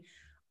a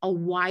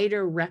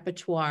wider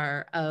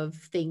repertoire of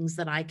things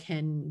that I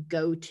can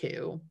go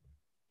to.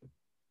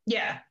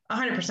 Yeah,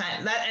 100%.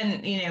 That,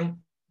 and,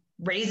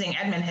 raising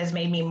Edmund has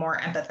made me more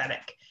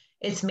empathetic.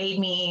 It's made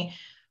me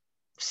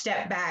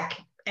step back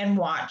and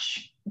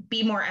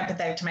be more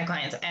empathetic to my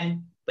clients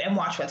and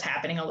watch what's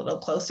happening a little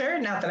closer.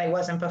 Not that I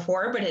wasn't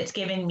before, but it's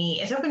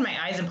opened my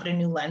eyes and put a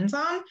new lens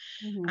on,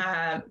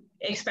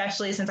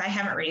 especially since I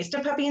haven't raised a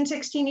puppy in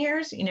 16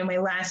 years. My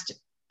last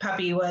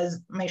puppy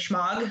was my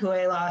Schmog, who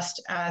I lost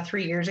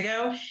 3 years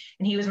ago.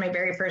 And he was my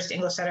very first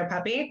English setter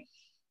puppy.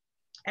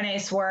 And I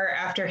swore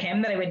after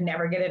him that I would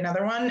never get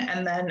another one.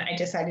 And then I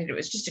decided it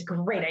was just a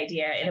great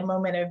idea in a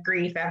moment of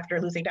grief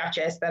after losing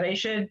Duchess that I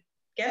should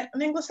get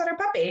an English setter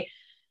puppy.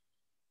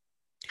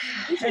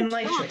 And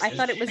I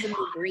thought it was a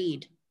new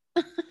breed.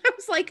 I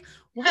was like,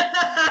 what?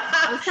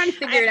 I was trying to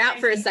figure it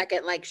out for a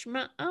second, like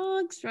Schmog.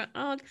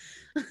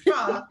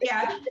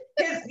 Yeah.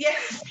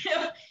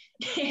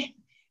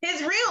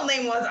 His real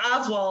name was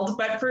Oswald,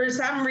 but for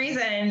some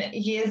reason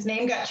his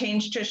name got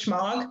changed to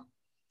Schmog.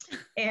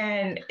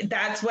 And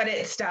that's what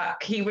it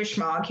stuck. He was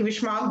Schmog. He was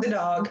Schmog the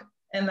dog.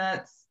 And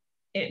that's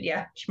it.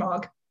 Yeah,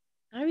 Schmog.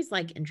 I always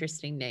like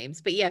interesting names.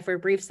 But yeah, for a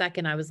brief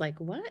second, I was like,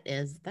 what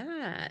is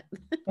that?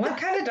 What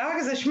kind of dog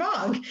is a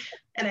Schmog?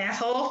 An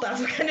asshole? That's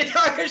what kind of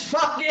dog a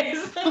Schmog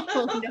is.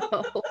 Oh,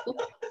 no.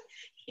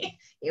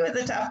 He was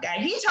a tough guy.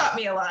 He taught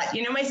me a lot.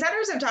 My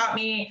setters have taught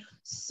me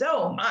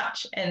so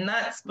much. And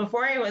that's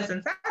before I was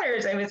in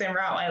setters, I was in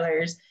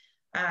Rottweilers.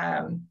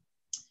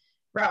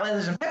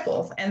 Rottweilers and pit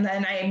bulls, and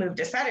then I moved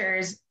to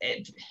setters.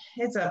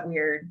 It's a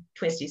weird,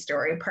 twisty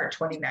story. Part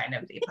 29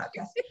 of the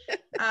podcast.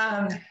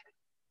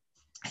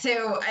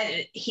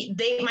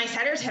 My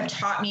setters have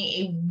taught me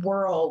a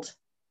world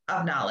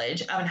of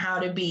knowledge on how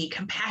to be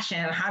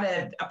compassionate, how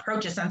to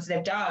approach a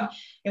sensitive dog.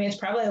 I mean, it's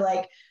probably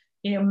like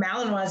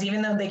Malinois,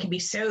 even though they can be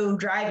so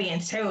drivey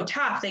and so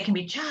tough, they can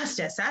be just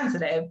as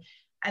sensitive.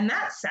 And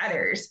that's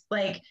setters.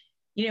 Like,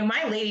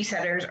 my lady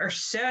setters are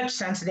such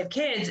sensitive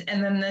kids.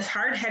 And then this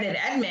hard-headed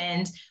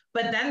Edmund,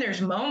 but then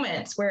there's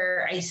moments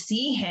where I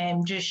see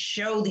him just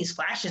show these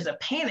flashes of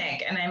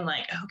panic. And I'm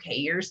like, okay,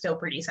 you're still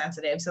pretty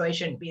sensitive. So I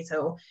shouldn't be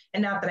so,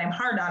 and not that I'm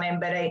hard on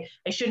him, but I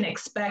shouldn't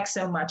expect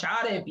so much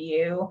out of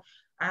you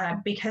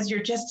because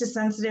you're just as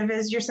sensitive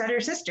as your setter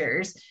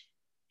sisters.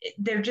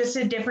 They're just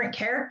a different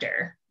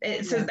character.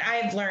 So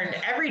I've learned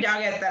every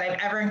dog that I've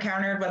ever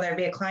encountered, whether it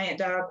be a client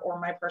dog or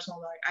my personal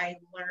dog, I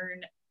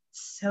learn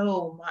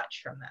so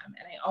much from them.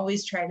 And I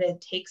always try to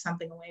take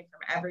something away from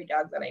every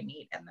dog that I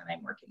meet and that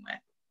I'm working with.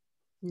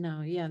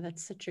 No, yeah,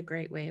 that's such a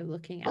great way of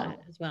looking at it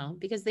as well,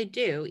 because they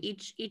do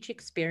each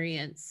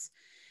experience,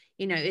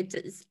 you know,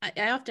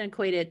 I often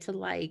equate it to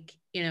like,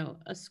 you know,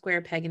 a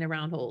square peg in a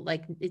round hole.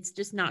 Like it's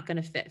just not going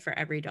to fit for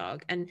every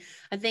dog. And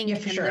I Yeah, think,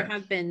 for and sure.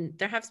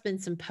 there have been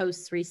some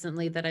posts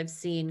recently that I've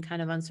seen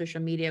kind of on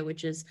social media,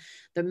 which is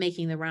they're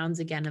making the rounds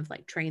again of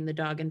like train the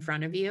dog in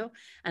front of you.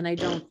 And I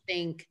don't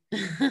think,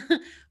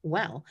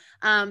 well,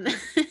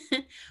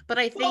 but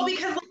I Well, think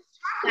because let's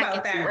talk that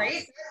about gets that, right?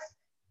 lost.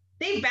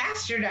 They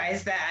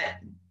bastardized that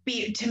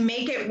to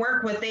make it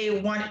work what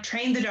they want to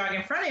train the dog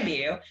in front of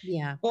you.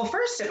 Yeah. Well,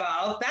 first of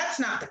all, that's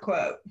not the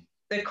quote.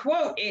 The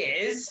quote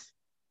is,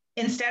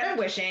 instead of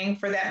wishing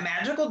for that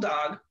magical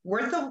dog,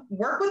 work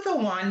with the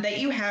one that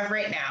you have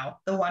right now,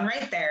 the one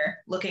right there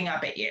looking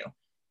up at you.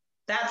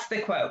 That's the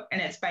quote. And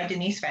it's by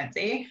Denise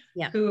Fency,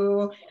 Yeah.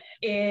 who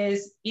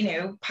is, you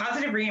know,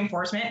 positive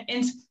reinforcement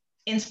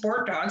in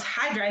sport dogs,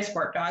 high drive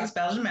sport dogs,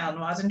 Belgian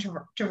Malinois and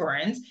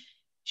Tervuurens.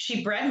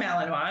 She bred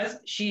Malinois.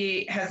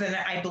 She has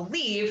I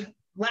believe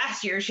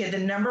last year she had the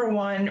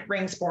 #1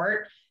 ring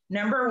sport,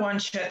 #1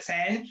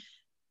 Schutzhund.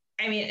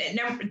 I mean,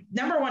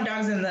 number one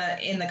dogs in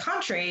the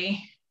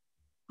country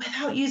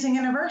without using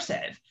an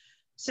aversive.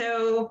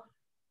 So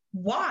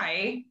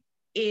why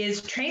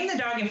is train the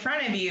dog in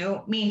front of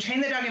you mean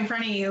train the dog in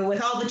front of you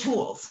with all the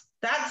tools?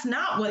 That's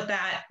not what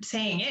that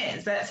saying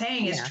is. That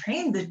saying is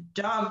train the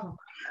dog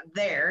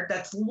there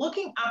that's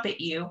looking up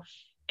at you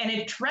and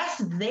address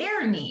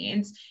their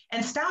needs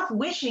and stop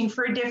wishing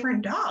for a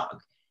different dog.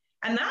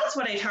 And that's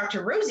what I talk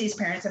to Rosie's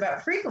parents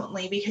about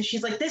frequently, because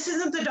she's like, this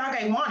isn't the dog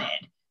I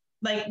wanted.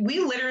 Like, we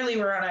literally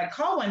were on a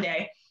call one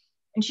day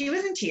and she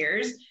was in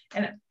tears.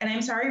 And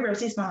I'm sorry,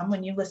 Rosie's mom,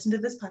 when you listen to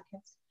this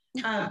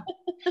podcast.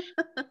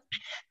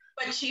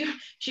 But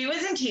she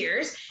was in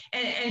tears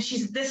and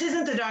she's, this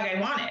isn't the dog I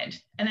wanted.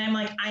 And I'm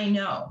like, I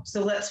know.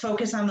 So let's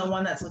focus on the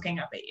one that's looking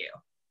up at you,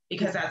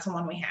 because that's the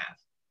one we have.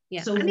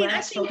 Yeah. So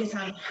let's focus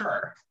on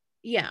her.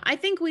 Yeah. I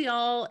think we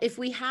all, if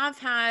we have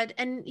had,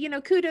 and, you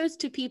know, kudos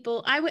to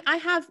people. I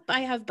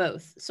have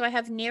both. So I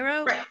have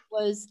Nero, Right.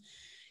 was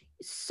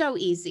so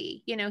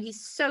easy. You know,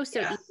 he's so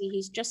easy.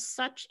 He's just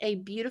such a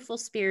beautiful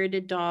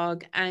spirited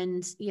dog.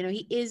 And, you know,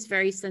 he is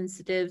very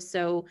sensitive.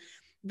 So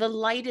the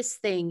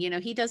lightest thing, you know,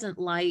 he doesn't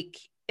like,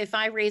 if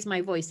I raise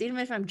my voice, even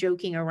if I'm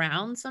joking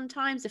around,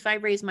 sometimes if I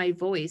raise my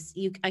voice,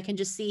 I can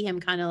just see him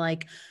kind of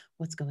like,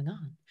 what's going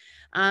on?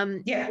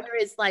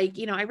 Whereas like,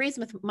 you know, I raise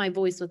my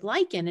voice with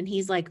Lycan and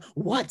he's like,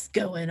 what's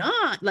going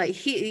on? Like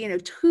he, you know,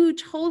 two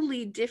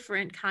totally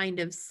different kind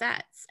of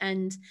sets.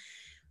 And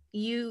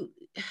you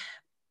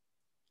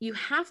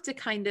have to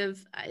kind of,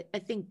 I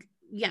think,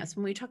 yes,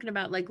 when we're talking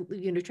about like,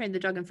 you know, train the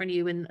dog in front of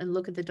you and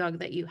look at the dog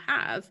that you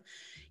have,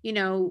 you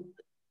know,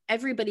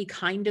 everybody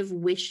kind of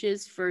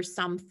wishes for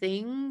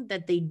something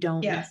that they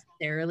don't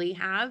necessarily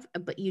have,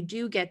 but you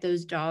do get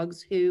those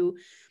dogs who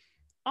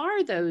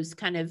are those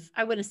kind of,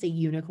 I wouldn't say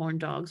unicorn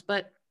dogs,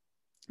 but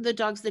the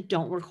dogs that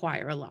don't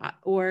require a lot,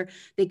 or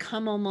they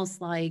come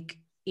almost like,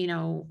 you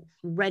know,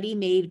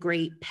 ready-made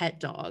great pet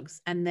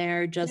dogs, and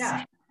they're just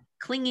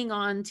clinging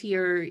on to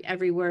your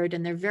every word,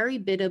 and they're very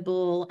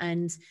biddable,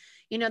 and,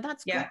 you know,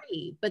 that's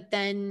great. But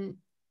then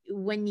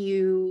when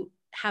you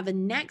have a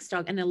next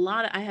dog, and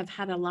I have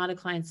had a lot of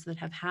clients that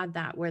have had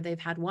that, where they've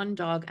had one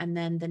dog and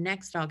then the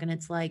next dog, and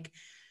it's like,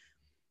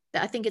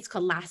 I think it's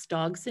called last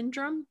dog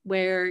syndrome,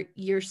 where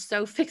you're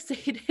so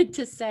fixated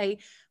to say,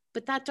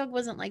 but that dog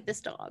wasn't like this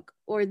dog,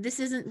 or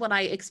this isn't what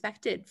I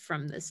expected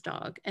from this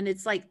dog. And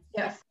it's like,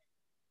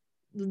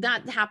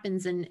 that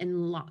happens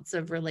in lots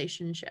of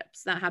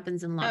relationships. That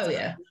happens in lots of,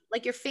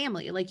 like your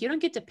family. Like, you don't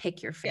get to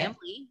pick your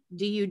family.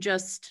 Do you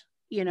just,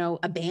 you know,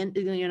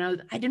 abandon, you know,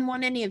 I didn't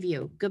want any of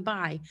you,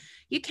 goodbye.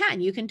 You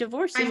can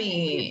divorce your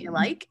family if you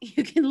like,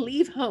 you can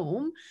leave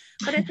home,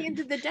 but at the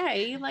end of the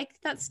day, like,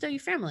 that's still your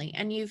family,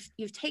 and you've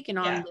taken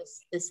on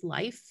this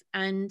life,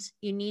 and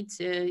you need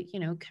to,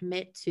 you know,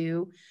 commit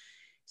to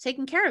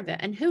taking care of it.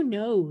 And who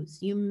knows,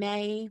 you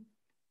may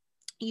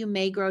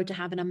grow to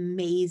have an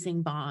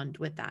amazing bond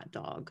with that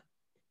dog.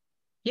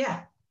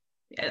 Yeah.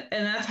 And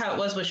that's how it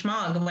was with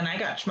Schmog. And when I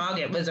got Schmog,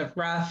 it was a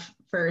rough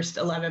first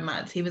 11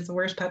 months. He was the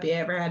worst puppy I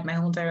ever had my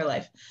whole entire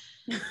life.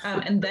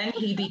 And then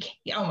he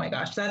became, oh my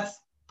gosh, that's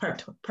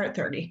part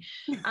 30.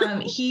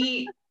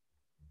 He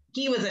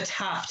was a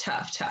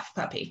tough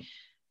puppy.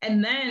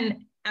 And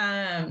then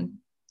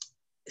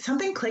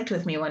something clicked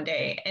with me one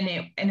day,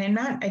 and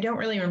I don't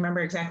really remember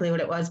exactly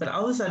what it was, but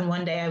all of a sudden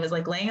one day I was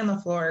like laying on the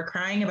floor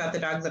crying about the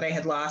dogs that I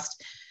had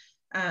lost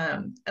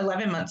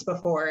 11 months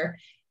before.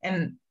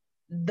 And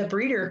the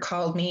breeder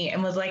called me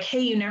and was like,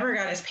 hey, you never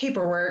got his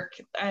paperwork.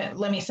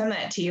 Let me send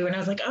that to you. And I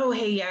was like, oh,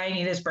 hey, yeah, I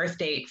need his birth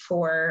date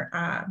for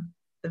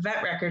the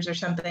vet records or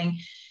something.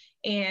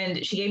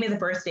 And she gave me the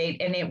birth date,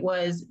 and it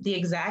was the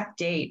exact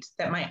date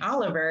that my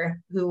Oliver,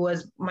 who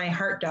was my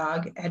heart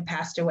dog, had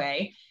passed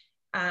away.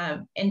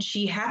 And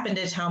she happened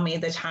to tell me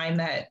the time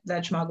that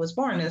Schmog was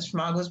born. And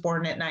Schmog was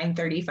born at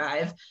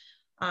 9:35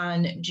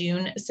 on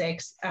June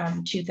 6,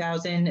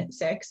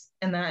 2006.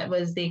 And that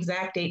was the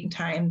exact date and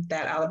time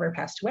that Oliver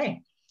passed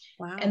away.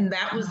 Wow. And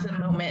that was the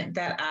moment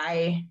that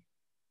I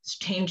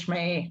changed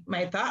my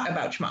thought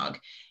about Schmog.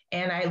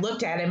 And I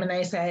looked at him and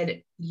I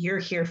said, you're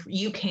here,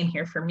 you came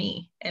here for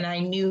me. And I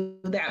knew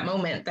that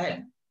moment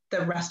that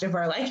the rest of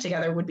our life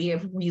together would be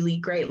a really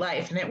great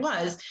life. And it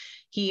was.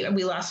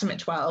 We lost him at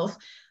 12.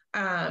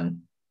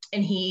 And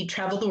he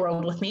traveled the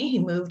world with me. He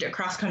moved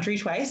across country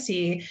twice.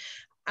 He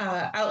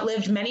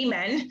outlived many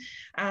men.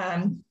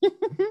 My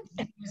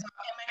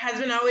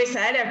husband always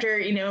said,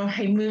 after,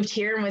 I moved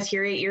here and was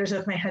here 8 years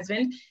with my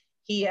husband,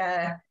 he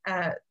said,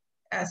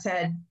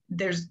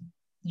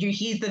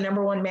 he's the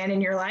number one man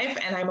in your life,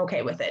 and I'm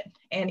okay with it.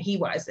 And he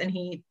was. And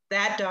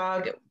that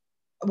dog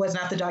was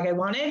not the dog I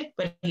wanted,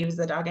 but he was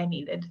the dog I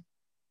needed.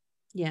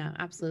 Yeah,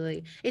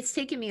 absolutely. It's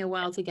taken me a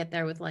while to get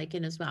there with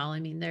Lycan as well. I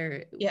mean,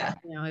 I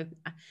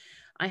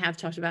have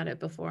talked about it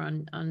before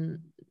on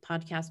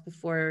podcasts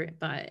before,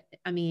 but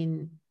I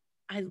mean,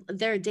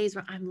 there are days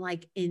where I'm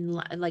like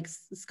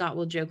Scott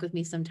will joke with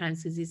me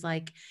sometimes because he's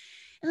like,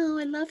 oh,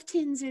 I love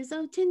Tinzers.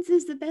 Oh,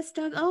 Tinzer's the best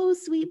dog. Oh,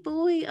 sweet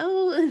boy.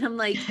 Oh, and I'm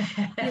like,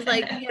 he's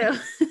like, and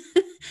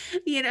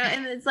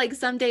it's like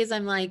some days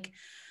I'm like,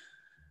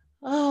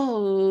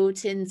 oh,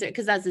 Tinzer,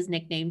 because that's his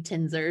nickname,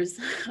 Tinzers.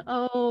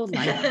 Oh,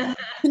 like,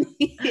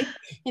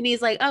 and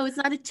he's like, oh, it's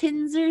not a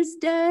Tinzers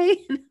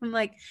day. And I'm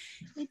like,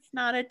 it's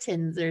not a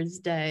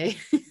Tinzers day.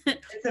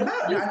 It's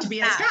about not to be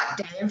a Scott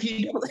day if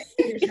you don't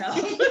think yourself.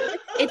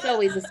 It's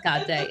always a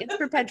Scott day. It's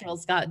perpetual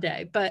Scott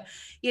day. But,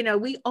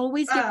 we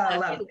always get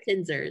back to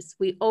Tinzers.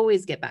 We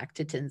always get back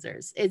to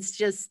Tinzers. It's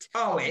just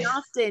always.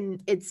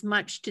 Often it's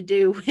much to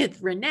do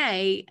with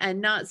Renee and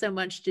not so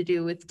much to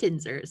do with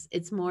Tinzers.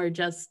 It's more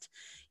just,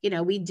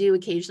 we do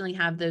occasionally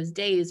have those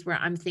days where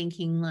I'm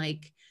thinking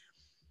like,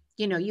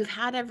 you've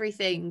had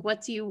everything.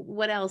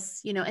 What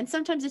else, and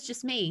sometimes it's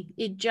just me.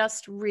 It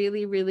just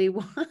really, really,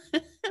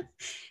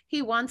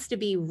 he wants to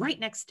be right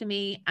next to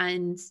me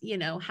and,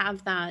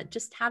 have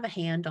a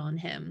hand on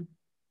him.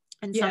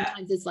 And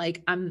sometimes it's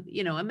like, I'm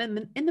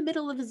in the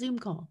middle of a Zoom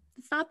call.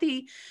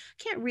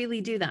 Can't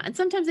really do that. And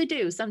sometimes I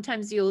do.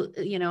 Sometimes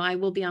I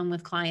will be on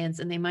with clients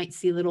and they might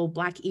see little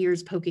black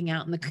ears poking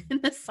out in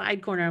the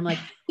side corner. I'm like,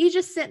 he's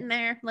just sitting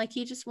there. Like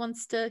he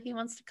wants to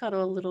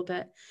cuddle a little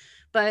bit.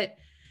 But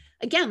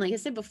again, like I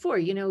said before,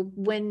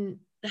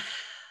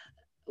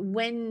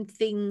 when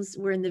things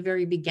were in the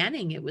very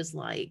beginning, it was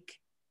like,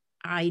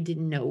 I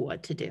didn't know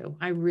what to do.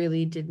 I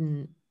really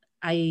didn't.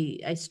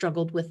 I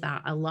struggled with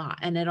that a lot.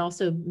 And it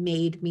also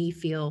made me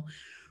feel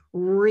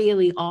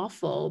really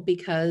awful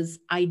because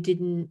I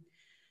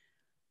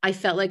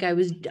felt like I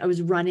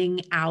was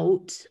running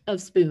out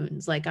of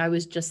spoons. Like I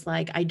was just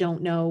like, I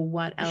don't know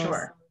what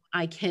else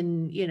I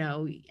can,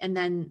 and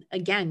then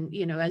again,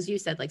 as you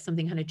said, like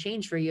something kind of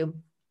changed for you.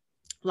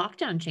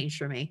 Lockdown changed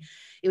for me.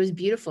 It was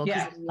beautiful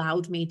because it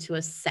allowed me to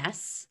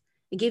assess.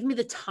 It gave me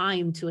the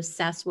time to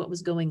assess what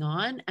was going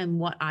on and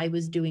what I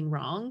was doing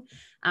wrong.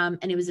 And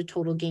it was a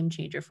total game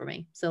changer for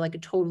me. So like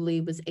it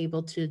totally was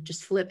able to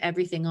just flip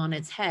everything on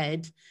its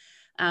head.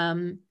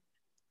 And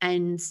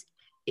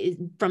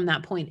from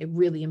that point, it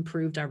really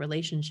improved our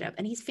relationship.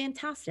 And he's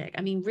fantastic.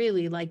 I mean,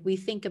 really, like we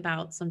think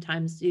about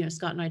sometimes,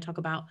 Scott and I talk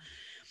about,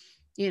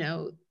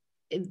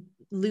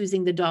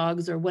 losing the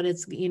dogs or what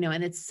it's,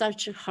 and it's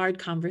such a hard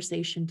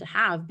conversation to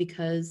have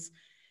because,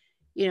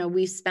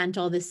 we've spent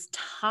all this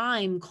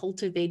time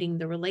cultivating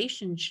the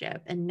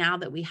relationship. And now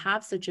that we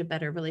have such a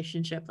better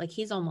relationship, like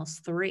he's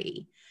almost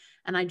 3.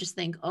 And I just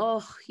think,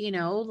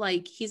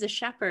 like he's a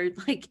shepherd.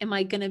 Like,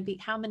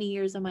 how many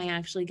years am I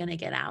actually going to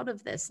get out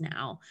of this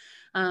now?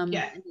 And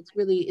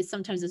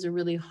sometimes it's a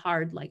really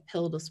hard, like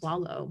pill to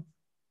swallow.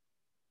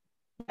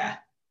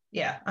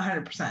 Yeah.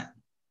 100%.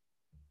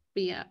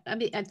 But yeah, I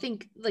mean, I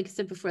think, like I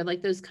said before,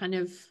 like those kind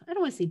of, I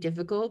don't want to say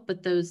difficult,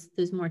 but those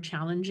more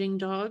challenging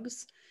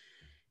dogs.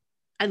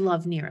 I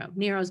love Nero.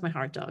 Nero's my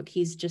heart dog.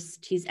 He's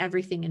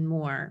everything and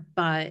more,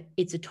 but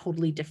it's a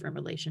totally different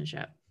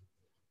relationship.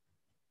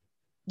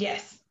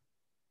 Yes.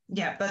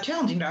 Yeah. But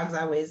challenging dogs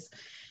always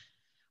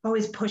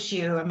push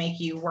you and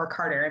make you work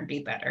harder and be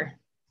better.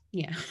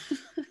 Yeah.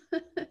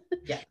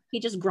 Yeah.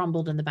 He just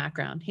grumbled in the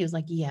background. He was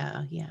like,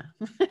 yeah.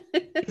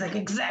 He's like,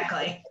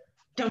 exactly.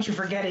 Don't you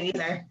forget it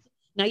either.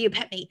 Now you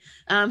pet me.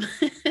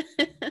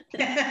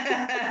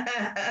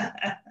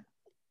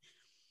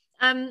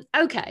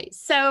 Okay.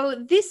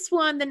 So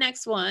the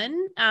next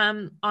one,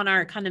 on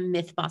our kind of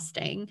myth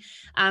busting,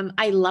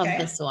 I love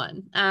this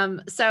one.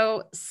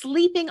 So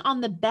sleeping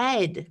on the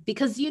bed,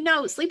 because,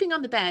 sleeping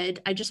on the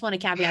bed, I just want to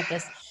caveat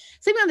this.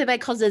 Sleeping on the bed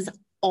causes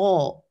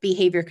all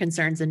behavior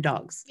concerns in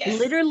dogs,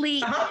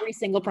 literally every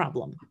single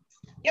problem.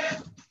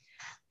 Yep.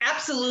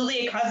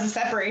 Absolutely. It causes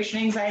separation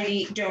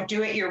anxiety. Don't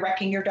do it. You're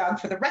wrecking your dog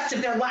for the rest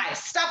of their lives.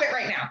 Stop it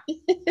right now.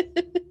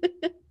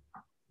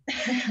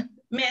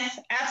 Myth,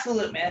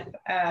 absolute myth.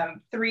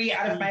 3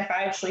 out of my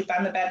 5 sleep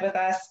on the bed with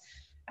us.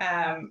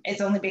 It's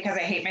only because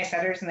I hate my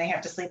setters and they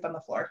have to sleep on the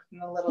floor and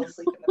the littles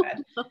sleep in the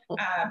bed.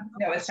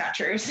 No, it's not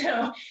true.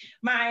 So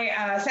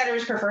my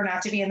setters prefer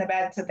not to be in the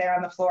bed, so they're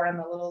on the floor and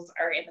the littles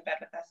are in the bed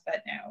with us.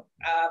 But no,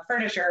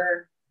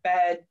 furniture,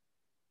 bed,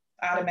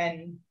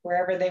 ottoman,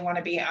 wherever they want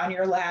to be, on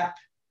your lap,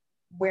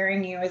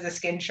 wearing you as a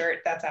skin shirt,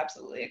 that's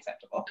absolutely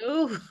acceptable.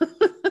 Oh,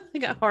 I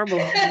got horrible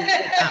memories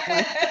with that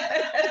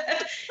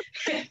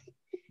one.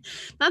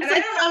 That's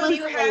like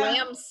the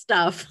lamb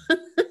stuff.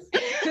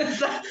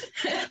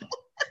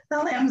 The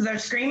lambs are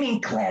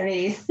screaming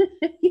Clarice.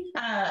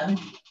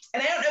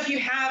 And I don't know if you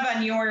have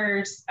on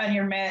your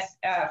myth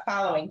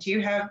following. Do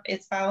you have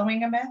it's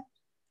following a myth?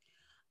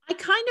 I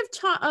kind of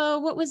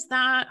taught. What was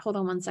that? Hold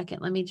on one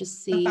second. Let me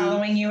just see.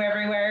 Following you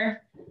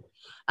everywhere.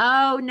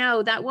 Oh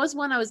no, that was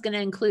one I was going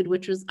to include,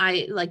 which was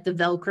I like the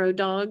Velcro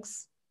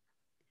dogs.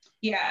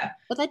 Yeah,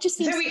 but that just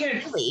seems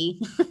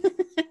silly.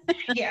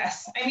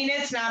 Yes, I mean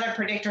it's not a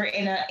predictor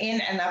in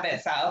and of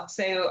itself.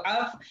 So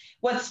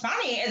what's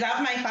funny is of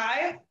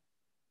my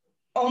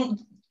 5,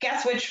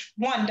 guess which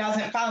one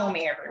doesn't follow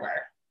me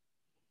everywhere?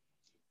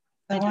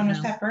 The one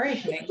with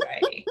separation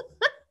anxiety.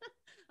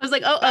 I was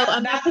like,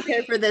 I'm not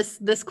prepared for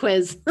this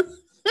quiz.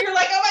 You're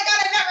like, oh my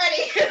God, I'm not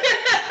ready.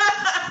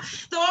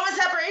 The one with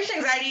separation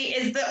anxiety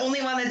is the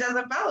only one that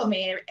doesn't follow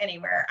me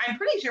anywhere. I'm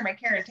pretty sure my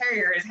Karen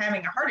Terrier is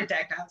having a heart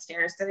attack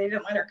downstairs, so they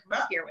didn't let her come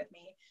up here with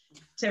me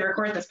to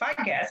record this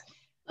podcast.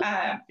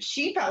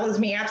 She follows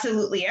me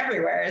absolutely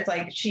everywhere. It's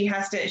like she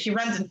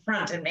runs in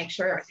front and makes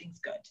sure everything's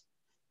good.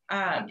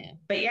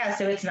 But yeah,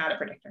 so it's not a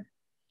predictor.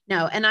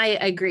 No, and I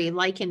agree.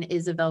 Lycan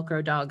is a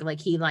Velcro dog. Like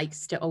he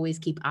likes to always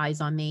keep eyes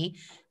on me.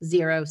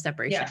 0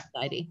 separation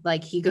anxiety.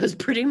 Like he goes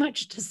pretty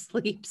much to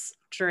sleep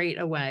straight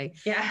away.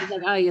 Yeah. He's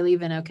like, oh, you're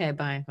leaving? Okay,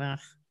 bye.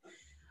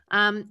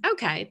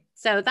 Okay.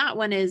 So that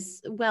one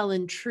is well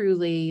and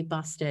truly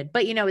busted.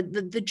 But you know,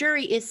 the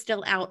jury is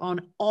still out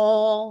on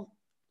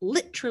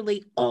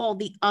literally all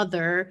the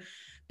other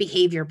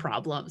behavior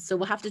problems. So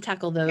we'll have to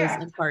tackle those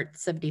in part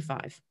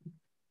 75.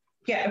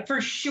 Yeah, for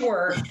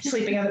sure.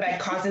 Sleeping on the bed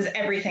causes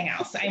everything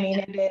else. I mean,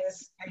 it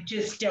is, I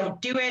just don't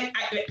do it.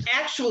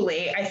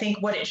 I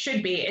think what it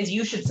should be is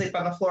you should sleep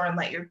on the floor and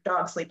let your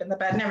dog sleep in the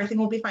bed and everything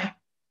will be fine.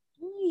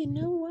 Oh, you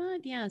know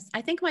what? Yes.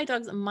 I think my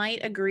dogs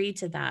might agree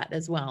to that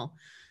as well.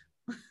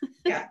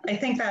 Yeah, I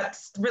think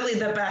that's really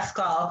the best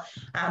call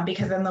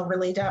because then they'll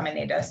really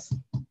dominate us.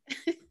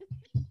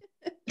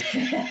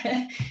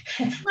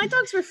 My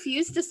dogs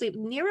refuse to sleep.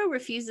 Nero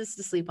refuses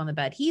to sleep on the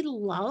bed. He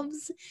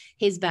loves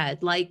his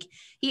bed. Like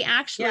he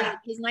actually,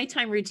 his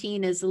nighttime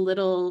routine is a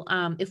little,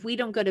 if we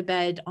don't go to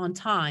bed on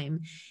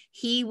time,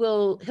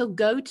 he'll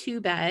go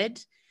to bed.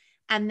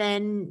 And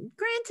then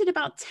granted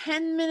about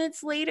 10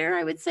 minutes later,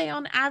 I would say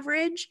on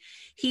average,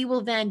 he will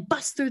then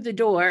bust through the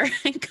door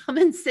and come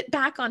and sit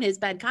back on his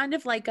bed, kind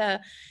of like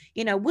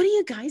what are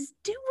you guys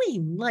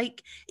doing?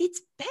 Like,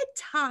 it's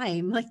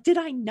bedtime. Like, did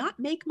I not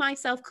make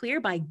myself clear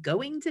by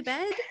going to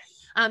bed?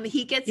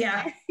 He gets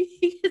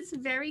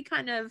very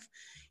kind of,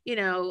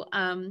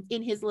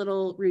 in his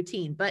little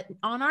routine, but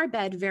on our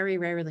bed very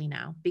rarely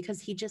now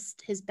because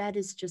his bed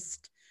is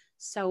just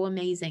so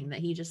amazing that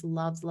he just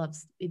loves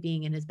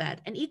being in his bed.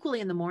 And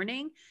equally in the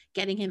morning,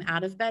 getting him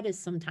out of bed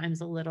is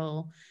sometimes a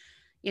little,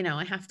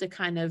 I have to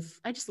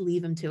I just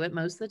leave him to it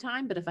most of the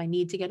time. But if I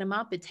need to get him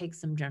up, it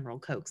takes some general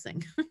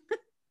coaxing.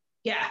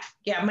 Yeah.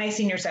 My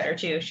senior setter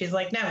too. She's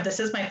like, no, this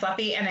is my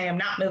Fluffy and I am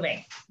not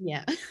moving.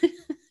 Yeah.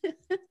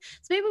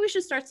 So maybe we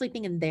should start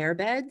sleeping in their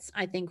beds,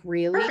 I think,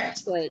 really,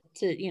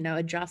 to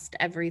adjust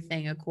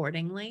everything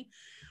accordingly.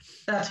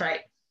 That's right.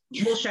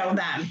 We'll show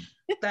them.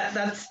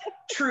 That's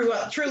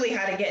truly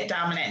how to get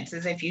dominance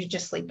is if you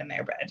just sleep in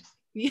their bed.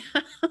 Yeah.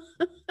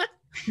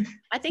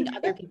 I think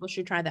other people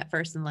should try that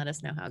first and let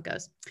us know how it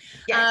goes.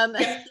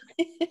 Yes.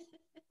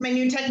 My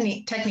new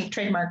technique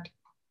trademarked.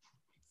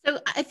 So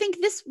I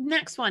think this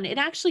next one, it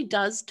actually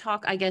does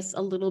talk, I guess,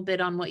 a little bit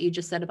on what you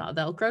just said about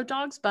Velcro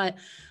dogs, but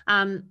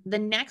the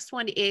next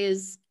one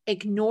is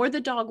ignore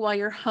the dog while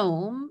you're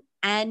home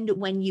and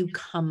when you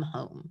come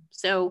home.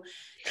 So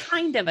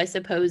kind of, I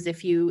suppose,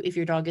 if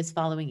your dog is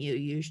following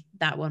you,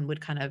 that one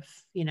would kind of,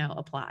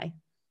 apply.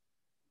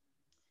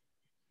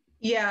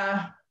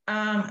 Yeah.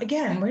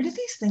 Again, where did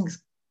these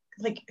things,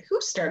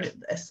 who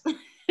started this?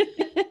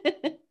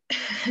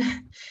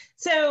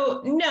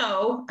 So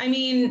no, I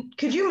mean,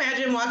 could you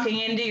imagine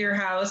walking into your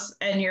house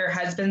and your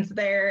husband's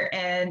there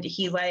and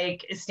he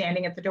is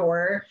standing at the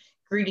door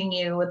greeting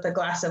you with a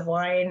glass of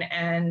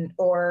wine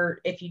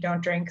or if you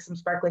don't drink, some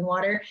sparkling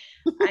water,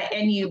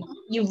 and you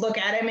look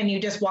at him and you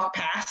just walk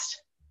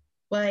past,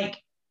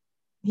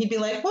 he'd be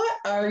like, what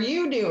are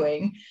you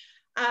doing?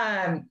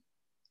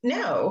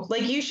 No,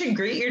 you should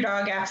greet your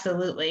dog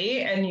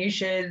absolutely, and you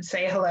should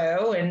say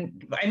hello.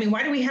 And I mean,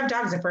 why do we have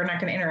dogs if we're not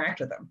going to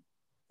interact with them?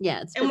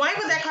 Yeah. And why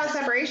would that cause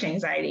separation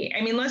anxiety?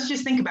 I mean, let's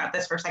just think about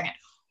this for a second.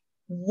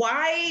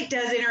 Why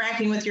does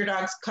interacting with your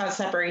dogs cause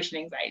separation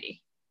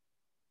anxiety?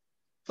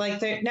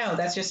 No,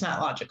 that's just not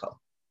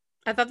logical.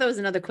 I thought that was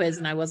another quiz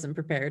and I wasn't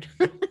prepared.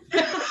 I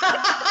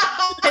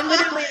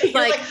literally was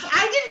like,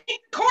 I didn't,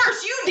 of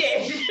course you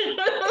did.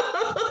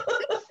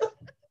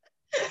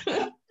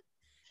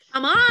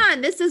 Come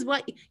on, this is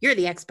what you're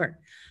the expert.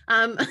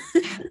 That's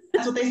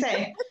what they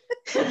say.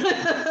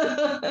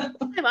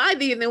 Am I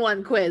the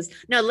one quiz?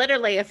 No,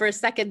 literally for a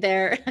second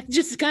there,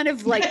 just kind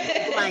of blank.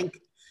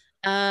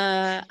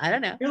 I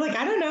don't know. You're like,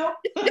 I don't know.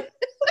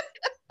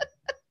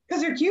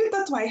 Because they're cute.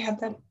 That's why I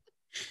have them.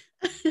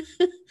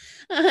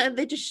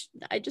 I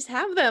just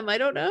have them. I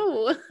don't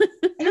know.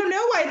 I don't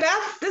know why,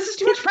 Beth. This is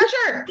too much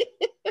pressure.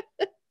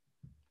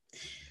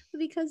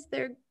 Because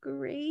they're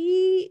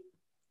great.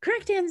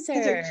 Correct answer.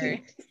 They're cute.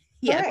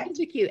 Yeah, Correct.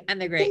 they're cute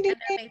and they're great Ding, ding,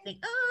 and they're amazing.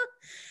 Oh,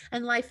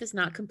 and life is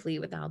not complete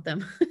without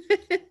them.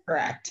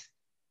 Correct.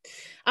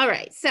 All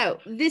right, so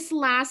this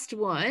last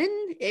one,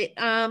 it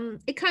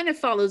kind of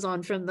follows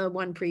on from the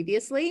one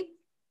previously,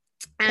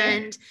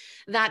 and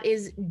that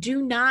is,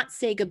 do not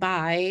say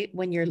goodbye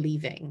when you're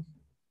leaving.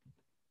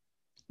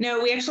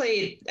 No, we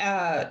actually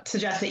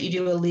suggest that you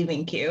do a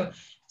leaving cue.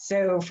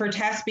 So for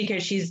Tess,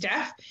 because she's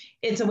deaf,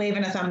 it's a wave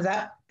and a thumbs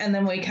up. And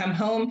then when we come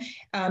home,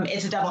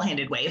 it's a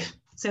double-handed wave.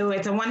 So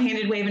it's a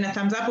one-handed wave and a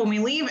thumbs up when we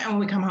leave, and when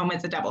we come home,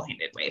 it's a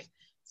double-handed wave.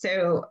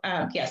 So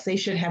yes, they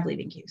should have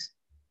leaving cues.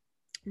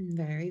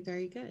 Very,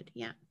 very good.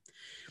 Yeah.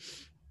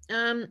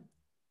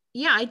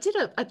 Yeah, I did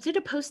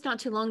a post not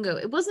too long ago.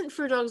 It wasn't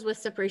for dogs with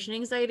separation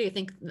anxiety. I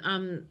think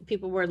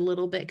people were a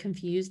little bit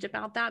confused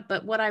about that.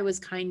 But what I was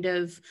kind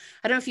of,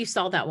 I don't know if you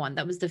saw that one.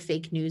 That was the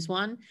fake news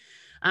one,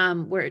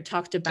 where it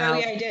talked about. Oh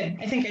yeah, I did.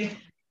 I think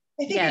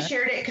I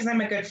shared it because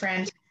I'm a good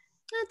friend.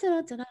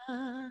 Da, da,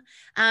 da.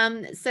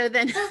 So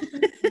then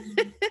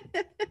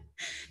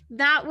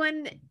that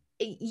one,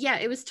 yeah,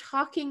 it was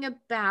talking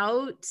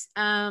about.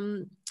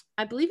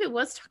 I believe it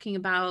was talking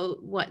about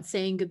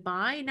saying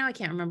goodbye. Now I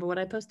can't remember what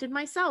I posted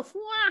myself.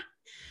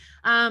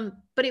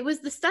 But it was,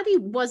 the study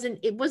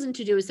wasn't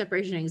to do with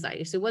separation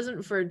anxiety. So it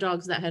wasn't for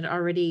dogs that had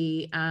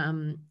already,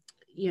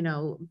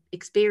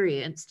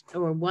 experienced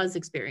or was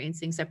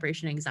experiencing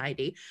separation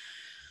anxiety,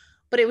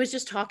 but it was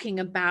just talking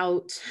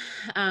about,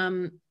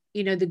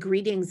 the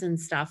greetings and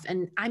stuff.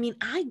 And I mean,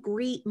 I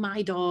greet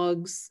my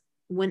dogs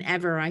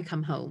whenever I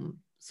come home.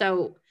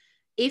 So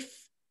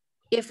if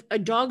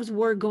dogs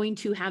were going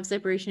to have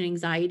separation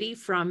anxiety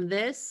from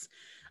this,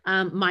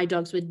 my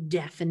dogs would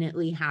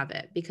definitely have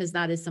it, because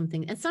that is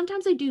something. And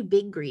sometimes I do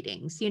big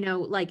greetings,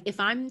 like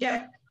if I'm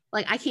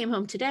like, I came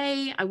home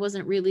today, I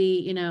wasn't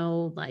really,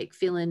 like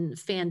feeling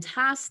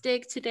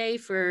fantastic today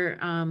for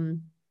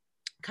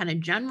kind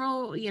of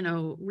general,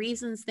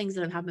 reasons, things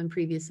that have happened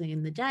previously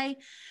in the day.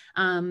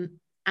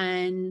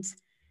 And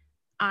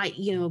I,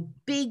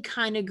 big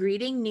kind of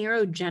greeting.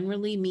 Nero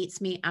generally meets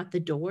me at the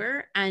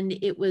door, and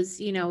it was,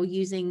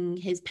 using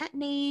his pet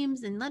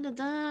names and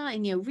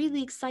and,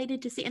 really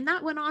excited to see. And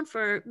that went on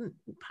for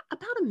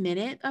about a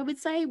minute, I would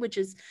say, which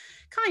is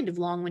kind of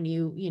long when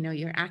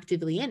you're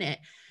actively in it.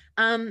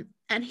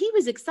 And he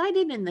was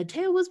excited, and the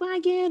tail was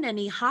wagging, and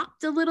he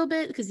hopped a little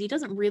bit because he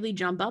doesn't really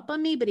jump up on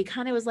me, but he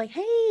kind of was like,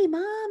 "Hey,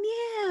 Mom,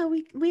 yeah,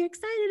 we're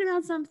excited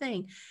about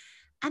something."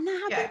 And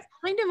that happens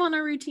kind of on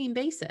a routine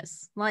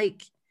basis.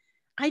 Like,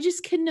 I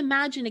just couldn't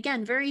imagine,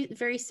 again, very,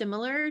 very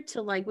similar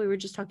to like we were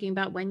just talking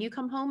about when you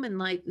come home and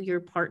like your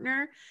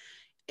partner,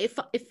 if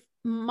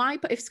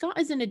Scott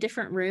is in a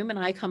different room and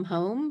I come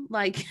home,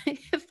 like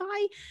if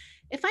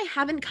I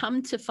haven't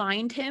come to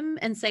find him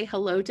and say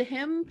hello to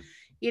him,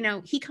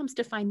 he comes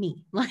to find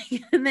me, like,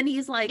 and then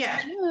he's like,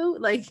 hello,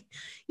 like,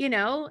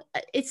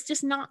 it's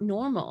just not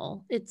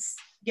normal. It's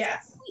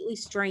completely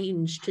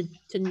strange to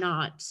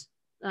not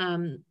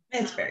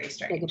it's very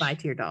strange. Say goodbye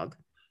to your dog.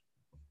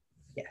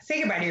 Yeah,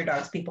 say goodbye to your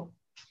dogs, people.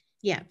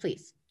 Yeah,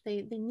 please.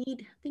 They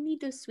need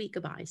those sweet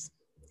goodbyes.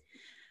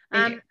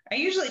 I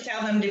usually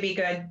tell them to be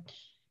good.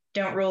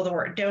 Don't rule the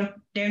world. Don't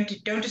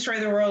destroy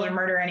the world or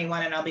murder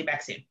anyone, and I'll be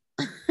back soon.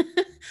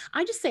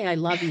 I just say I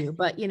love you,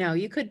 but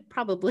you could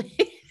probably.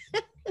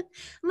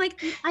 I'm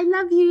like, I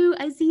love you.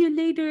 I see you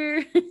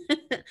later.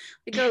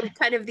 We go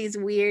kind of these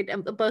weird.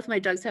 Both my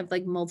dogs have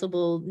like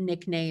multiple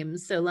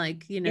nicknames, so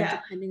like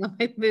depending on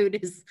my mood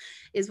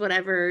is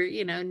whatever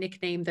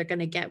nickname they're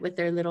gonna get with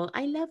their little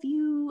 "I love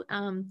you."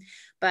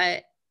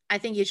 But I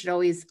think you should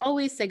always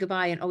say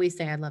goodbye and always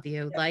say I love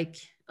you. Yep. Like,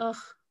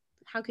 oh,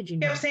 how could you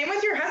know? Same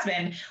with your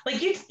husband. Like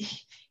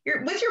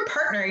you're with your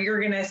partner, you're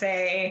gonna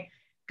say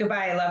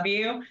goodbye, I love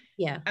you.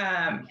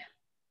 Yeah.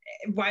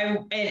 Why,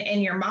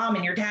 and your mom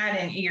and your dad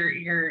and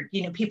your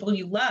people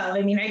you love.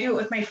 I mean, I do it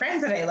with my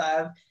friends that I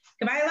love.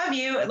 Goodbye, I love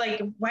you.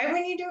 Like, why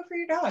wouldn't you do it for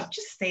your dog?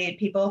 Just say it,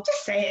 people.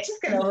 Just say it.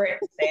 Just get over it.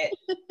 Say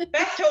it.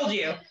 Beth told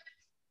you.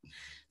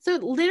 So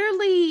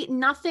literally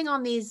nothing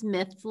on these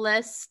myth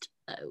list,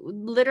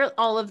 literally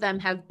all of them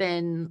have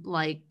been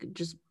like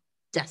just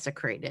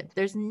desecrated.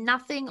 There's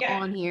nothing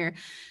on here.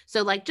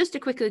 So like, just to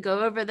quickly go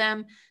over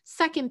them: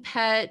 second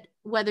pet,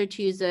 whether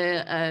to use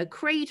a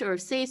crate or a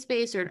safe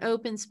space or an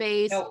open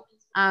space,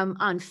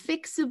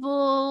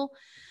 unfixable,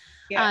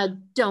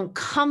 don't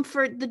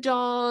comfort the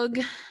dog,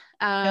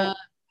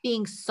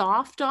 being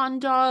soft on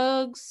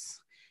dogs,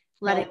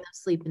 letting them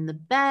sleep in the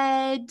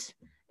bed,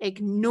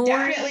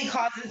 definitely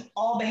causes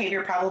all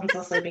behavior problems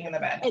with sleeping in the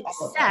bed.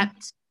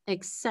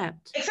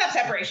 Except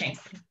separation.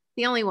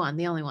 The only one.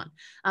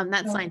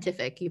 That's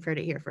scientific. You've heard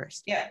it here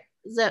first. Yeah.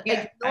 So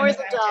ignore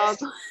the dog.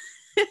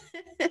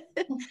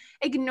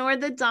 Ignore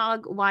the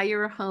dog while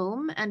you're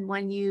home and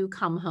when you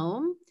come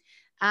home,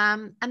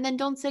 and then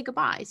don't say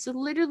goodbye. So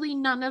literally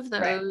none of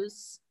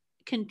those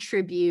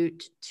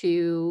contribute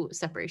to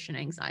separation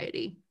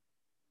anxiety.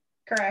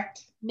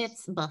 Correct.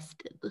 Myths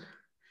busted.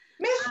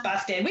 Myths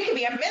busted. We could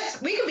be on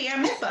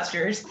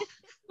Mythbusters.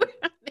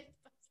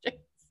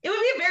 It would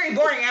be a very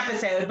boring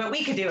episode, but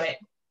we could do it.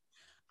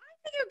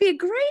 I think it would be a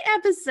great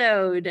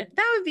episode.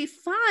 That would be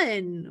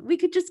fun. We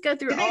could just go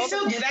through. Do they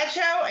still do that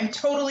show? I'm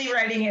totally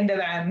writing into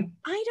them.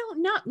 I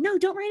don't know. No,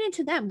 don't write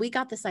into them. We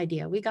got this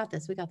idea. We got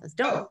this.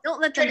 Don't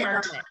let them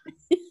harm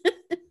it.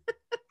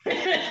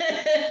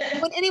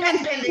 When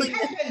anyone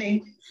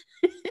pending.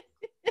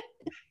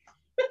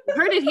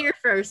 Heard it here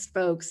first,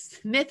 folks.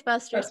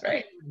 Mythbusters. That's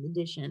right.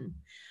 Edition.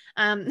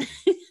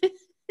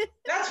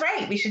 That's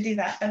right. We should do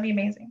that. That'd be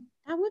amazing.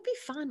 That would be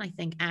fun, I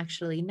think,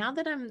 actually. Now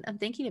that I'm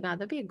thinking about it,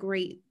 that'd be a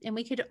great, and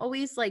we could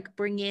always like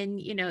bring in,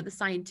 the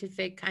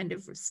scientific kind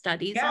of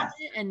studies on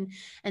it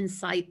and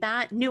cite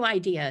that. New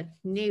idea.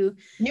 New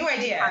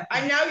idea.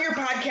 I'm now your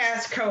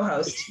podcast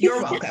co-host.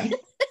 You're welcome.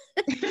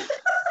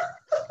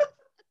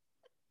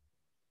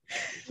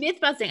 Myth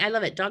busting. I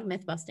love it. Dog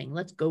myth busting.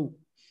 Let's go.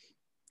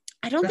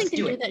 I don't think they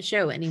do that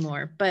show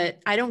anymore, but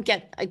I don't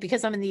get,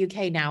 because I'm in the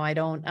UK now. I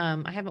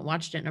haven't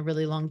watched it in a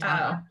really long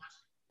time,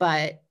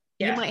 but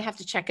you might have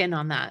to check in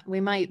on that.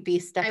 We might be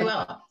stepping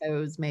on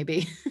those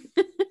maybe.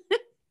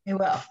 I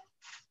will.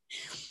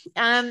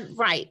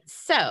 Right.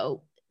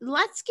 So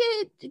let's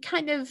get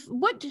kind of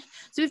so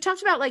we've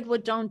talked about like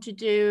what to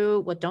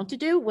do,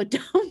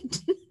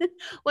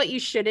 what you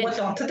shouldn't. What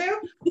don't to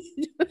do?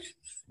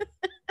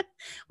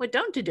 What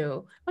don't to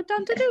do?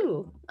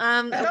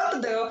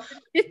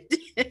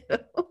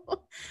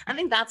 I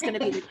think that's going to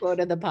be the quote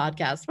of the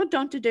podcast. What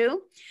don't to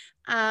do?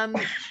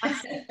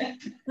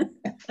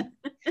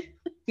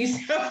 You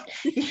sound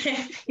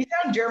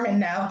German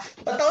now.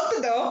 What don't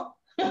to do?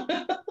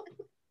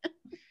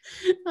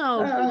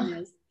 Oh,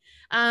 goodness.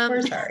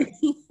 We're sorry.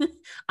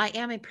 I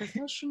am a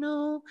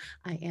professional.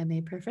 Like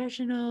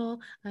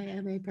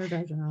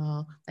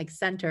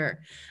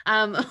center.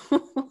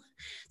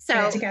 So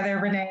get together,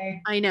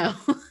 Renee. I know.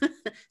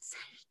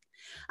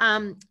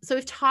 So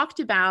we've talked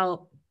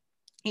about,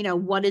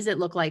 what does it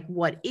look like?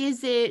 What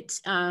is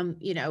it?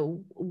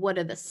 What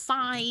are the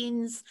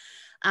signs?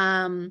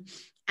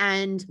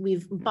 And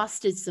we've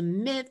busted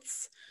some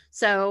myths.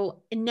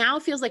 So now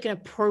it feels like an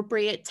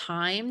appropriate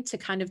time to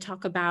kind of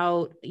talk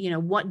about,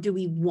 what do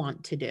we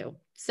want to do?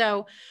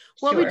 So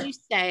what would you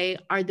say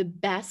are the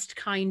best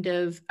kind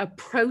of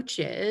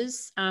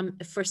approaches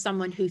for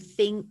someone who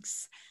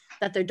thinks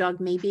that their dog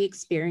may be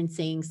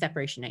experiencing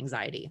separation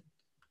anxiety?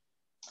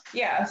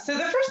 Yeah. So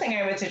the first thing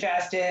I would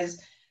suggest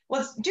is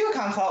let's do a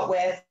consult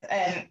with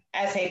an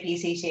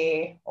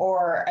SAPCT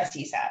or a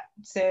CSAT.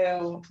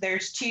 So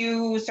there's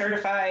two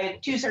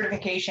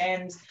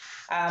certifications.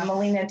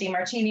 Melina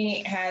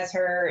DiMartini has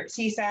her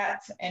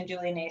CSATs and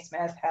Julie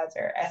Naismith has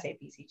her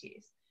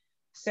SAPCTs.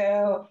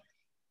 So,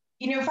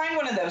 find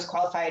one of those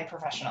qualified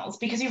professionals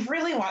because you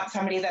really want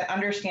somebody that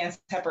understands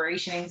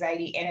separation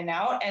anxiety in and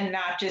out and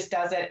not just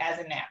does it as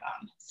an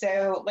add-on.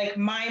 So like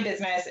my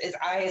business is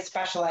I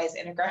specialize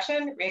in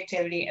aggression,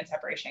 reactivity, and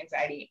separation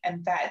anxiety,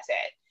 and that's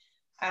it.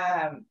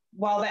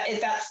 Well,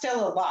 that's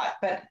still a lot,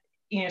 but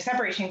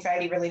separation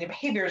anxiety related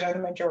behaviors are the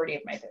majority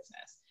of my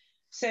business.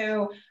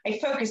 So I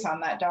focus on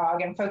that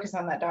dog and focus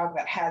on that dog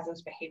that has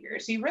those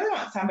behaviors. So you really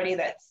want somebody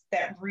that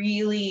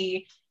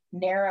really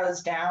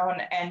narrows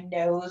down and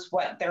knows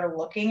what they're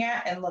looking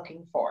at and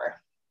looking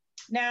for.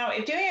 Now,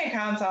 if doing a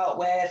consult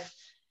with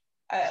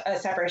a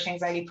separation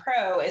anxiety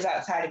pro is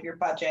outside of your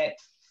budget,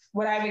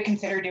 what I would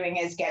consider doing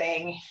is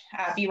getting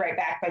Be Right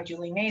Back by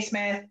Julie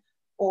Naismith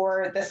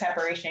or The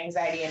Separation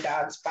Anxiety in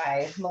Dogs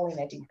by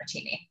Melina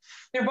DiMartini.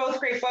 They're both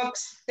great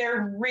books.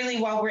 They're really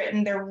well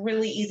written. They're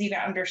really easy to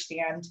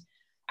understand.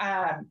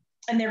 And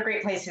they're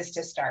great places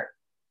to start.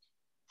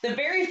 The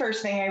very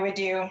first thing I would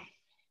do,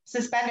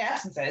 suspend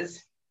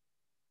absences.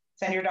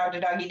 Send your dog to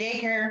doggy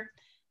daycare,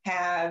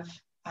 and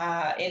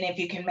if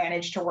you can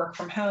manage to work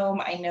from home,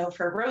 I know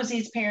for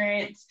Rosie's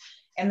parents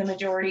and the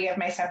majority of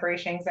my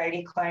separation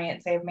anxiety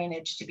clients, they've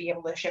managed to be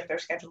able to shift their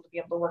schedule to be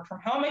able to work from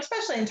home,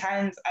 especially in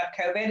times of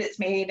COVID. It's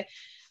made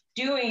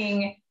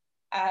doing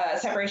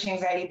separation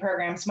anxiety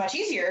programs much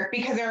easier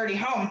because they're already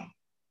home.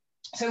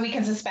 So we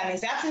can suspend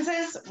these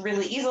absences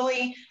really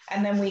easily,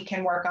 and then we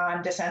can work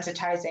on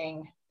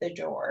desensitizing the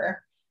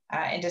door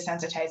and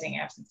desensitizing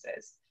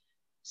absences.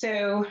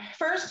 So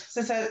first,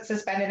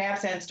 suspend an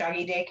absence,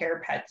 doggy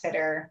daycare, pet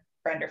sitter,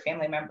 friend or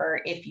family member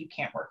if you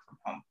can't work from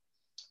home.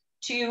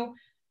 2,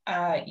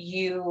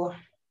 you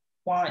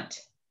want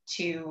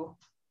to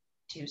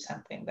do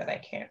something that I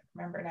can't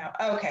remember now.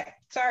 Okay,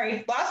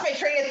 sorry, lost my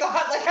train of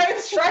thought. Like I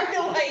was trying to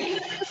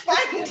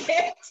find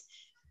it.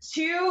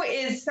 2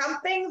 is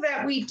something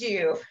that we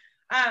do.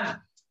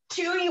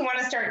 2, you want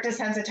to start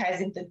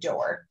desensitizing the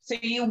door. So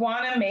you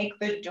want to make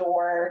the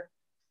door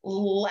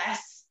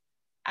less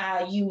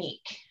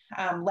unique,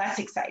 less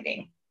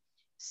exciting.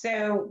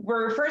 So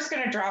we're first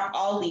going to drop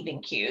all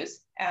leaving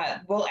cues.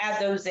 We'll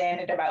add those in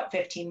at about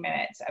 15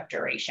 minutes of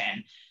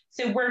duration.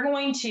 So we're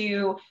going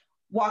to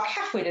walk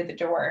halfway to the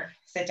door,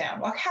 sit down,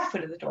 walk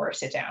halfway to the door,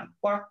 sit down,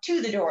 walk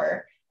to the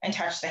door, and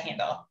touch the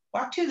handle.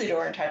 Walk to the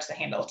door and touch the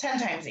handle 10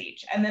 times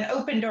each. And then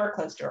open door,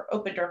 close door,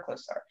 open door,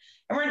 close door.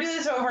 And we're going to do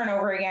this over and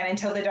over again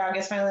until the dog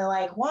is finally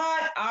like,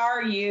 what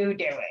are you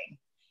doing?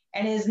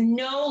 And is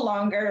no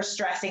longer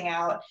stressing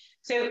out.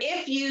 So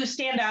if you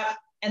stand up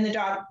and the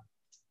dog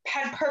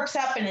head perks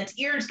up and its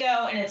ears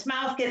go and its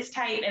mouth gets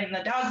tight and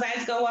the dog's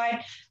eyes go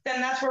wide,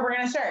 then that's where we're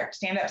going to start.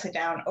 Stand up, sit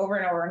down over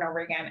and over and over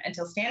again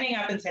until standing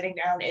up and sitting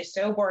down is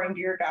so boring to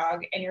your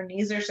dog and your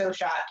knees are so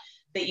shot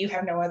that you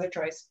have no other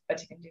choice but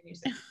to continue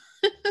sitting.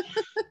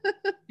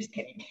 Just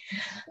kidding.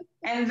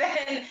 And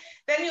then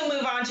you'll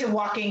move on to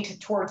walking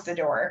towards the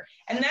door.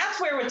 And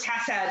that's where with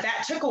Tessa,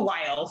 that took a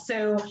while.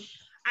 So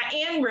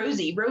and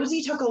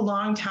Rosie took a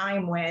long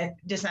time with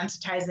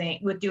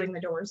desensitizing, with doing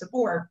the doors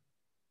before.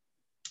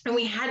 And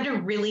we had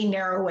to really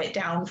narrow it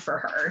down for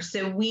her.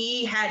 So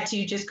we had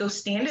to just go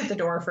stand at the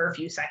door for a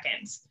few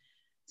seconds.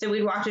 So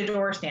we'd walk to the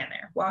door, stand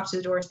there, walk to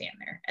the door, stand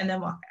there, and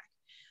then walk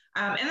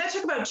back. And that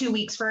took about 2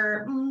 weeks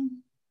for,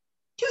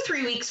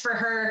 2-3 weeks for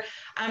her.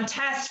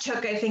 Tess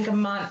took, I think, a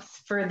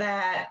month for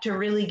that to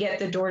really get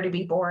the door to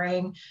be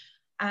boring.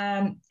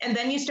 And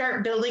then you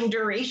start building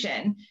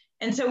duration.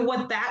 And so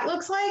what that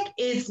looks like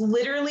is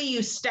literally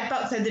you step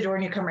outside the door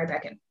and you come right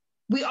back in.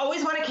 We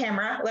always want a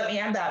camera. Let me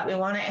add that. We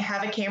want to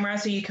have a camera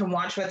so you can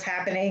watch what's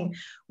happening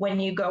when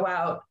you go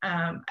out.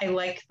 I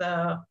like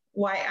the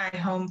YI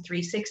Home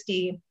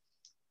 360,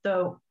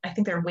 though I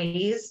think they're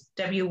Waze,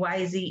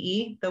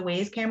 WYZE, the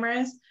Waze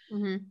cameras.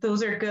 Mm-hmm.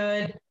 Those are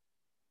good.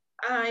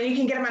 You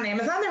can get them on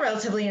Amazon. They're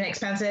relatively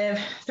inexpensive,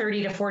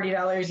 $30 to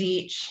 $40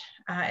 each.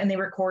 And they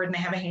record and they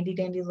have a handy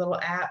dandy little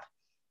app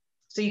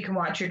so you can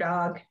watch your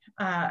dog.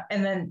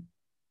 And then,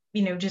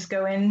 just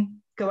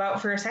go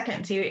out for a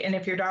second too. And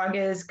if your dog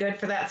is good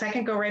for that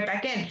second, go right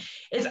back in.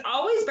 It's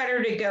always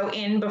better to go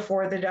in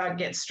before the dog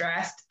gets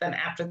stressed than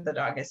after the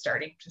dog is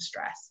starting to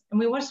stress. And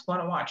we just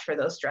want to watch for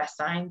those stress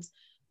signs: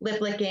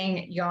 lip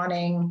licking,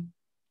 yawning,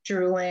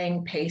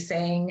 drooling,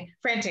 pacing,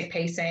 frantic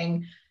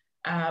pacing,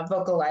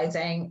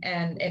 vocalizing,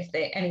 and if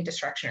any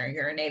destruction or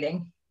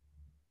urinating.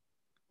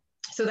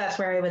 So that's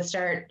where I would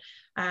start.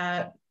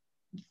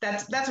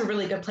 That's a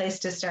really good place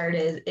to start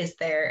is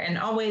there. And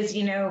always,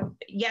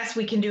 yes,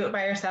 we can do it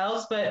by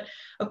ourselves, but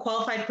a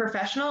qualified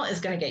professional is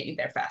going to get you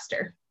there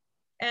faster.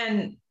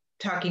 And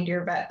talking to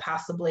your vet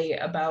possibly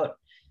about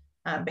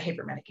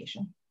behavior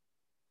medication.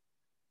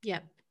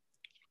 Yep.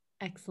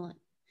 Excellent.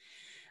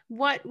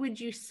 What would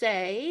you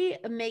say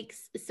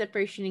makes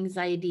separation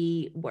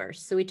anxiety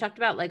worse? So we talked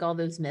about like all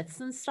those myths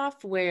and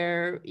stuff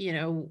where,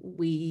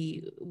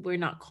 we're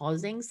not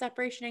causing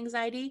separation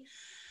anxiety.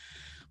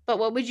 But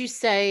what would you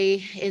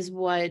say is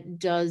what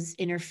does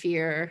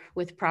interfere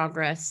with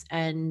progress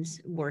and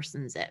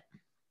worsens it?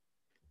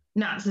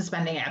 Not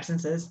suspending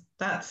absences.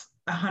 That's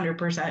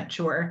 100%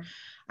 sure.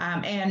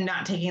 And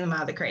not taking them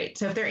out of the crate.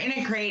 So if they're in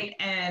a crate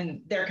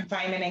and their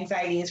confinement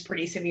anxiety is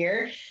pretty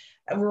severe,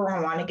 we're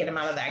going to want to get them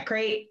out of that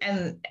crate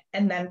and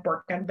then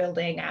work on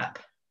building up,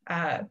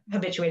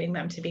 habituating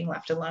them to being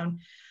left alone,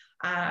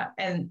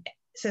 and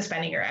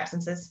suspending your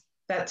absences.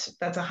 That's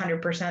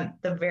 100%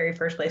 the very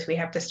first place we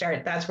have to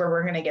start. That's where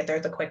we're going to get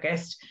there the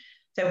quickest.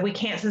 So if we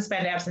can't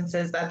suspend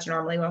absences, that's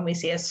normally when we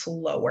see a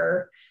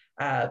slower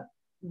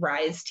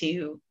rise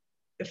to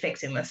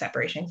fixing the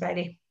separation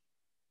anxiety.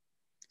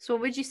 So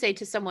what would you say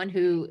to someone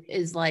who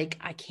is like,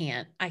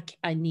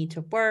 I need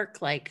to work?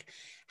 Like,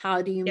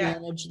 how do you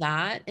manage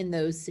that in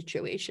those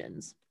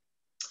situations?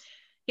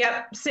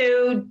 Yep.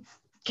 So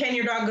can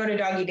your dog go to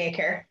doggy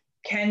daycare?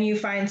 Can you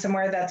find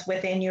somewhere that's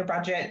within your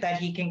budget that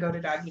he can go to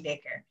doggy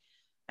daycare?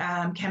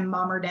 Can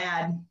mom or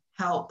dad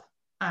help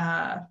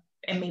and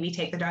maybe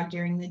take the dog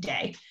during the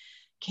day?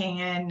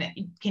 Can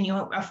you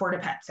afford a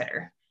pet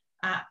sitter?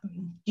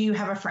 Do you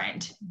have a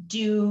friend?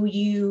 Do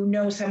you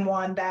know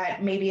someone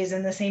that maybe is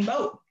in the same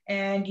boat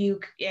and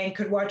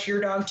could watch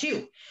your dog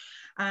too?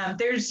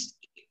 There's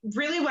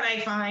really what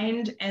I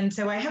find. And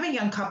so I have a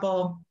young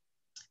couple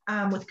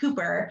with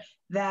Cooper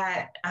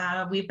that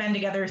we've been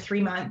together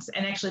 3 months.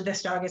 And actually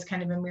this dog is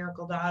kind of a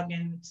miracle dog.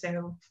 And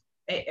so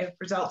it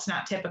results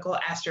not typical,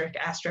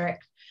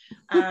 asterisk.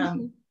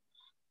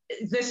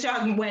 This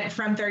dog went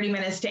from 30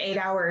 minutes to 8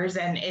 hours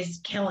and is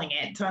killing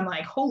it. So I'm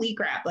like, holy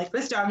crap, like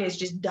this dog has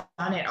just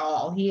done it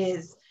all.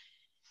 He's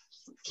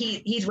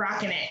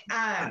rocking it.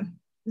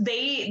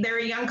 They're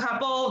a young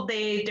couple.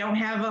 They don't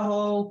have a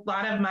whole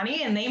lot of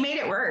money and they made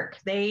it work.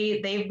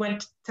 They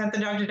sent the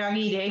dog to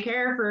doggy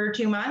daycare for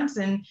 2 months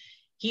and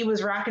he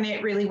was rocking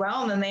it really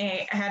well. And then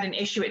they had an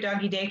issue at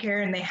doggy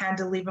daycare and they had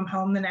to leave him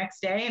home the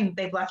next day and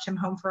they've left him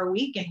home for a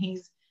week. And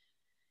he's,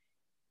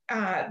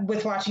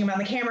 with watching him on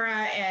the camera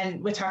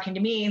and with talking to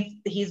me,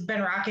 he's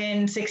been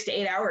rocking 6 to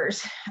 8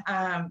 hours.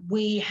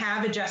 We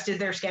have adjusted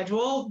their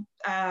schedule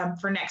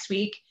for next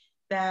week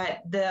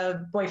that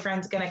the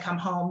boyfriend's going to come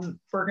home.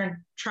 We're going to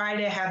try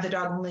to have the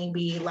dog only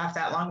be left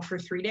that long for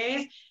 3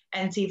 days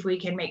and see if we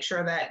can make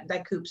sure that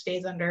Coop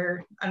stays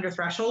under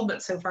threshold.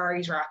 But so far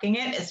he's rocking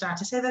it. It's not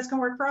to say that's going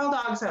to work for all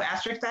dogs. So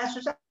asterisk.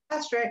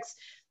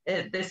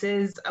 This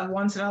is a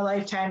once in a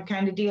lifetime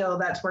kind of deal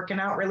that's working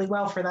out really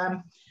well for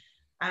them.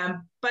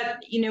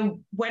 But, you know,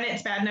 when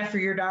it's bad enough for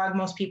your dog,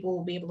 most people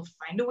will be able to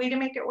find a way to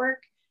make it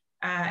work.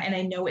 And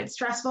I know it's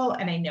stressful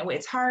and I know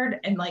it's hard.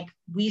 And like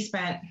we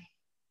spent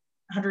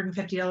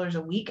 $150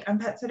 a week on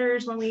pet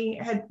sitters when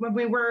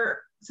we were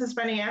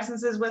suspending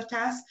absences with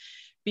Tess,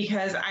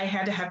 because I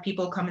had to have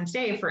people come and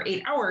stay for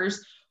 8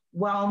 hours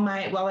while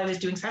I was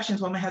doing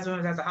sessions while my husband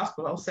was at the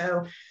hospital.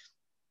 So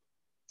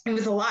it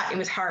was a lot. It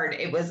was hard.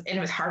 It was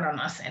hard on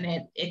us, and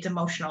it's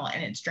emotional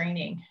and it's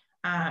draining.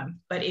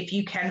 But if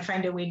you can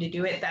find a way to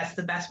do it, that's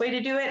the best way to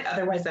do it.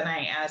 Otherwise, then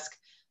I ask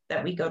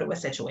that we go to a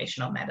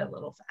situational med a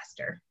little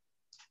faster.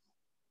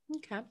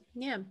 Okay.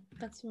 Yeah,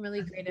 that's some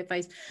really great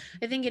advice.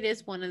 I think it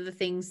is one of the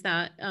things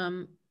that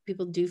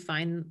people do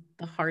find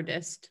the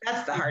hardest.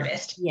 That's the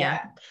hardest.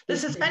 Yeah. The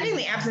suspending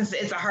the absence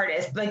is the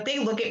hardest. Like they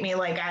look at me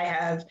like I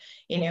have,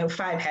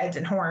 5 heads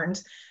and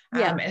horns.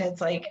 And it's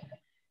like,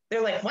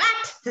 they're like, what?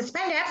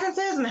 Suspend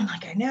absences? And I'm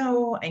like, I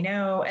know.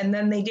 And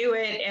then they do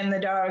it and the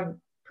dog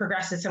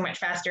progresses so much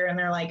faster and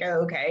they're like,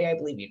 oh, okay, I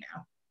believe you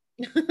now.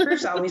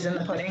 Proof's always in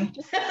the pudding.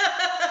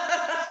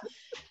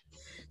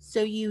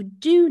 So you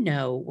do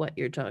know what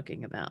you're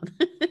talking about.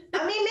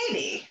 I mean,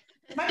 maybe.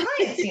 My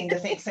clients seem to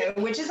think so,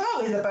 which is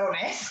always a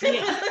bonus.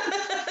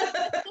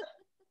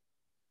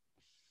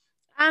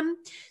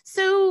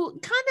 So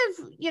kind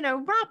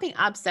of, wrapping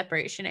up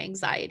separation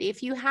anxiety,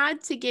 if you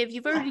had to give,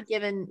 you've already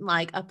given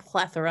like a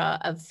plethora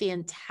of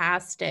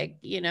fantastic,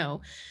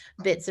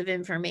 bits of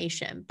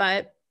information,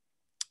 but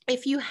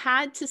if you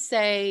had to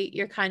say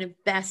your kind of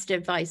best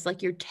advice,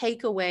 like your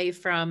takeaway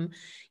from,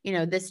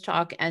 this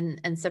talk and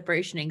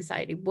separation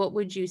anxiety, what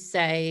would you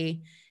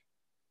say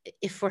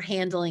if we're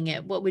handling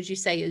it? What would you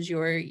say is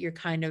your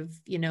kind of,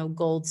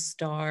 gold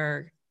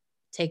star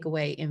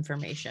takeaway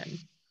information?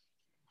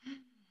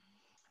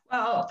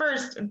 Well,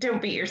 first,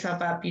 don't beat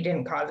yourself up. You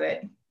didn't cause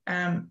it.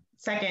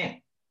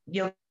 Second,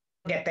 you'll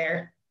get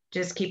there.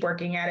 Just keep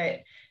working at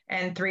it.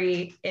 And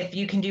 3, if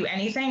you can do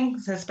anything,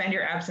 suspend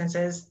your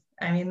absences.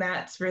 I mean,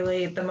 that's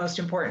really the most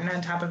important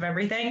on top of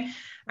everything.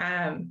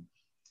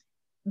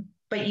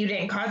 But you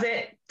didn't cause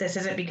it. This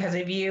isn't because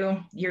of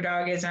you. Your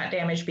dog is not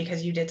damaged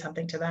because you did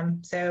something to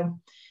them. So,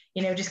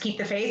 just keep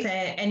the faith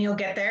and you'll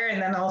get there.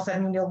 And then all of a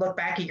sudden you'll look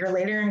back a year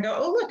later and go,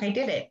 oh, look, I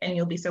did it. And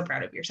you'll be so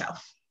proud of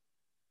yourself.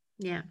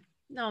 Yeah.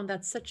 No,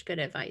 that's such good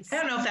advice. I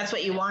don't know if that's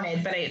what you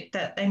wanted, but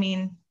does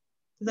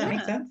that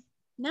make sense?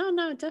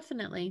 No,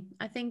 definitely.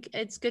 I think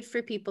it's good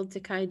for people to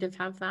kind of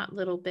have that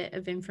little bit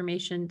of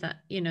information that,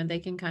 they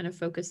can kind of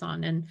focus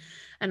on,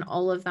 and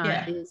all of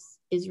that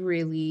is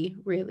really,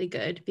 really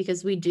good,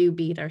 because we do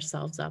beat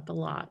ourselves up a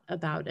lot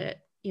about it.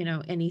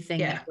 Anything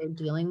that we're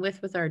dealing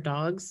with our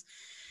dogs.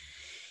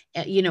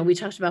 We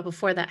talked about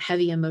before, that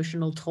heavy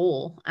emotional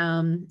toll.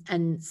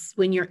 And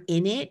when you're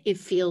in it, it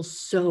feels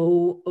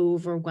so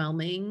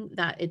overwhelming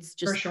that it's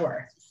just for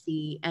sure to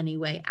see any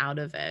way out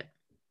of it.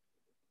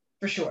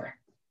 For sure.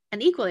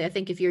 And equally, I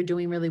think if you're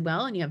doing really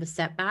well and you have a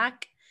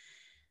setback,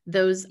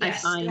 those I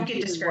find don't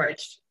get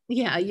discouraged.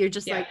 Yeah, you're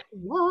just like,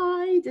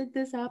 why did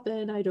this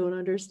happen? I don't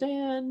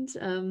understand.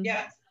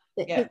 It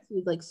hits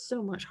you like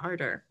so much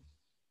harder.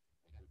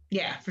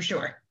 Yeah, for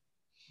sure.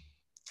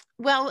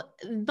 Well,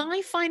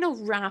 my final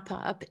wrap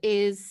up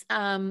is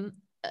a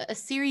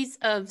series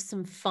of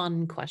some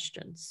fun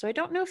questions. So I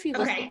don't know if you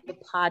listened to the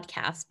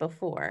podcast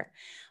before,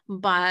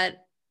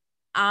 but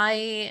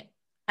I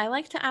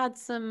like to add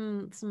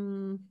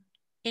some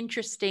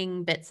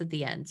interesting bits at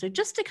the end. So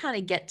just to kind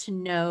of get to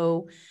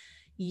know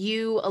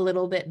you a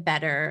little bit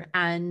better.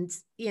 And,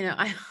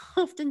 I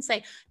often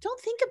say,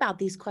 don't think about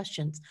these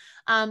questions.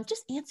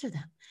 Just answer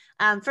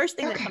them. First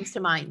thing that comes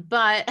to mind,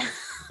 but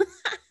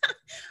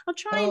I'll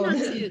try not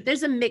to.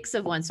 There's a mix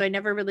of ones. So I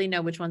never really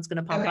know which one's going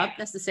to pop up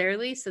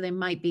necessarily. So there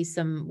might be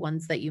some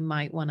ones that you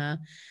might want to,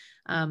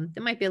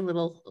 there might be a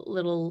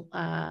little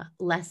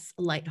less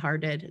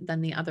lighthearted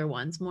than the other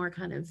ones, more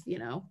kind of,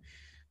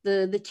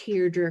 the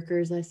tear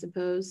jerkers, I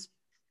suppose.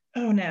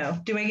 Oh no.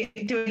 Do I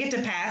get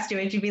to pass? Do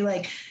I have to be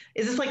like,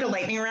 is this like a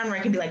lightning round where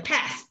I can be like,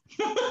 pass?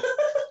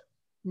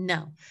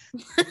 No.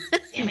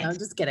 No,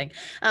 just kidding.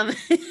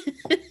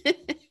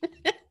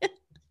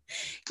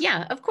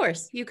 Yeah, of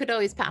course. You could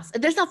always pass.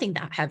 There's nothing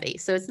that heavy.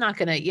 So it's not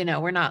going to,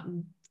 we're not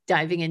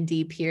diving in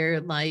deep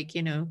here. Like,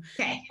 tell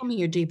me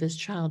your deepest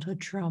childhood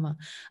trauma.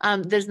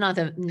 There's none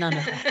of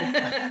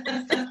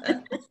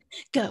that.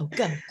 Go.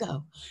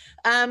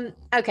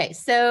 Okay.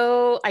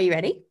 So are you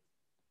ready?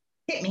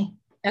 Hit me.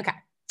 Okay.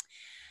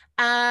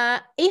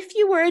 If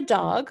you were a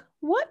dog,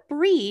 what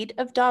breed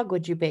of dog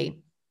would you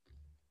be?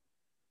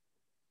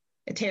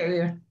 A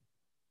terrier.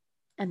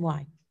 And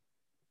why?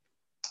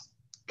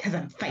 Because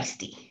I'm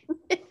feisty.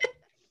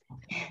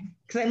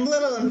 Because I'm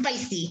little and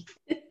feisty.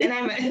 And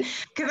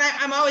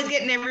I'm always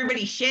getting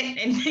everybody shit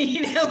and,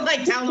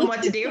 like telling them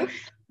what to do.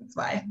 That's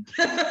why.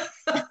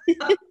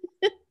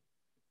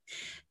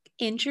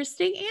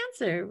 Interesting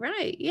answer.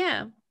 Right.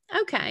 Yeah.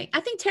 Okay. I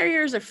think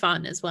terriers are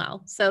fun as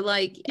well. So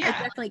I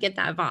definitely get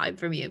that vibe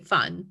from you.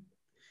 Fun.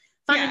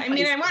 Yeah. I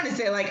mean, I want to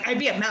say I'd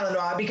be a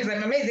Malinois because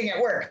I'm amazing at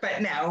work,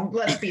 but no,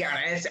 let's be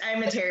honest.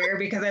 I'm a terrier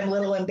because I'm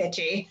little and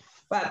bitchy.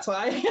 That's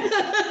why.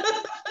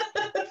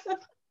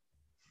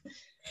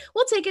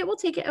 We'll take it. We'll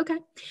take it. Okay.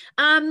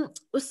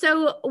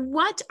 So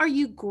what are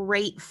you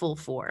grateful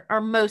for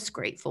or most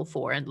grateful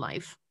for in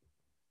life?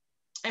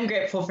 I'm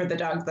grateful for the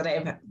dogs that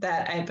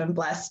I've been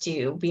blessed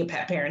to be a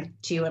pet parent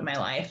to in my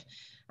life.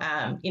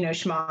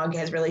 Schmog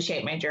has really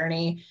shaped my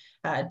journey.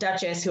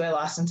 Duchess, who I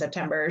lost in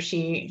September,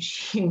 she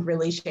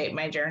really shaped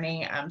my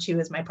journey. She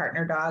was my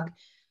partner dog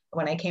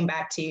when I came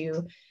back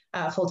to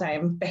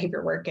full-time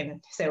behavior work.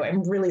 And so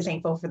I'm really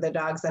thankful for the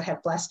dogs that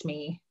have blessed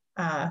me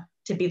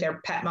to be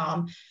their pet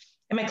mom.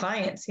 And my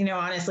clients,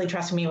 honestly,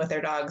 trusting me with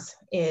their dogs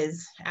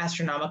is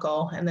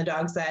astronomical. And the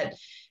dogs that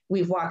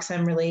we've walked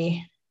some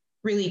really,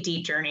 really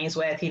deep journeys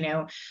with,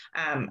 of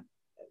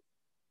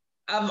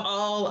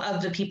all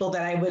of the people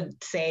that I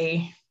would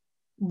say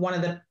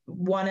I'm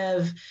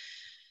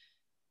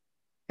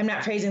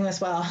not phrasing this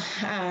well,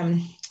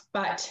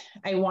 but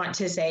I want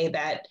to say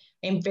that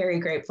I'm very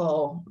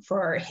grateful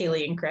for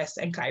Haley and Chris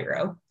and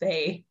Cairo.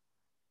 They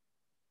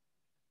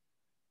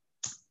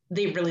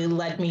really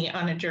led me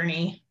on a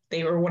journey.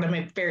 They were one of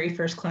my very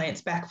first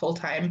clients back full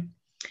time.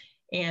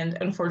 And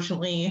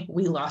unfortunately,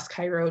 we lost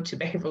Cairo to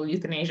behavioral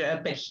euthanasia,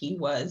 but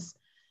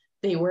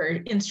they were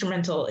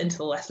instrumental into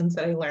the lessons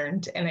that I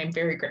learned, and I'm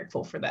very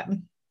grateful for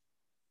them.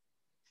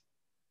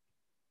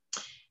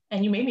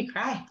 And you made me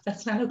cry.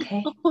 That's not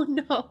okay. Oh,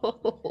 no.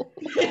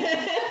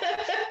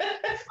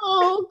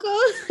 Oh,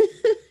 God.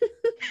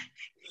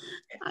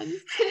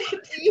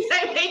 Did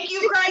I make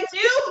you cry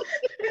too?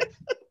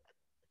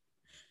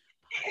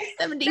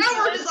 70. Now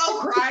we're just all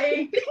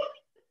crying.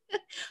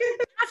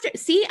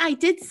 See, I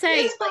did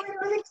say these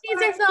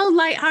are so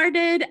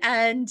lighthearted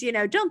and,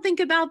 don't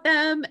think about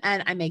them,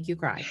 and I make you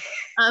cry.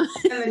 And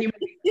then you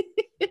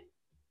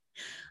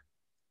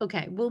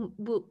Okay,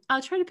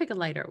 I'll try to pick a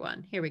lighter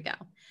one. Here we go.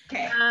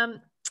 Okay.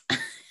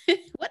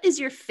 What is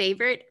your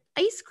favorite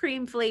ice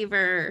cream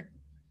flavor?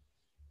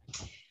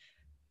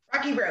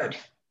 Rocky Road.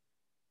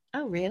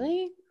 Oh,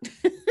 really?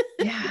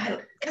 Yeah,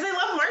 because I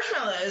love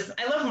marshmallows.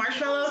 I love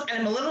marshmallows, and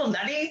I'm a little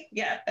nutty.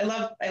 Yeah, I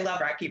love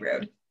Rocky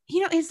Road.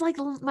 It's like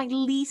my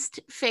least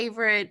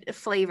favorite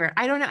flavor.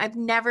 I don't know. I've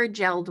never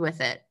gelled with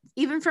it,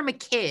 even from a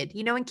kid.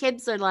 When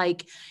kids are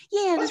like,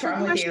 "Yeah, what's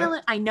wrong with you?"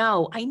 I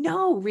know,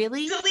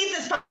 really. Delete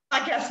this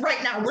podcast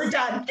right now. We're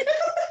done.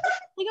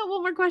 I got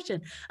one more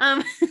question.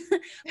 But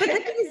the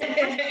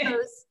thing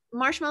is,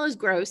 marshmallows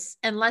gross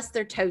unless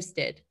they're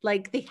toasted.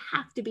 Like they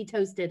have to be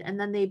toasted, and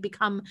then they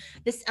become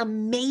this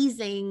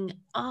amazing,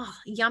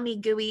 yummy,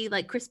 gooey,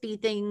 like crispy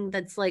thing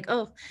that's like,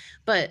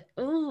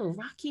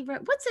 Rocky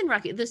Road. What's in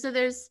Rocky? So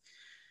there's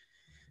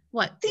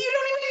what? So you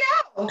don't even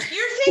know.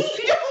 You're saying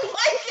you don't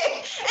like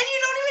it, and you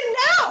don't even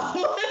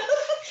know.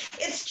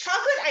 It's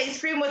chocolate ice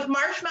cream with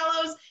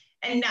marshmallows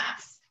and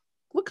nuts.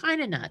 What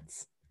kind of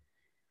nuts?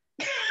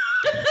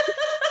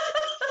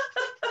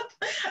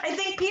 I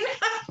think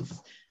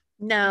peanuts.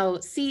 No,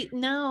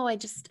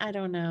 I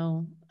don't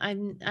know. I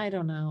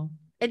don't know.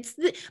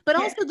 But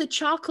also the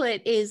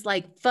chocolate is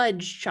like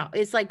fudge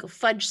it's like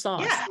fudge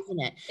sauce,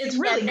 isn't it? It's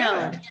really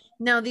good.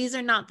 No, these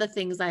are not the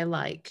things I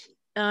like.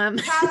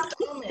 Chopped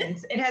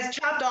almonds. It has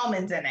chopped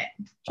almonds in it.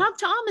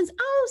 Chopped almonds.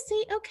 Oh,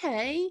 see,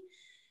 okay.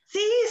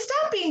 See,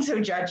 stop being so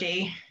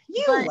judgy.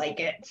 You like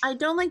it. I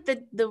don't like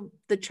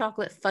the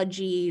chocolate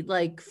fudgy,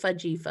 like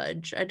fudgy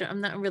fudge.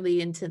 I'm not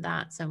really into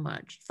that so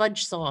much.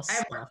 Fudge sauce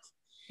stuff.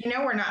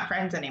 We're not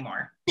friends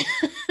anymore.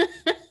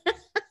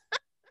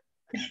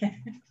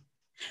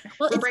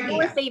 Well, it's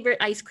your favorite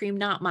ice cream,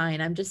 not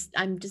mine. I'm just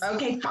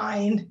okay,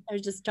 fine. I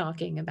was just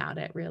talking about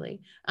it,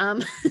 really.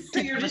 So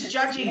you're just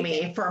judging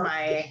me for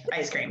my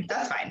ice cream.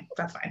 That's fine.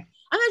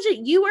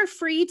 Imagine you are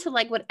free to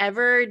like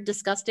whatever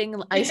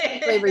disgusting ice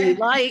cream flavor you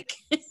like.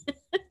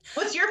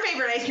 What's your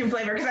favorite ice cream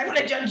flavor? Because I want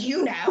to judge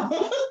you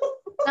now.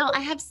 Well, I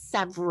have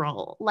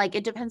several. Like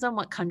it depends on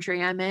what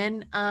country I'm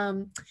in.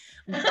 That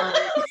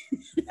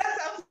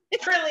sounds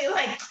really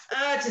like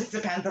it just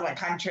depends on what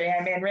country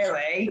I'm in,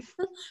 really.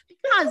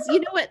 Because you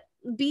know what?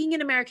 Being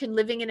an American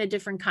living in a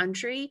different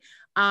country,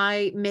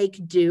 I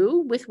make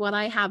do with what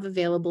I have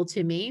available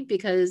to me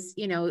because,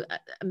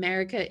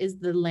 America is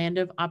the land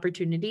of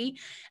opportunity.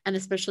 And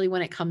especially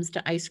when it comes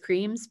to ice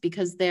creams,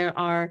 because there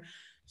are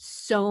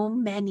so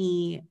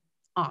many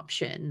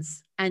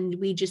options and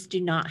we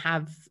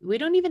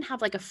don't even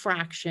have like a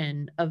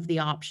fraction of the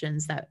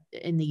options that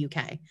in the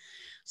UK.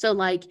 So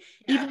like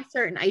even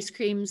certain ice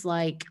creams,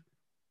 like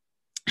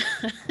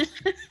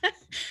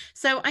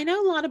so I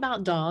know a lot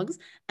about dogs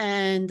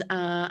and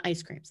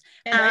ice creams.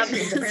 And ice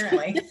creams,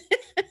 apparently.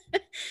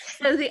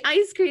 So the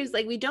ice creams,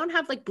 like we don't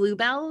have like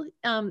Bluebell.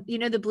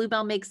 The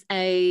Bluebell makes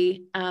a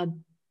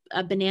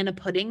banana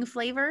pudding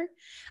flavor,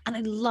 and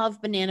I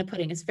love banana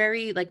pudding. It's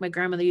very like my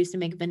grandmother used to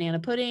make banana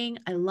pudding.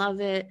 I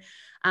love it.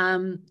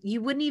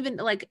 You wouldn't even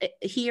like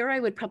here. I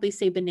would probably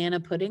say banana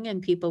pudding,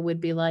 and people would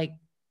be like,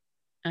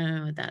 I don't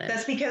know what that is.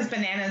 That's because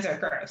bananas are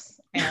gross,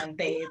 and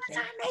they are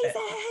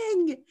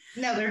amazing.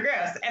 No, they're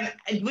gross.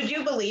 And would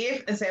you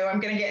believe? And so I'm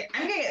gonna get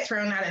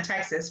thrown out of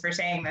Texas for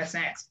saying this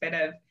next bit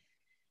of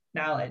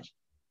knowledge.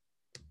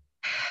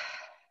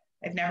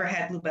 I've never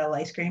had Bluebell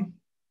ice cream.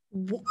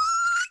 What?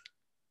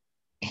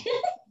 It's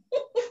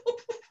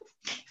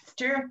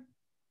true.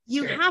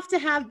 You have to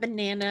have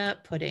banana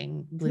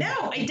pudding.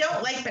 No, I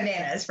don't like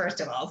bananas, first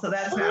of all. So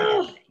that's not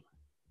happening.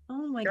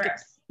 Oh my God.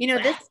 You know,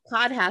 this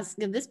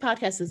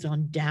podcast has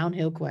gone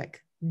downhill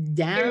quick.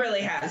 It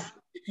really has.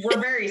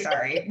 We're very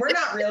sorry. We're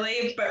not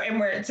really, but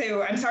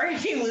I'm sorry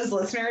if you lose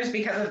listeners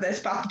because of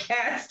this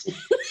podcast.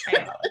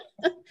 I know.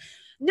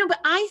 No,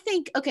 but I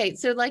think, okay,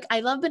 so like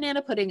I love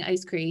banana pudding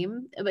ice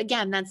cream.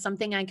 Again, that's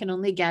something I can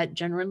only get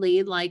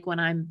generally like when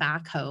I'm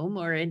back home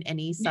or in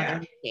any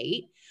southern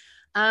state.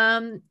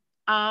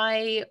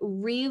 I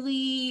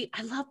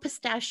love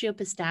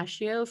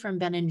pistachio from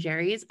Ben and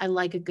Jerry's. I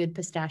like a good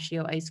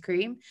pistachio ice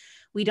cream.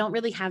 We don't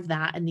really have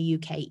that in the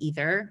UK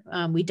either.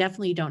 We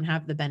definitely don't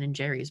have the Ben and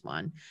Jerry's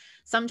one.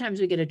 Sometimes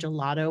we get a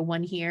gelato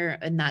one here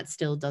and that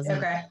still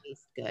doesn't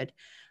taste good.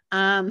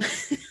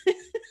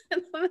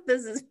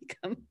 This has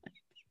become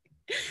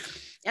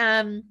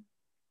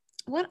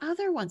what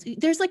other ones?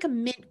 There's like a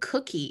mint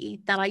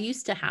cookie that I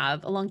used to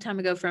have a long time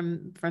ago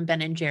from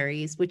Ben and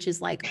Jerry's, which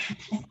is like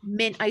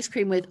mint ice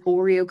cream with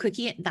Oreo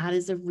cookie. That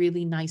is a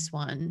really nice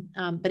one.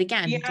 But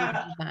again, don't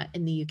have that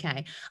in the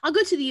UK. I'll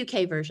go to the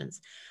UK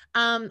versions.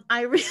 We're going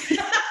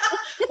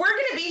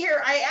to be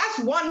here. I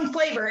asked one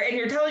flavor and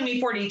you're telling me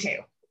 42.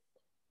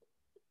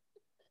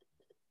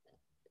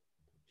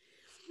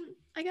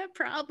 I got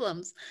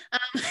problems.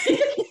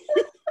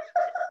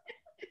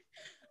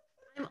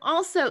 I'm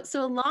also,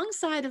 so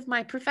alongside of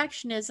my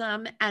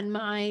perfectionism and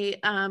my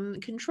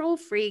control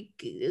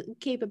freak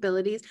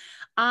capabilities,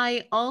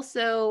 I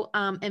also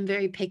am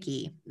very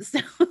picky. So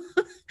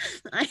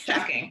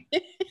Shocking.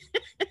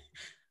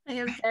 I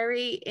have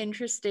very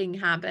interesting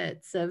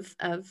habits of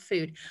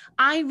food.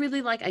 I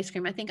really like ice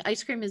cream. I think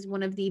ice cream is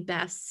one of the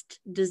best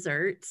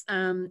desserts.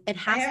 I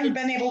haven't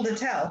been able to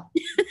tell.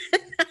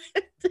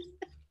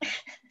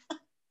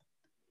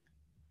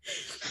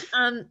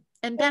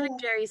 And Ben and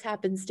Jerry's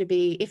happens to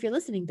be, if you're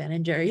listening, Ben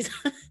and Jerry's,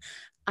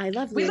 I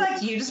love you. We'd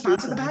like you to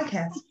sponsor the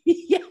podcast.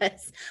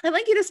 Yes. I'd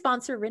like you to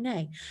sponsor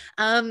Renee.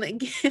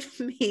 Give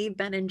me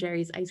Ben and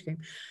Jerry's ice cream.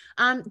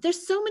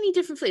 There's so many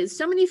different flavors,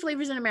 so many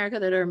flavors in America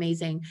that are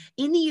amazing.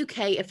 In the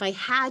UK, if I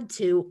had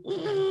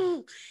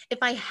to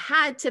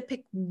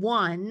pick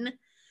one,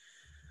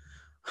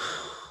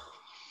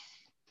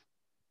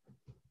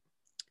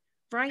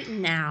 right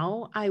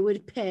now, I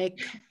would pick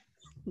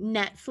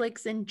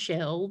Netflix and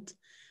Chilled,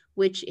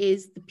 which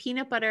is the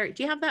peanut butter.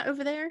 Do you have that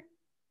over there?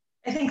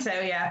 I think so,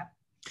 yeah.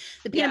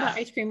 The peanut butter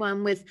ice cream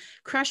one with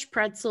crushed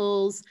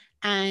pretzels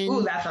and...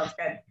 Ooh, that sounds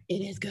good.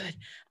 It is good.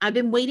 I've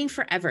been waiting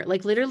forever.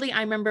 Like literally,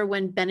 I remember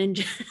when Ben and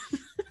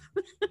Jerry's...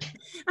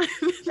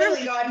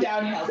 really gone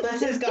downhill.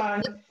 This has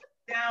gone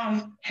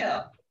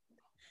downhill.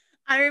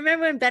 I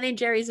remember when Ben and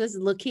Jerry's was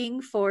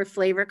looking for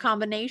flavor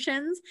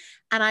combinations,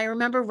 and I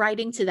remember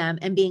writing to them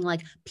and being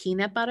like,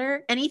 peanut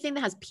butter, anything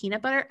that has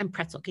peanut butter and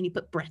pretzel. Can you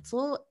put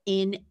pretzel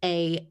in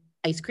a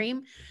ice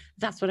cream?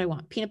 That's what I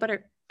want. Peanut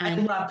butter.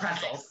 And I love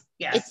pretzels.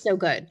 Yes. It's so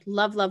good.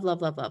 Love, love,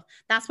 love, love, love.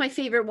 That's my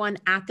favorite one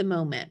at the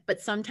moment,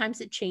 but sometimes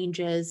it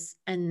changes.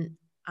 And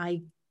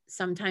I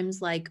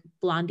sometimes like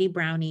Blondie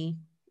Brownie.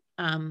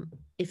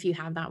 If you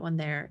have that one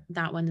there,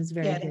 that one is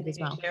very good as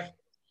well.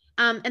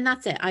 And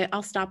that's it.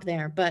 I'll stop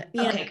there, but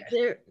you know,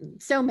 there are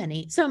so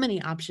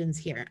many options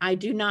here. I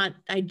do not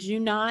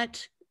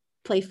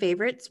play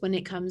favorites when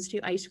it comes to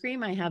ice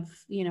cream. I have,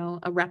 you know,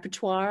 a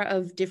repertoire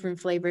of different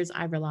flavors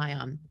I rely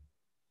on.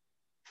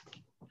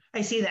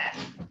 I see that.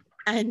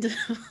 And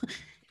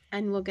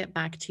we'll get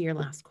back to your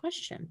last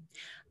question.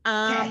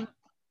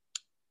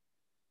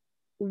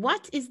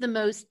 What is the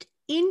most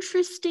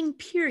interesting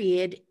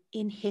period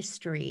in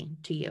history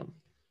to you?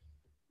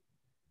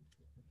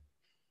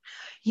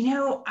 You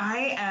know,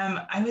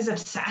 I was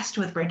obsessed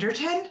with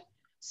Bridgerton.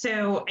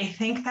 So I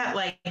think that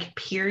like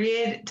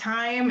period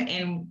time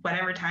in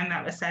whatever time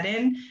that was set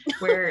in,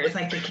 where it's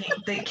like the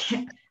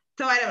king,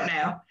 so I don't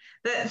know.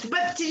 But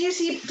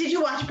did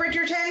you watch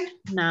Bridgerton?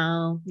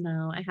 No,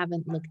 I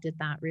haven't looked at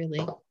that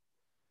really.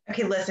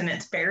 Okay, listen,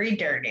 it's very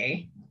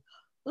dirty.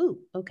 Ooh,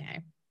 okay.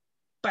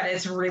 But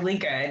it's really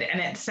good. And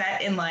it's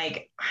set in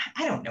like,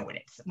 I don't know when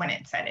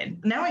it's set in.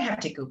 Now I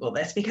have to Google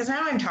this because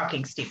now I'm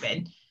talking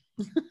stupid.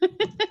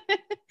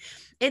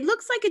 It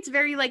looks like it's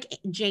very like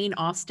Jane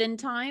Austen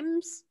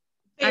times.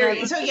 So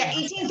yeah,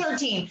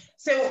 1813.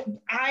 So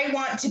I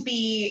want to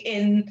be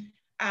in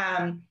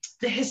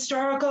the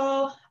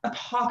historical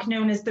epoch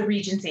known as the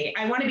Regency.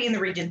 I want to be in the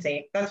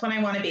Regency. That's when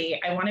I want to be.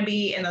 I want to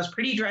be in those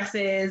pretty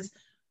dresses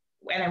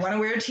and I want to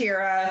wear a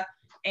tiara.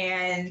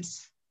 And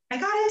I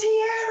got a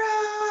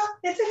tiara.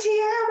 It's a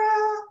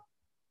tiara.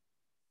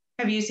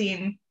 Have you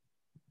seen?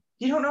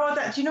 Do you know what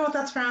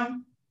that's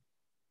from?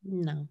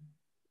 No.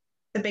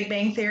 The Big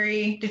Bang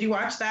Theory. Did you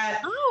watch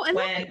that? Oh, and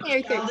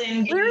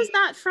where is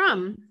that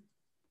from?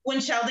 When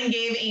Sheldon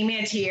gave Amy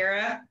a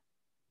tiara.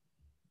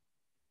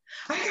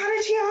 I got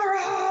a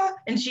tiara.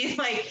 And she's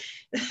like,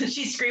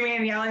 she's screaming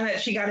and yelling that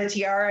she got a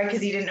tiara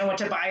because he didn't know what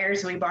to buy her.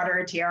 So he bought her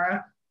a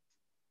tiara.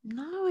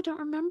 No, I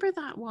don't remember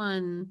that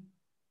one.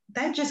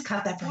 That just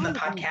cut that from the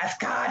podcast.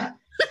 God.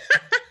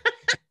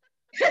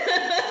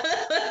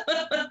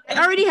 I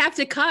already have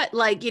to cut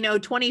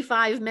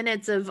 25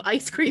 minutes of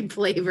ice cream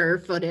flavor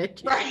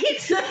footage.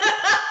 Right.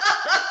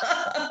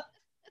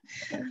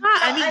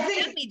 I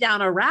mean, get me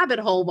down a rabbit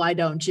hole, why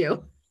don't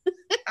you?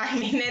 I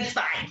mean, it's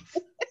fine.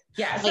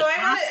 Yeah. So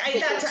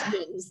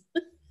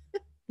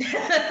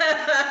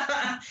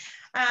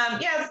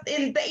yes,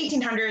 in the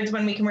 1800s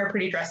when we can wear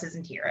pretty dresses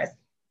and tiaras.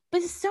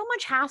 But it's so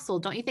much hassle,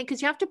 don't you think?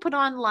 Because you have to put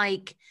on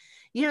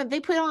they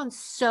put on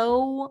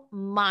so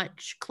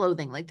much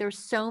clothing. Like there's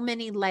so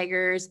many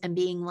layers and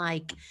being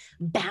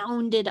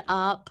bounded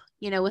up,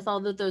 with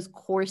all of those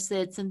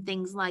corsets and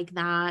things like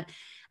that.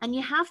 And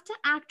you have to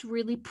act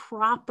really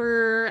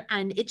proper.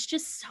 And it's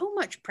just so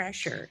much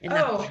pressure in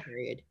that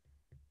period.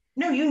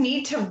 No, you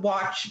need to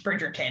watch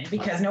Bridgerton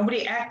because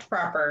nobody acts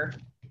proper.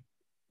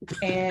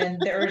 And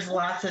there's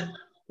lots of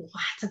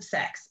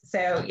sex.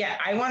 So yeah,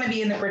 I want to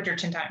be in the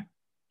Bridgerton time.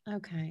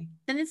 Okay.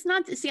 And it's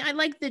not, I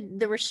like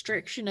the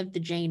restriction of the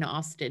Jane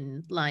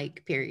Austen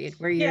period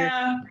where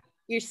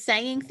you're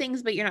saying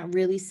things, but you're not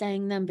really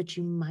saying them, but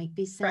you might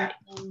be saying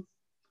them,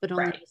 but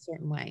only in a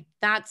certain way.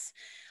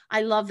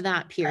 I love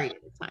that period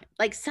of time.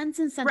 Like Sense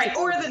and Sensibility.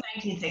 Right. Or the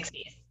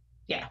 1960s.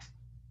 Yeah.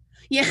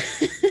 Yeah.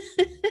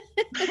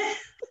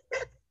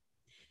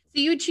 So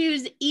you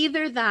choose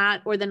either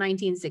that or the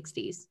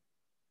 1960s.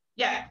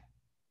 Yeah.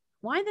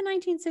 Why the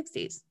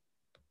 1960s?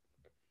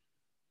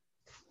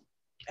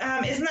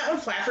 Isn't that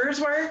what flappers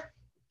were?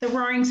 The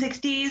Roaring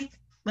 60s,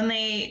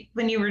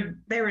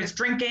 there was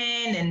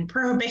drinking and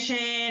prohibition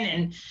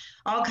and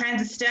all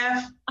kinds of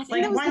stuff. Why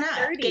not?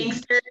 30s.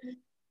 Gangsters.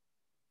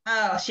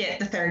 Oh shit,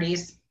 the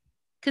 30s.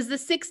 Because the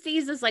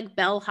 60s is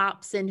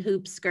bellhops and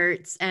hoop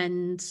skirts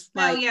and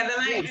I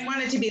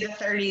want it to be the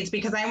 30s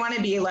because I want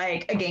to be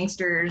like a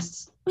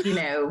gangster's,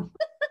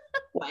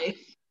 wife.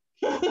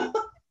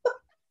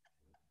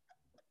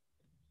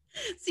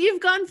 So you've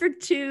gone for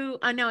two.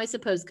 I know, I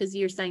suppose, because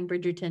you're saying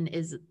Bridgerton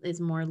is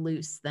more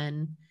loose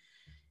than.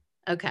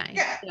 Okay.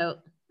 Yeah. So,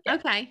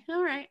 okay.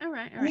 All right.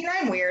 I mean,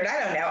 I'm weird.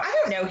 I don't know. I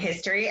don't know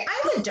history.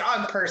 I'm a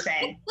dog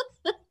person.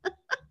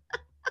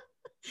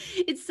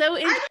 It's so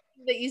interesting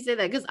that you say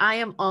that because I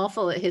am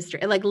awful at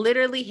history.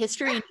 Literally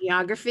history and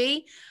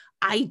geography.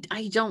 I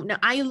don't know.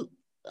 I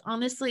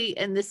honestly,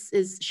 and this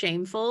is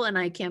shameful, and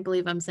I can't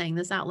believe I'm saying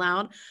this out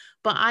loud,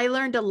 but I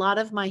learned a lot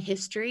of my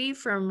history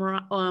from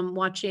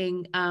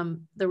watching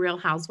The Real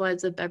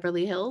Housewives of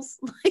Beverly Hills.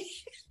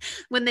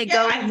 When they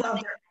go, I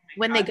love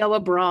they go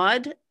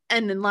abroad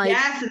and then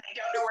yes, and they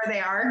don't know where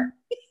they are.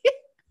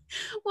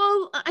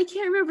 Well, I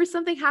can't remember,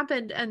 something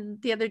happened and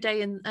the other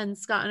day and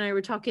Scott and I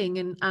were talking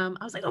and I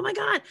was like, oh my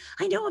God,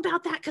 I know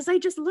about that because I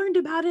just learned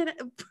about it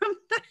from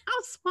the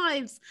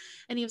Housewives.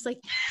 And he was like,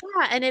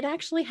 yeah, and it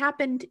actually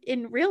happened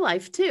in real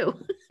life too.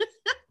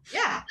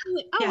 Yeah.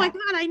 Oh my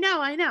God, I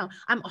know.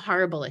 I'm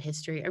horrible at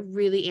history. I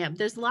really am.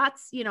 There's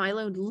lots, I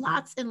learned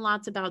lots and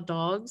lots about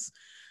dogs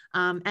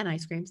and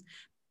ice creams.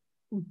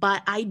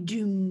 But I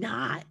do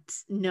not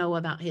know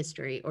about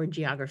history or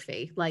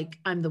geography.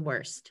 I'm the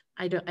worst.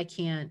 I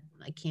can't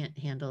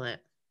handle it.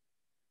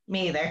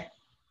 Me either.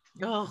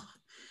 Oh,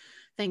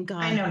 thank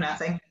God. I know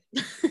nothing.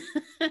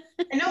 I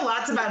know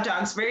lots about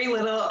dogs, very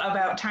little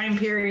about time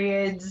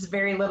periods,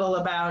 very little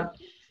about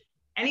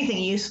anything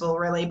useful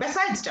really,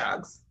 besides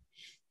dogs.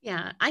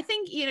 Yeah, I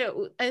think,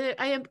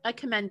 I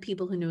commend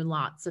people who knew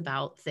lots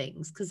about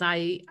things because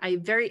I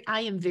am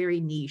very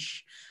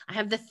niche. I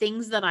have the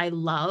things that I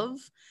love.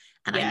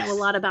 And yes. I know a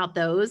lot about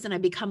those and I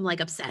become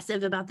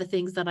obsessive about the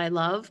things that I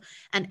love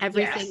and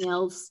everything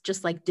else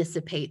just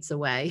dissipates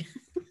away.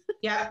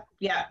 Yeah.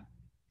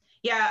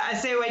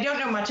 So I don't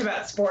know much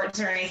about sports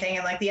or anything.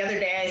 And the other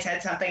day I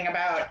said something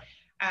about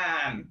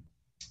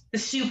the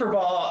Super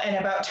Bowl and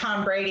about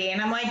Tom Brady. And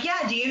I'm like,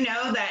 yeah, do you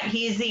know that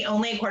he's the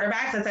only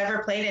quarterback that's ever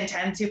played in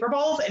 10 Super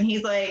Bowls? And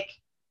he's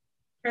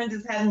turns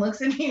his head and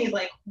looks at me and he's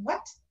like,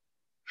 what?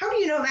 How do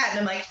you know that? And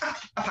I'm like,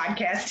 a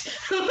podcast.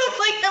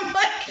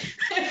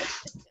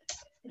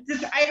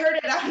 I heard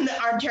it on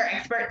the Armchair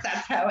Experts.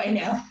 That's how I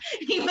know.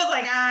 He was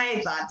like,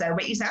 I thought so,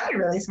 but you sounded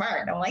really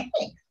smart. And I'm like,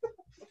 thanks.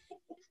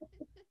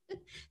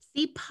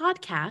 See,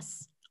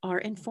 podcasts are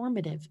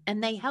informative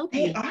and they help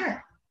you. They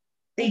are.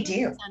 They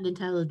do. Sound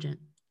intelligent.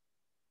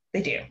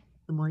 They do.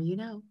 The more you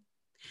know.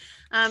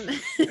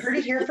 You heard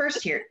it here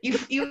first here. You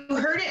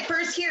heard it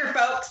first here,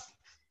 folks.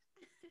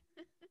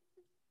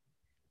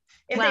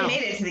 If they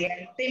made it to the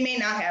end, they may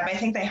not have. I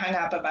think they hung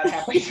up about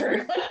halfway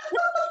through.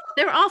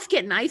 They're off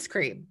getting ice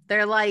cream.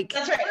 They're like,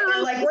 that's right.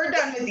 They're we're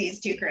done with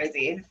these two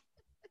crazies.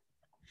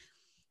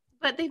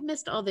 But they've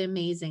missed all the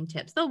amazing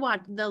tips. They'll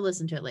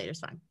listen to it later.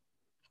 It's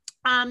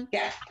fine.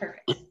 Yeah,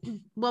 perfect.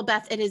 Well,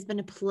 Beth, it has been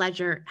a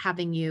pleasure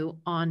having you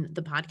on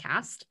the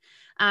podcast.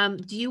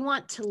 Do you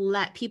want to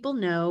let people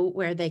know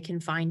where they can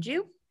find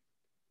you?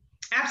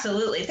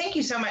 Absolutely. Thank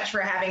you so much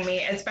for having me.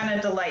 It's been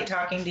a delight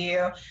talking to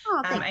you.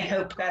 Oh, I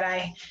hope that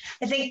I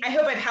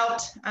hope I've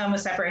helped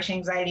with separation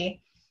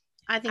anxiety.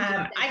 I think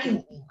I can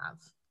have.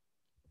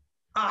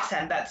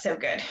 Awesome. That's so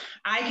good.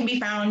 I can be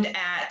found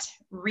at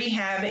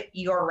Rehab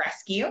Your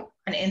Rescue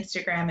on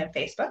Instagram and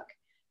Facebook.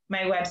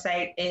 My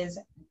website is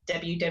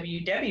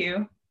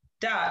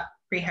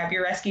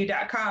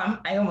www.rehabyourrescue.com.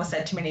 I almost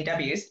said too many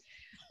W's.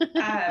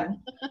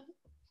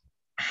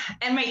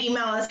 And my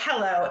email is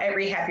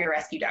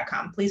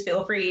hello@rehabyourrescue.com. Please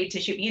feel free to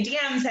shoot me a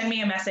DM, send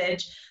me a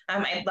message.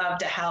 I'd love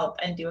to help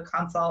and do a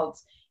consult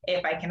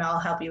if I can all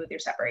help you with your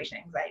separation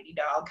anxiety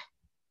dog.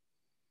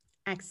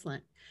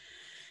 Excellent.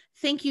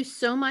 Thank you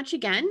so much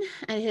again.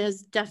 It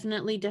has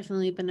definitely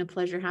been a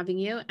pleasure having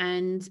you.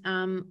 And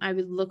I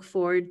would look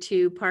forward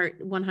to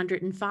part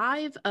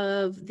 105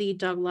 of the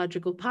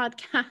Doglogical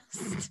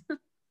podcast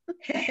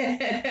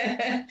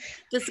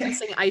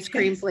discussing ice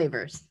cream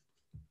flavors.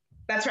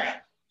 That's right.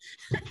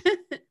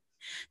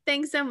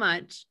 Thanks so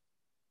much.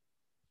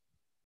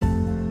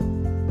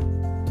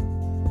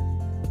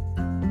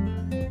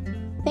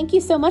 Thank you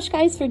so much,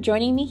 guys, for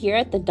joining me here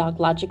at the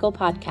Doglogical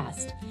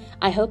podcast.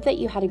 I hope that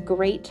you had a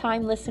great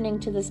time listening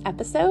to this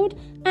episode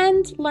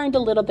and learned a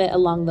little bit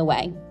along the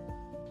way.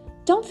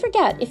 Don't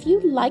forget, if you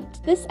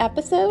liked this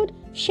episode,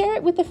 share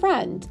it with a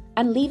friend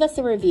and leave us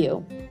a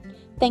review.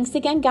 Thanks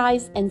again,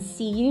 guys, and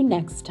see you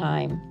next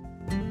time.